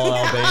It's all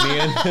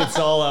Albanian. It's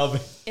all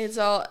Albanian.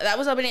 that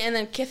was Albanian. And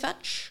then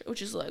kifach,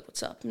 which is like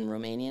what's up in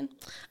Romanian.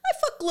 I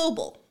fuck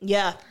global.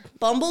 yeah.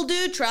 Bumble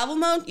dude, travel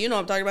mode, you know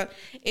what I'm talking about.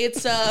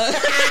 It's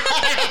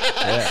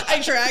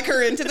I drag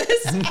her into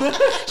this.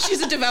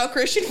 She's a devout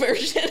Christian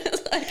version.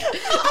 It's like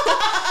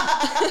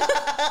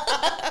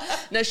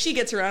no, she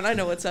gets around. I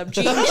know what's up.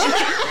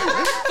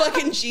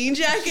 Fucking jean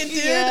jacket,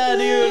 dude. Yeah,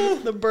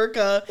 dude, the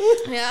burqa.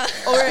 Yeah.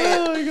 All right,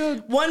 Oh my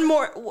God. one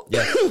more.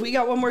 Yeah. We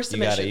got one more You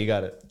submission.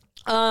 got it.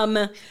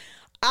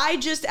 I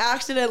just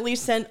accidentally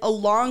sent a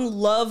long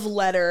love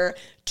letter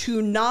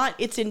to not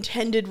its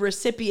intended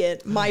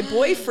recipient, my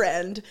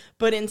boyfriend,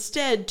 but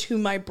instead to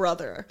my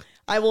brother.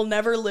 I will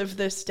never live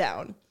this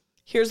down.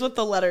 Here's what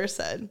the letter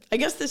said. I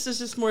guess this is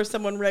just more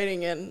someone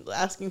writing in,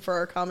 asking for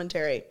our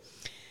commentary.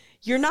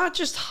 You're not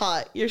just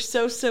hot, you're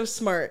so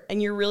smart,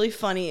 and you're really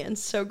funny and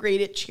so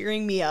great at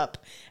cheering me up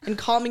and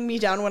calming me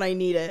down when I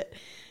need it.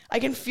 I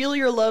can feel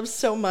your love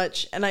so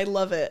much, and I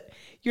love it.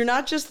 You're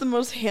not just the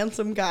most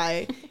handsome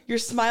guy. Your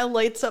smile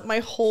lights up my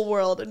whole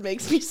world and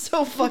makes me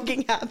so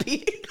fucking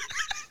happy.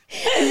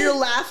 And your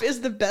laugh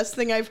is the best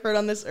thing I've heard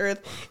on this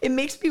earth. It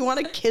makes me want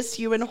to kiss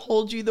you and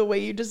hold you the way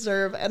you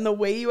deserve, and the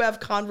way you have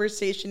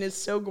conversation is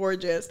so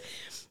gorgeous.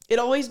 It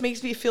always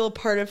makes me feel a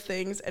part of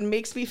things and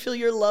makes me feel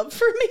your love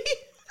for me.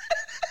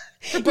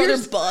 Her brother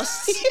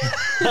busts.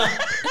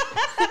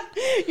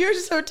 You're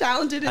so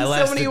talented in I so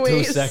lasted many 2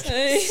 ways.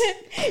 seconds.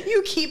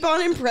 You keep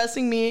on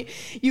impressing me.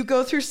 You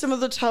go through some of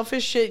the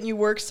toughest shit and you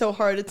work so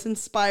hard. It's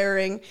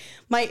inspiring.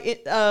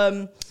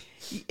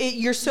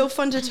 You're so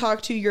fun to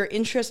talk to. Your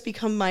interests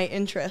become my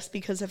interests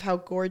because of how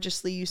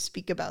gorgeously you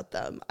speak about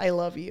them. I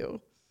love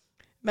you.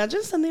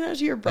 Imagine sending that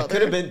to your brother.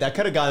 That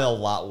could have gotten a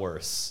lot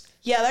worse.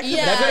 Yeah, that could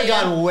Yeah. That could have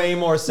gotten way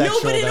more sexual.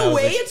 No, but in than I a was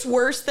way, ex- it's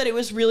worse that it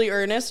was really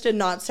earnest and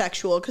not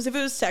sexual. Because if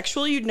it was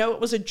sexual, you'd know it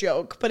was a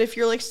joke. But if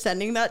you're like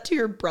sending that to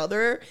your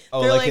brother,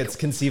 Oh, they're like it's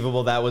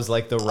conceivable that was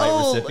like the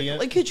right recipient.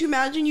 Like, could you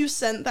imagine you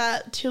sent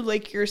that to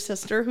like your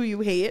sister who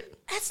you hate?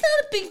 That's not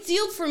a big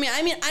deal for me.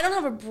 I mean, I don't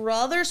have a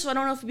brother, so I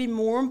don't know if it'd be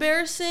more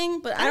embarrassing.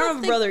 But I don't have a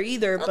think- brother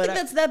either, I don't but think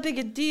that's that big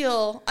a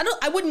deal.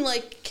 I wouldn't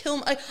like kill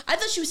him. I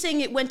thought she was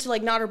saying it went to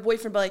like not her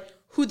boyfriend, but like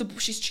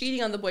she's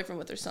cheating on the boyfriend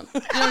with or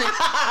something. You know what I mean?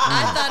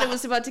 I thought it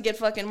was about to get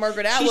fucking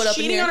Margaret Atwood she's up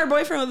in cheating here. on her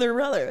boyfriend with her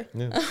brother.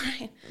 All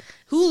right.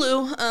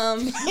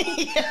 Hulu.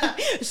 Yeah.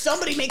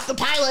 Somebody make the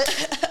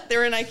pilot.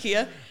 They're in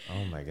IKEA.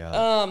 Oh my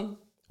God.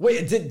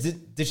 Wait,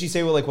 did she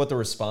say what the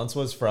response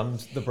was from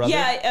the brother?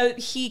 Yeah,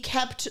 he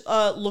kept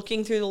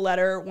looking through the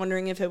letter,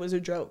 wondering if it was a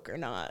joke or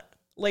not.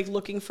 Like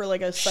looking for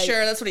like a site.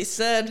 Sure, that's what he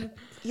said.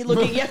 He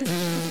looking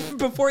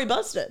before he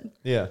busted.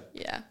 Yeah.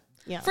 Yeah.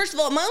 Yeah. First of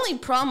all, my only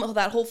problem with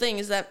that whole thing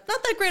is that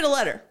not that great a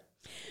letter.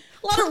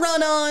 A lot of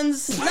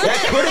run-ons.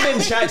 That could have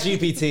been Chat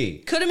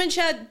GPT. Could have been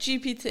Chat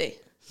GPT.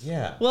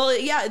 Yeah. Well,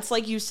 yeah, it's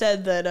like you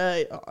said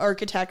that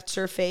architects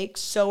are fake,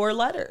 so are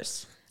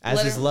letters.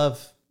 As is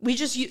love. We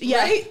just,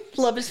 right?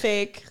 Love is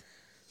fake.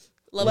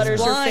 Love Letters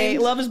is are blind. fake.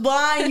 Love is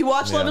blind. You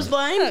watch Love Yeah. is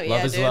Blind? Oh, yeah,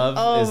 Love is dude. love.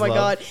 Oh is my love.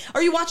 God.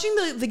 Are you watching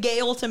the Gay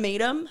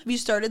Ultimatum? Have you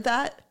started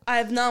that? I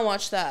have not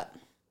watched that.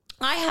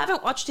 I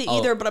haven't watched it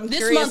either, but I'm This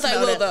curious month I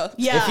about will, it. though.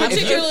 Yeah.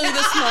 Particularly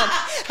this month.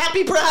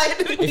 Happy Pride.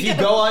 If you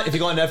go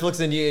on Netflix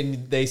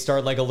and they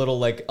start like a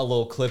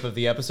little clip of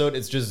the episode,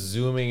 it's just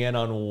zooming in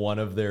on one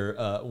of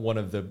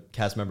the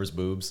cast members'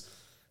 boobs.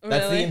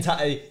 That's Really? the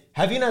entire.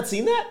 Have you not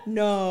seen that?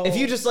 No. If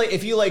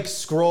you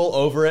scroll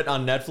over it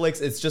on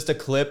Netflix, it's just a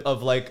clip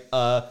of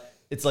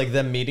it's like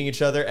them meeting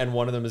each other and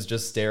one of them is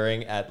just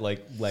staring at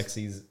like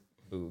Lexi's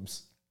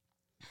boobs.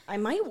 I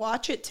might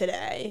watch it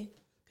today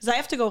because I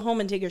have to go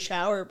home and take a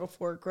shower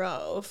before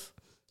Grove.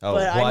 Oh,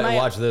 But I might-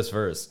 watch this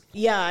first.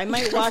 Yeah, I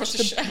might watch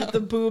the the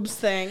boobs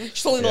thing.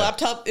 She's holding the Yeah.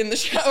 laptop in the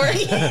shower.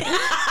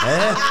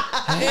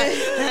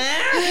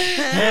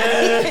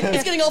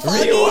 It's getting all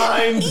foggy.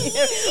 Rewind.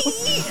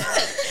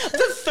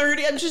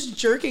 I'm just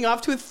jerking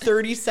off to a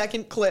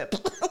 30-second clip.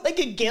 Like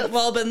a GIF. We've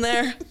all been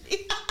there.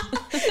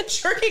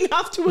 Jerking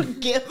off to a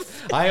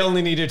GIF. I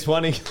only needed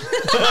 20.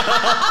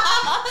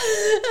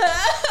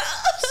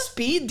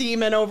 Speed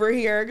demon over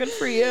here. Good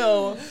for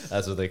you.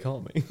 That's what they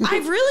call me.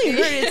 I've really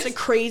heard it's a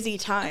crazy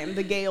time,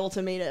 the gay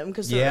ultimatum.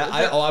 Because Yeah,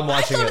 I'm I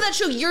watching thought of it. that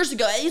show years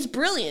ago. It's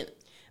brilliant.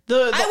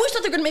 the I always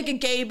thought they were gonna make a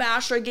gay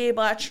bachelor, gay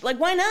bachelor. Like,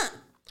 why not?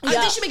 I Yeah.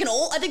 think they should make an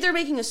old. I think they're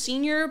making a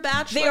senior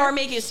bachelor. They are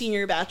making a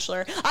senior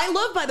bachelor. I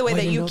love, by the way, I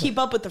that didn't you know keep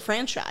up with the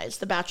franchise,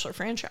 the Bachelor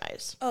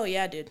franchise. Oh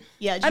yeah, dude.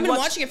 Yeah, did I've you been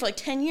watch- watching it for like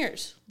 10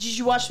 years. Did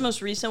you watch the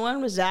most recent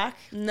one with Zach?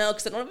 No,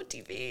 because I don't have a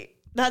TV.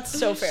 That's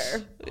so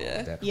fair.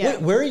 Yeah. Yeah.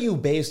 Where are you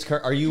based?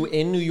 Are you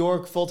in New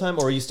York full time,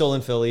 or are you still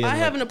in Philly? I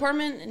have an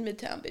apartment in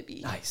Midtown,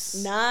 baby. Nice.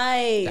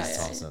 Nice. That's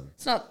awesome.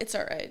 It's not. It's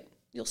all right.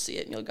 You'll see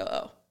it and you'll go,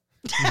 oh.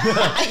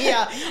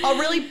 Yeah, I'll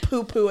really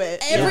poo-poo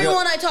it.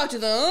 Everyone I talk to,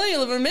 oh, you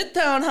live in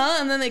Midtown, huh?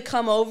 And then they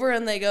come over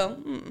and they go,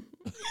 You're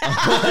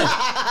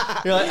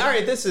like, all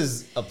right, this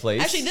is a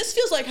place. Actually, this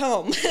feels like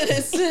home.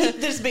 this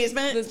This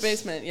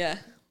basement, yeah.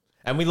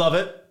 And we love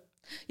it.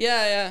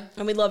 Yeah, yeah.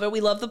 and we love it. We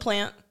love the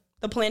plant.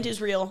 The plant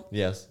is real.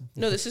 Yes.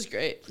 No, this is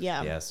great.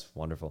 Yeah. Yes.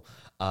 Wonderful.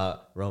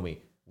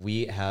 Romy,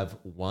 we have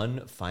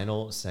one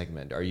final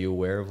segment. Are you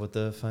aware of what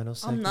the final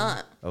segment?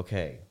 not.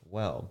 Okay.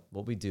 Well,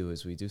 what we do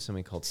is we do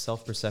something called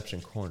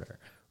Self-Perception Corner,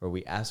 where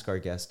we ask our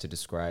guests to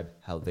describe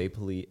how they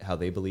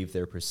believe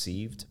they're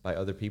perceived by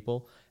other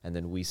people, and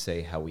then we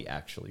say how we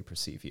actually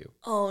perceive you.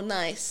 Oh,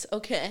 nice.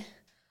 Okay.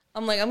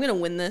 I'm like, I'm going to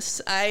win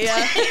this.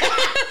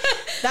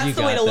 That's You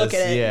the way got to look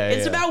this. at it. Yeah,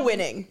 It's yeah. about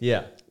winning.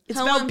 Yeah. It's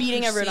How about I'm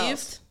beating everyone perceived?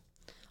 else.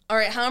 All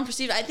right, how I'm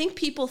perceived. I think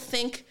people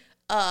think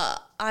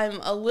I'm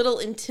a little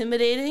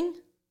intimidating.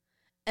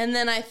 And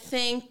then I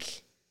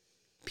think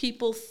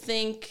people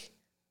think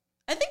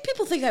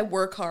I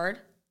work hard.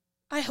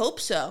 I hope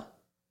so.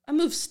 I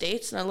moved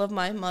states and I love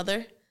my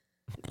mother.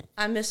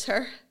 I miss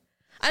her.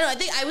 I don't know. I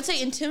think I would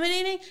say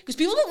intimidating because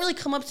people don't really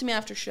come up to me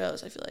after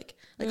shows. I feel like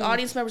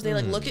audience members, they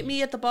like look at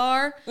me at the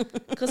bar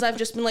because I've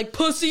just been like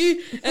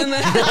pussy, and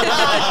then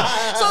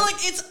so like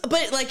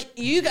but like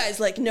you guys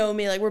like know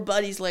me, like we're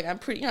buddies. Like I'm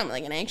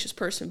like an anxious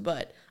person,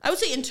 but I would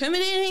say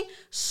intimidating,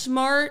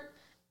 smart,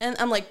 and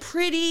I'm like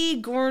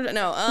pretty.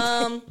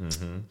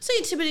 Say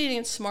intimidating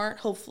and smart.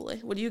 Hopefully,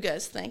 what do you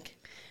guys think?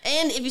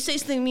 And if you say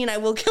something mean, I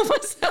will kill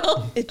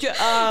myself.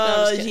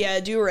 Yeah,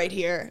 do it right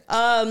here.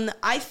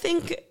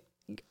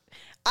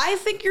 I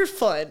think you're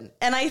fun,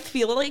 and I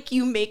feel like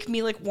you make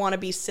me like want to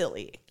be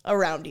silly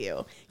around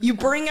you. You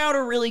bring out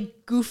a really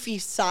goofy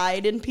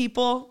side in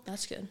people,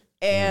 That's good.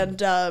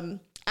 and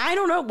I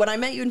don't know. When I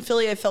met you in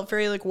Philly, I felt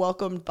very like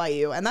welcomed by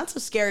you, and that's a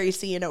scary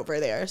scene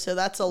over there. So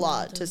that's a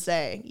lot to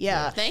say.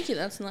 Yeah. Thank you.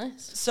 That's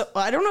nice. So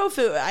I don't know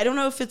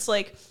if it's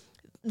like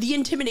the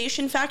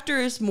intimidation factor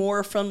is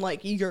more from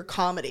like your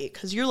comedy,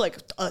 because you're like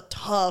a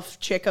tough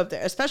chick up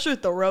there, especially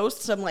with the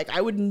roasts. I'm like,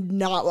 I would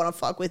not want to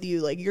fuck with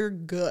you. Like, you're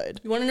good.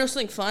 You want to know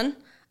something fun?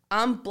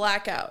 I'm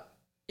blackout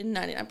in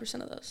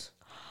 99% of those.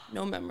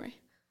 No memory.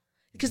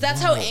 Because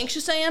that's how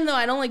anxious I am, though.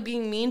 I don't like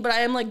being mean, but I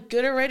am like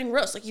good at writing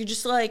roasts. Like, you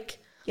just like,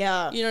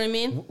 Yeah. you know what I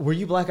mean? Were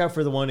you blackout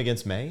for the one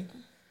against May?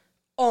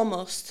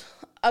 Almost.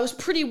 I was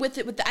pretty with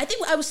it. I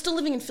think I was still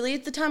living in Philly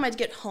at the time. I'd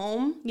get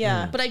home.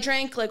 Yeah. But I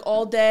drank like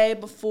all day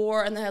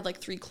before, and then I had like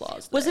 3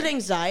 claws. Was there. it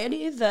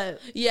anxiety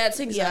that? Yeah, it's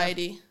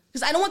anxiety.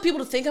 Because I don't want people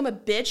to think I'm a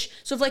bitch.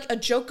 So if like a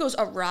joke goes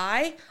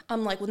awry,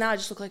 I'm like, well, now I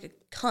just look like a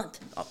cunt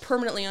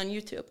permanently on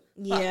YouTube. Fuck.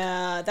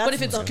 Yeah. But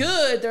if it's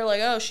good, they're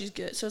like, oh, she's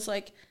good. So it's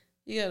like,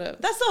 you gotta.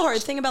 That's the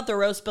hard thing about the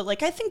roast, but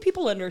like I think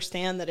people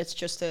understand that it's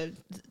just a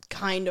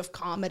kind of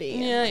comedy.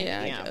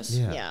 Yeah, I guess.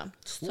 Yeah.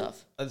 It's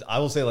tough. I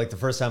will say, like, the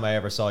first time I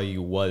ever saw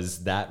you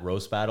was that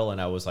roast battle, and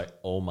I was like,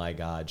 oh my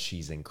God,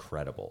 she's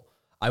incredible.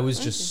 I was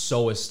just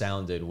so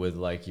astounded with,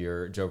 like,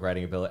 your joke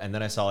writing ability. And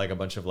then I saw, like, a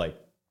bunch of, like,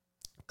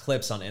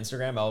 clips on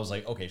Instagram. I was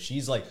like, okay,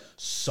 she's, like,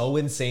 so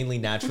insanely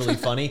naturally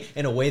funny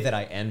in a way that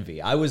I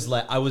envy. I was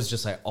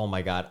just like, oh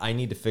my God, I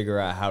need to figure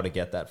out how to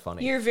get that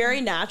funny. You're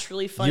very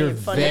naturally funny. You're and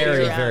funny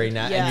very, around. very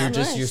nice. Yeah. And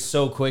Nice. you're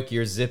so quick.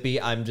 You're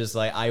zippy. I'm just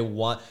like,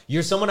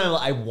 you're someone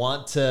I would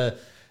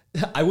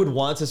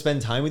want to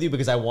spend time with you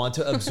because I want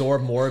to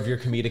absorb more of your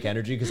comedic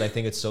energy because I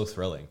think it's so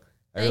thrilling.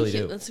 I Thank really you.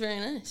 do. That's very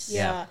nice.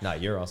 Yeah. No,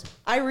 you're awesome.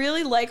 I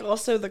really like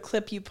also the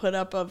clip you put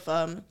up of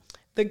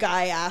the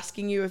guy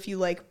asking you if you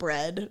like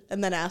bread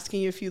and then asking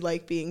you if you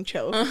like being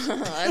choked.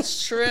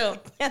 That's true.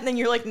 And then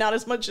you're like, not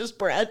as much as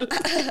bread.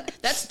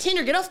 That's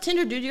Tinder. Get off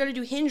Tinder, dude. You gotta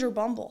do Hinge or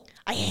Bumble.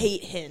 I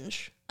hate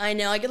Hinge. I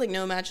know. I get like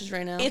no matches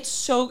right now. It's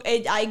so,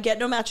 I get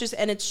no matches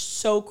and it's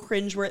so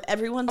cringe where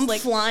everyone's I'm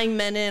like, flying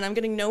men in. I'm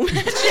getting no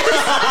matches.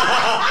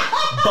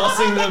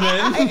 Bussing them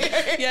in.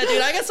 Yeah,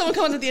 dude. I got someone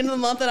coming at the end of the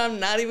month and I'm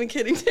not even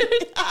kidding, dude.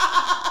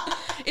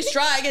 It's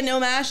dry. I get no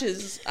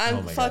matches.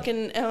 I'm my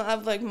fucking.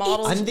 I've like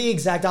models. I'm the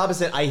exact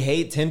opposite. I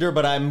hate Tinder,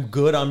 but I'm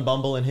good on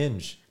Bumble and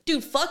Hinge.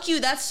 Dude, fuck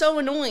you. That's so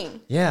annoying.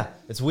 Yeah,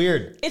 it's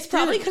weird. It's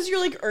probably because you're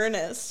like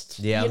earnest.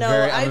 Yeah, you know?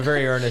 I'm a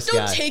very earnest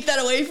Don't guy. take that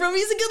away from him.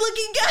 He's a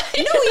good-looking guy.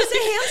 No, he's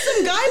a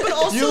handsome guy, but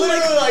also You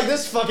literally like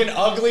this fucking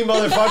ugly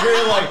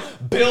motherfucker,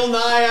 like Bill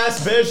Nye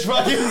ass bitch,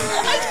 fucking.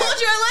 I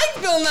told you I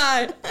like Bill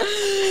Nye.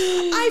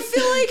 I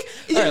feel like.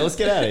 All right, let's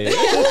get out of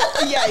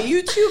here. Yeah,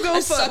 you two go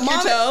suck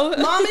fuck. your toe.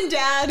 Mom and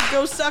dad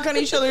go suck on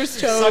each other's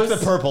toes. Suck the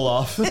purple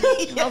off. I'll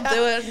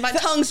do it. My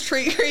tongue's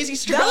crazy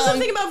strong. That was the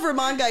thing about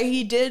Vermont guy.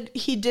 He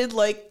did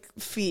like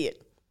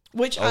feet,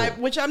 which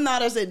I'm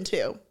not as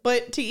into.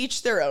 But to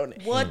each their own.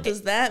 What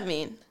does that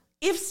mean?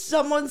 If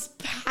someone's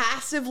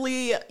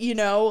passively,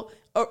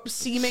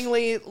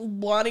 seemingly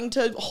wanting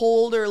to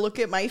hold or look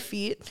at my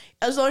feet,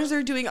 as long as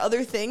they're doing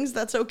other things,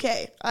 that's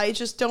okay. I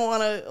just don't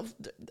want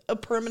a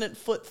permanent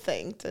foot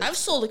thing. I've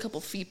sold a couple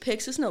feet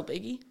pics. It's no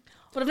biggie.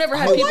 But I've never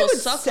had I people would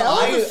suck sell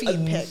on the it.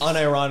 feet pics.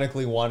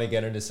 Unironically want to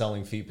get into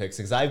selling feet pics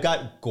because I've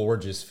got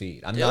gorgeous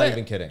feet. I'm not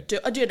even kidding.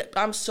 Dude,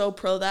 I'm so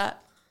pro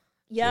that.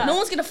 Yeah. No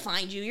one's going to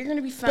find you. You're going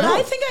to be found. But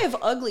I think I have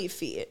ugly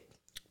feet.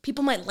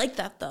 People might like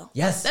that, though.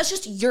 Yes. That's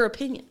just your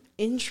opinion.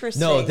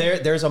 Interesting. No,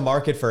 there's a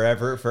market for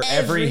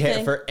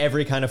Everything.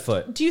 every kind of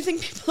foot. Do you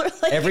think people are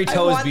like Every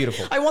toe is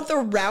beautiful. I want the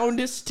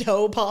roundest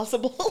toe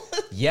possible.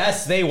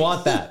 Yes, they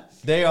want that.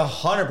 They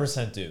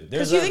 100% do.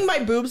 Because you think my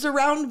boobs are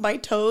round, my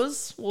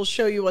toes will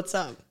show you what's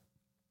up.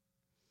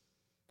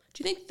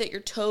 Do you think that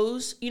your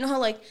toes, you know how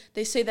like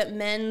they say that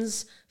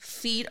men's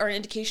feet are an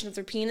indication of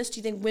their penis? Do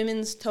you think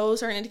women's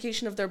toes are an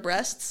indication of their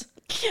breasts?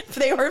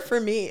 They are for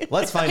me.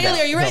 Let's find out.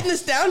 Haley, are you writing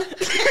this down? What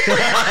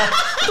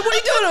are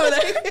you doing over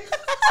there?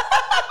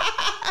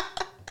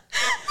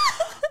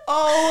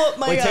 Oh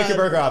my Wait, god. take your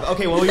burger off.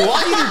 Okay, what we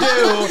want you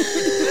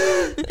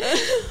to do.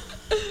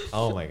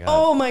 Oh my god.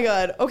 Oh my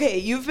god. Okay,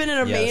 you've been an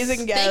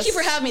amazing guest. Thank you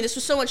for having me. This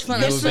was so much fun.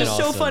 You This have was been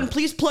so awesome. fun.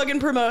 Please plug and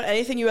promote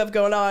anything you have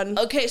going on.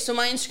 Okay, so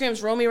my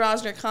Instagram's Romy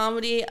Rosner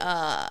Comedy.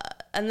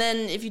 And then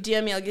if you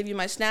DM me, I'll give you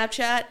my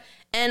Snapchat.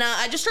 And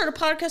I just started a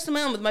podcast of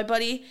my own with my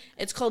buddy.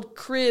 It's called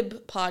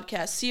Crib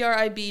Podcast,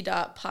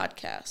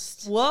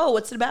 CRIB.podcast. Whoa,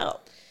 what's it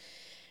about?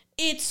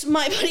 It's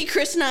my buddy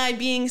Chris and I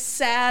being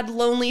sad,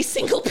 lonely,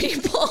 single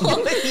people.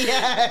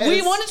 Yes.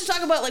 We wanted to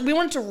talk about, we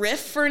wanted to riff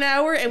for an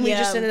hour, and we Yeah.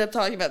 just ended up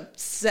talking about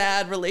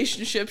sad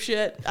relationship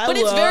shit. I But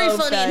it's very love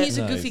funny, that. and he's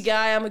a Nice. goofy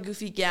guy, I'm a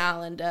goofy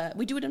gal, and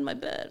we do it in my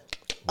bed.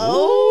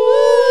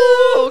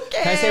 Oh,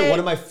 okay. Can I say one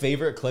of my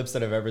favorite clips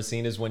that I've ever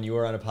seen is when you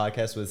were on a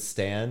podcast with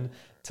Stan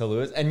to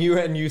Lewis, and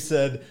you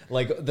said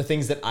like the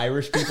things that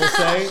Irish people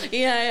say.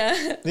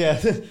 Yeah. Yeah,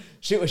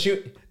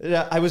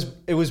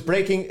 it was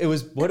breaking. It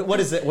was what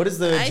is it? What is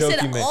the I joke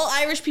said you made? all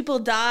Irish people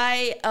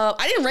die.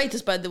 I didn't write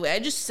this, by the way. I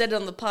just said it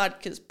on the pod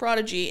because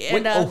Prodigy.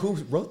 And Wait, who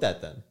wrote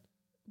that then?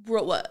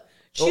 wrote what?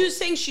 She was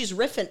saying she's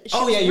riffing.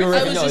 You were I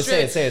riffing. was No,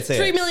 just say it.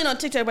 3 million on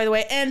TikTok, by the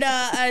way. And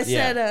I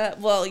said, Yeah.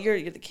 well,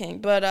 you're the king.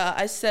 But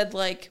I said,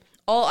 like,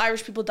 all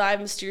Irish people die in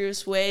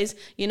mysterious ways.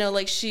 You know,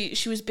 like she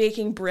was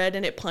baking bread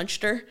and it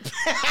punched her.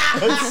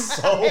 It's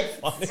so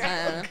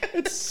funny.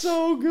 It's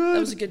so good. That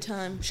was a good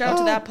time. Shout out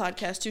to that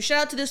podcast, too.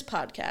 Shout out to this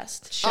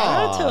podcast. Shout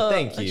out to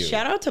thank you.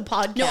 Shout out to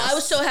podcast. No, I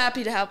was so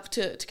happy to have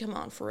to come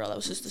on for real.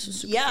 This was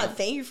super Yeah, fun.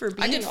 thank you for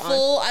being I did on.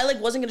 full. I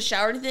wasn't gonna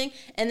shower or anything,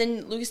 and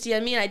then Lucas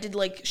DM'd me, and I did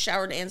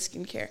showered and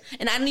skincare,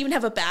 and I don't even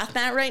have a bath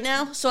mat right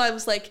now, so I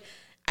was like,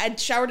 I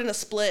showered in a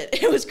split.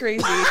 It was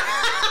crazy.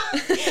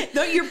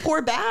 No, your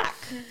poor back.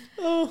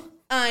 Oh.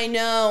 I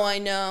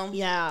know.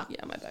 Yeah.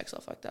 Yeah, my back's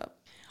all fucked up.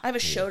 I have a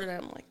show tonight.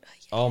 I'm like,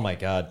 Oh my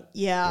god.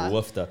 Yeah.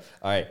 Woofda.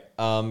 All right.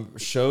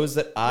 Shows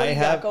that I do you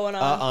got have going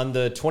on? on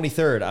the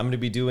 23rd. I'm going to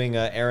be doing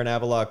Aaron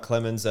Avalock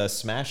Clemens'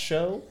 Smash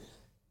show.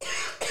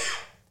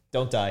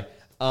 Don't die.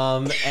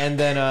 And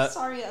then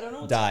Sorry, I don't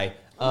know. die.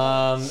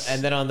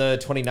 And then on the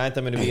 29th,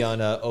 I'm going to be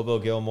on Obo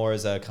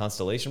Gilmore's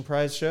Constellation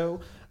Prize show.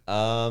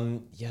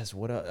 Yes.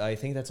 I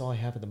think that's all I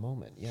have at the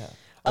moment. Yeah.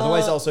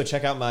 Otherwise, also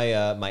check out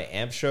my my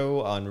AMP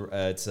show on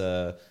it's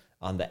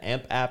on the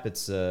AMP app.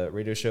 It's a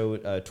radio show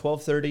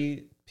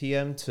 12:30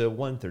 p.m. to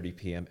 1:30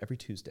 p.m. every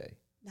Tuesday.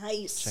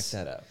 Nice. Check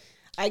that out.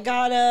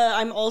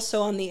 I'm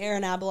also on the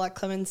Aaron Abelard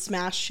Clemens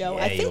Smash show.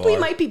 Yeah, I think you we are.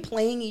 might be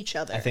playing each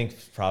other. I think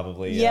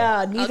probably. Yeah,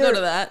 I'll go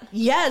to that.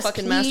 Yes,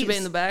 Fucking please. masturbate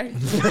in the bag.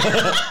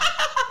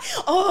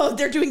 Oh,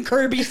 they're doing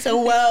Kirby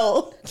so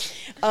well.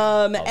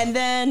 And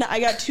then I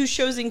got 2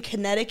 shows in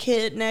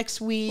Connecticut next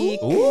week.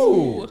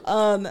 Ooh.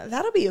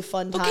 That'll be a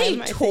fun time.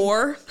 Okay, I think.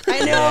 tour.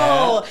 I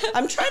know.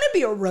 I'm trying to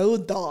be a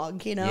road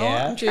dog, you know?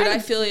 Yeah. I'm Dude, trying I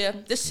to feel you.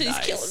 This city's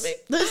killing me.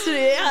 listen,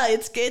 yeah,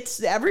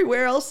 it's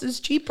everywhere else is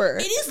cheaper.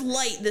 It is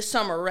light this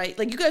summer, right?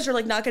 Like you guys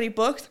are not getting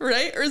booked,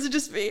 right? Or is it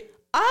just me?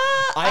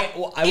 I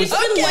was.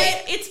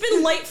 It's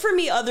been light for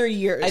me other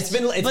years. It's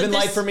been But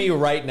light this- for me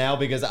right now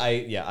because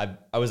I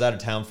was out of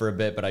town for a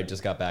bit, but I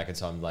just got back, and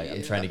so I'm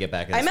I'm trying to get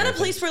back. In I'm the at a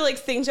swing of place where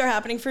things are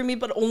happening for me,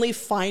 but only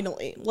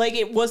finally.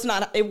 It was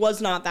not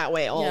that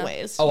way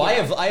always. things. Oh,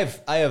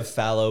 I have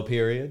fallow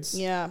periods.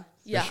 Yeah.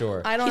 Yeah,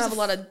 sure. I don't He's have a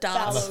lot of I'm a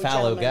dots.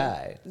 fallow gentleman.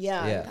 guy.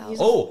 Yeah. He's-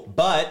 Oh,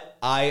 but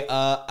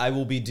I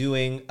will be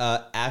doing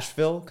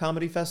Asheville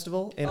Comedy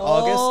Festival in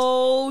August.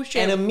 Oh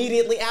shit! And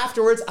immediately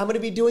afterwards, I'm going to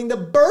be doing the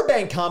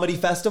Burbank Comedy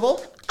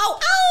Festival. Oh,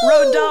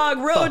 road dog,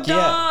 road Fuck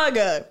yeah.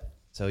 dog.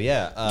 So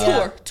yeah.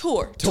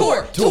 Tour.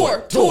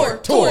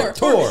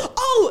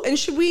 Oh, and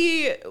should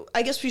we?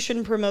 I guess we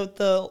shouldn't promote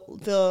the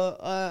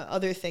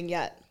other thing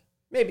yet.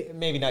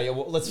 Maybe not yet.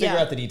 Well, let's figure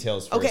out the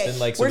details first. Okay, And,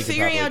 like, so we're we can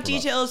figuring properly out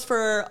promote. details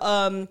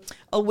for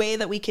a way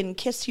that we can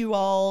kiss you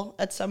all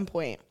at some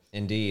point.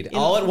 Indeed.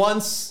 All at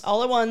once.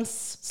 All at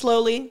once,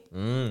 slowly,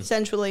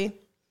 sensually,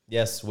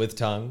 Yes, with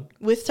tongue.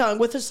 with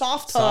a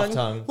soft tongue. Soft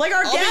tongue. Like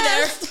our I'll be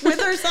guest with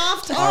her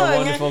soft tongue. Our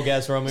wonderful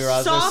guest, Romy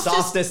Rosner.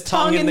 Softest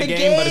tongue in the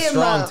game, but a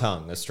strong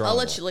tongue. A strong I'll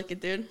one. let you lick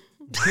it, dude.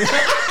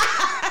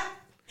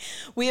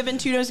 We have been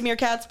Two Nosy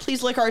Meerkats.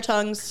 Please lick our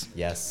tongues.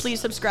 Yes. Please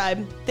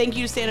subscribe. Thank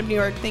you to Stand Up New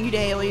York. Thank you to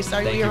Haley.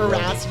 Sorry Thank we you, Romy.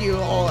 harassed you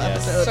all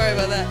Yes. episode. Sorry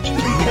about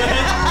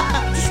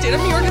that. State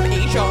of New York with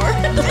HR.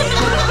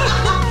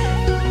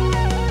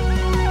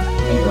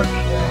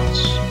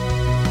 Meerkats.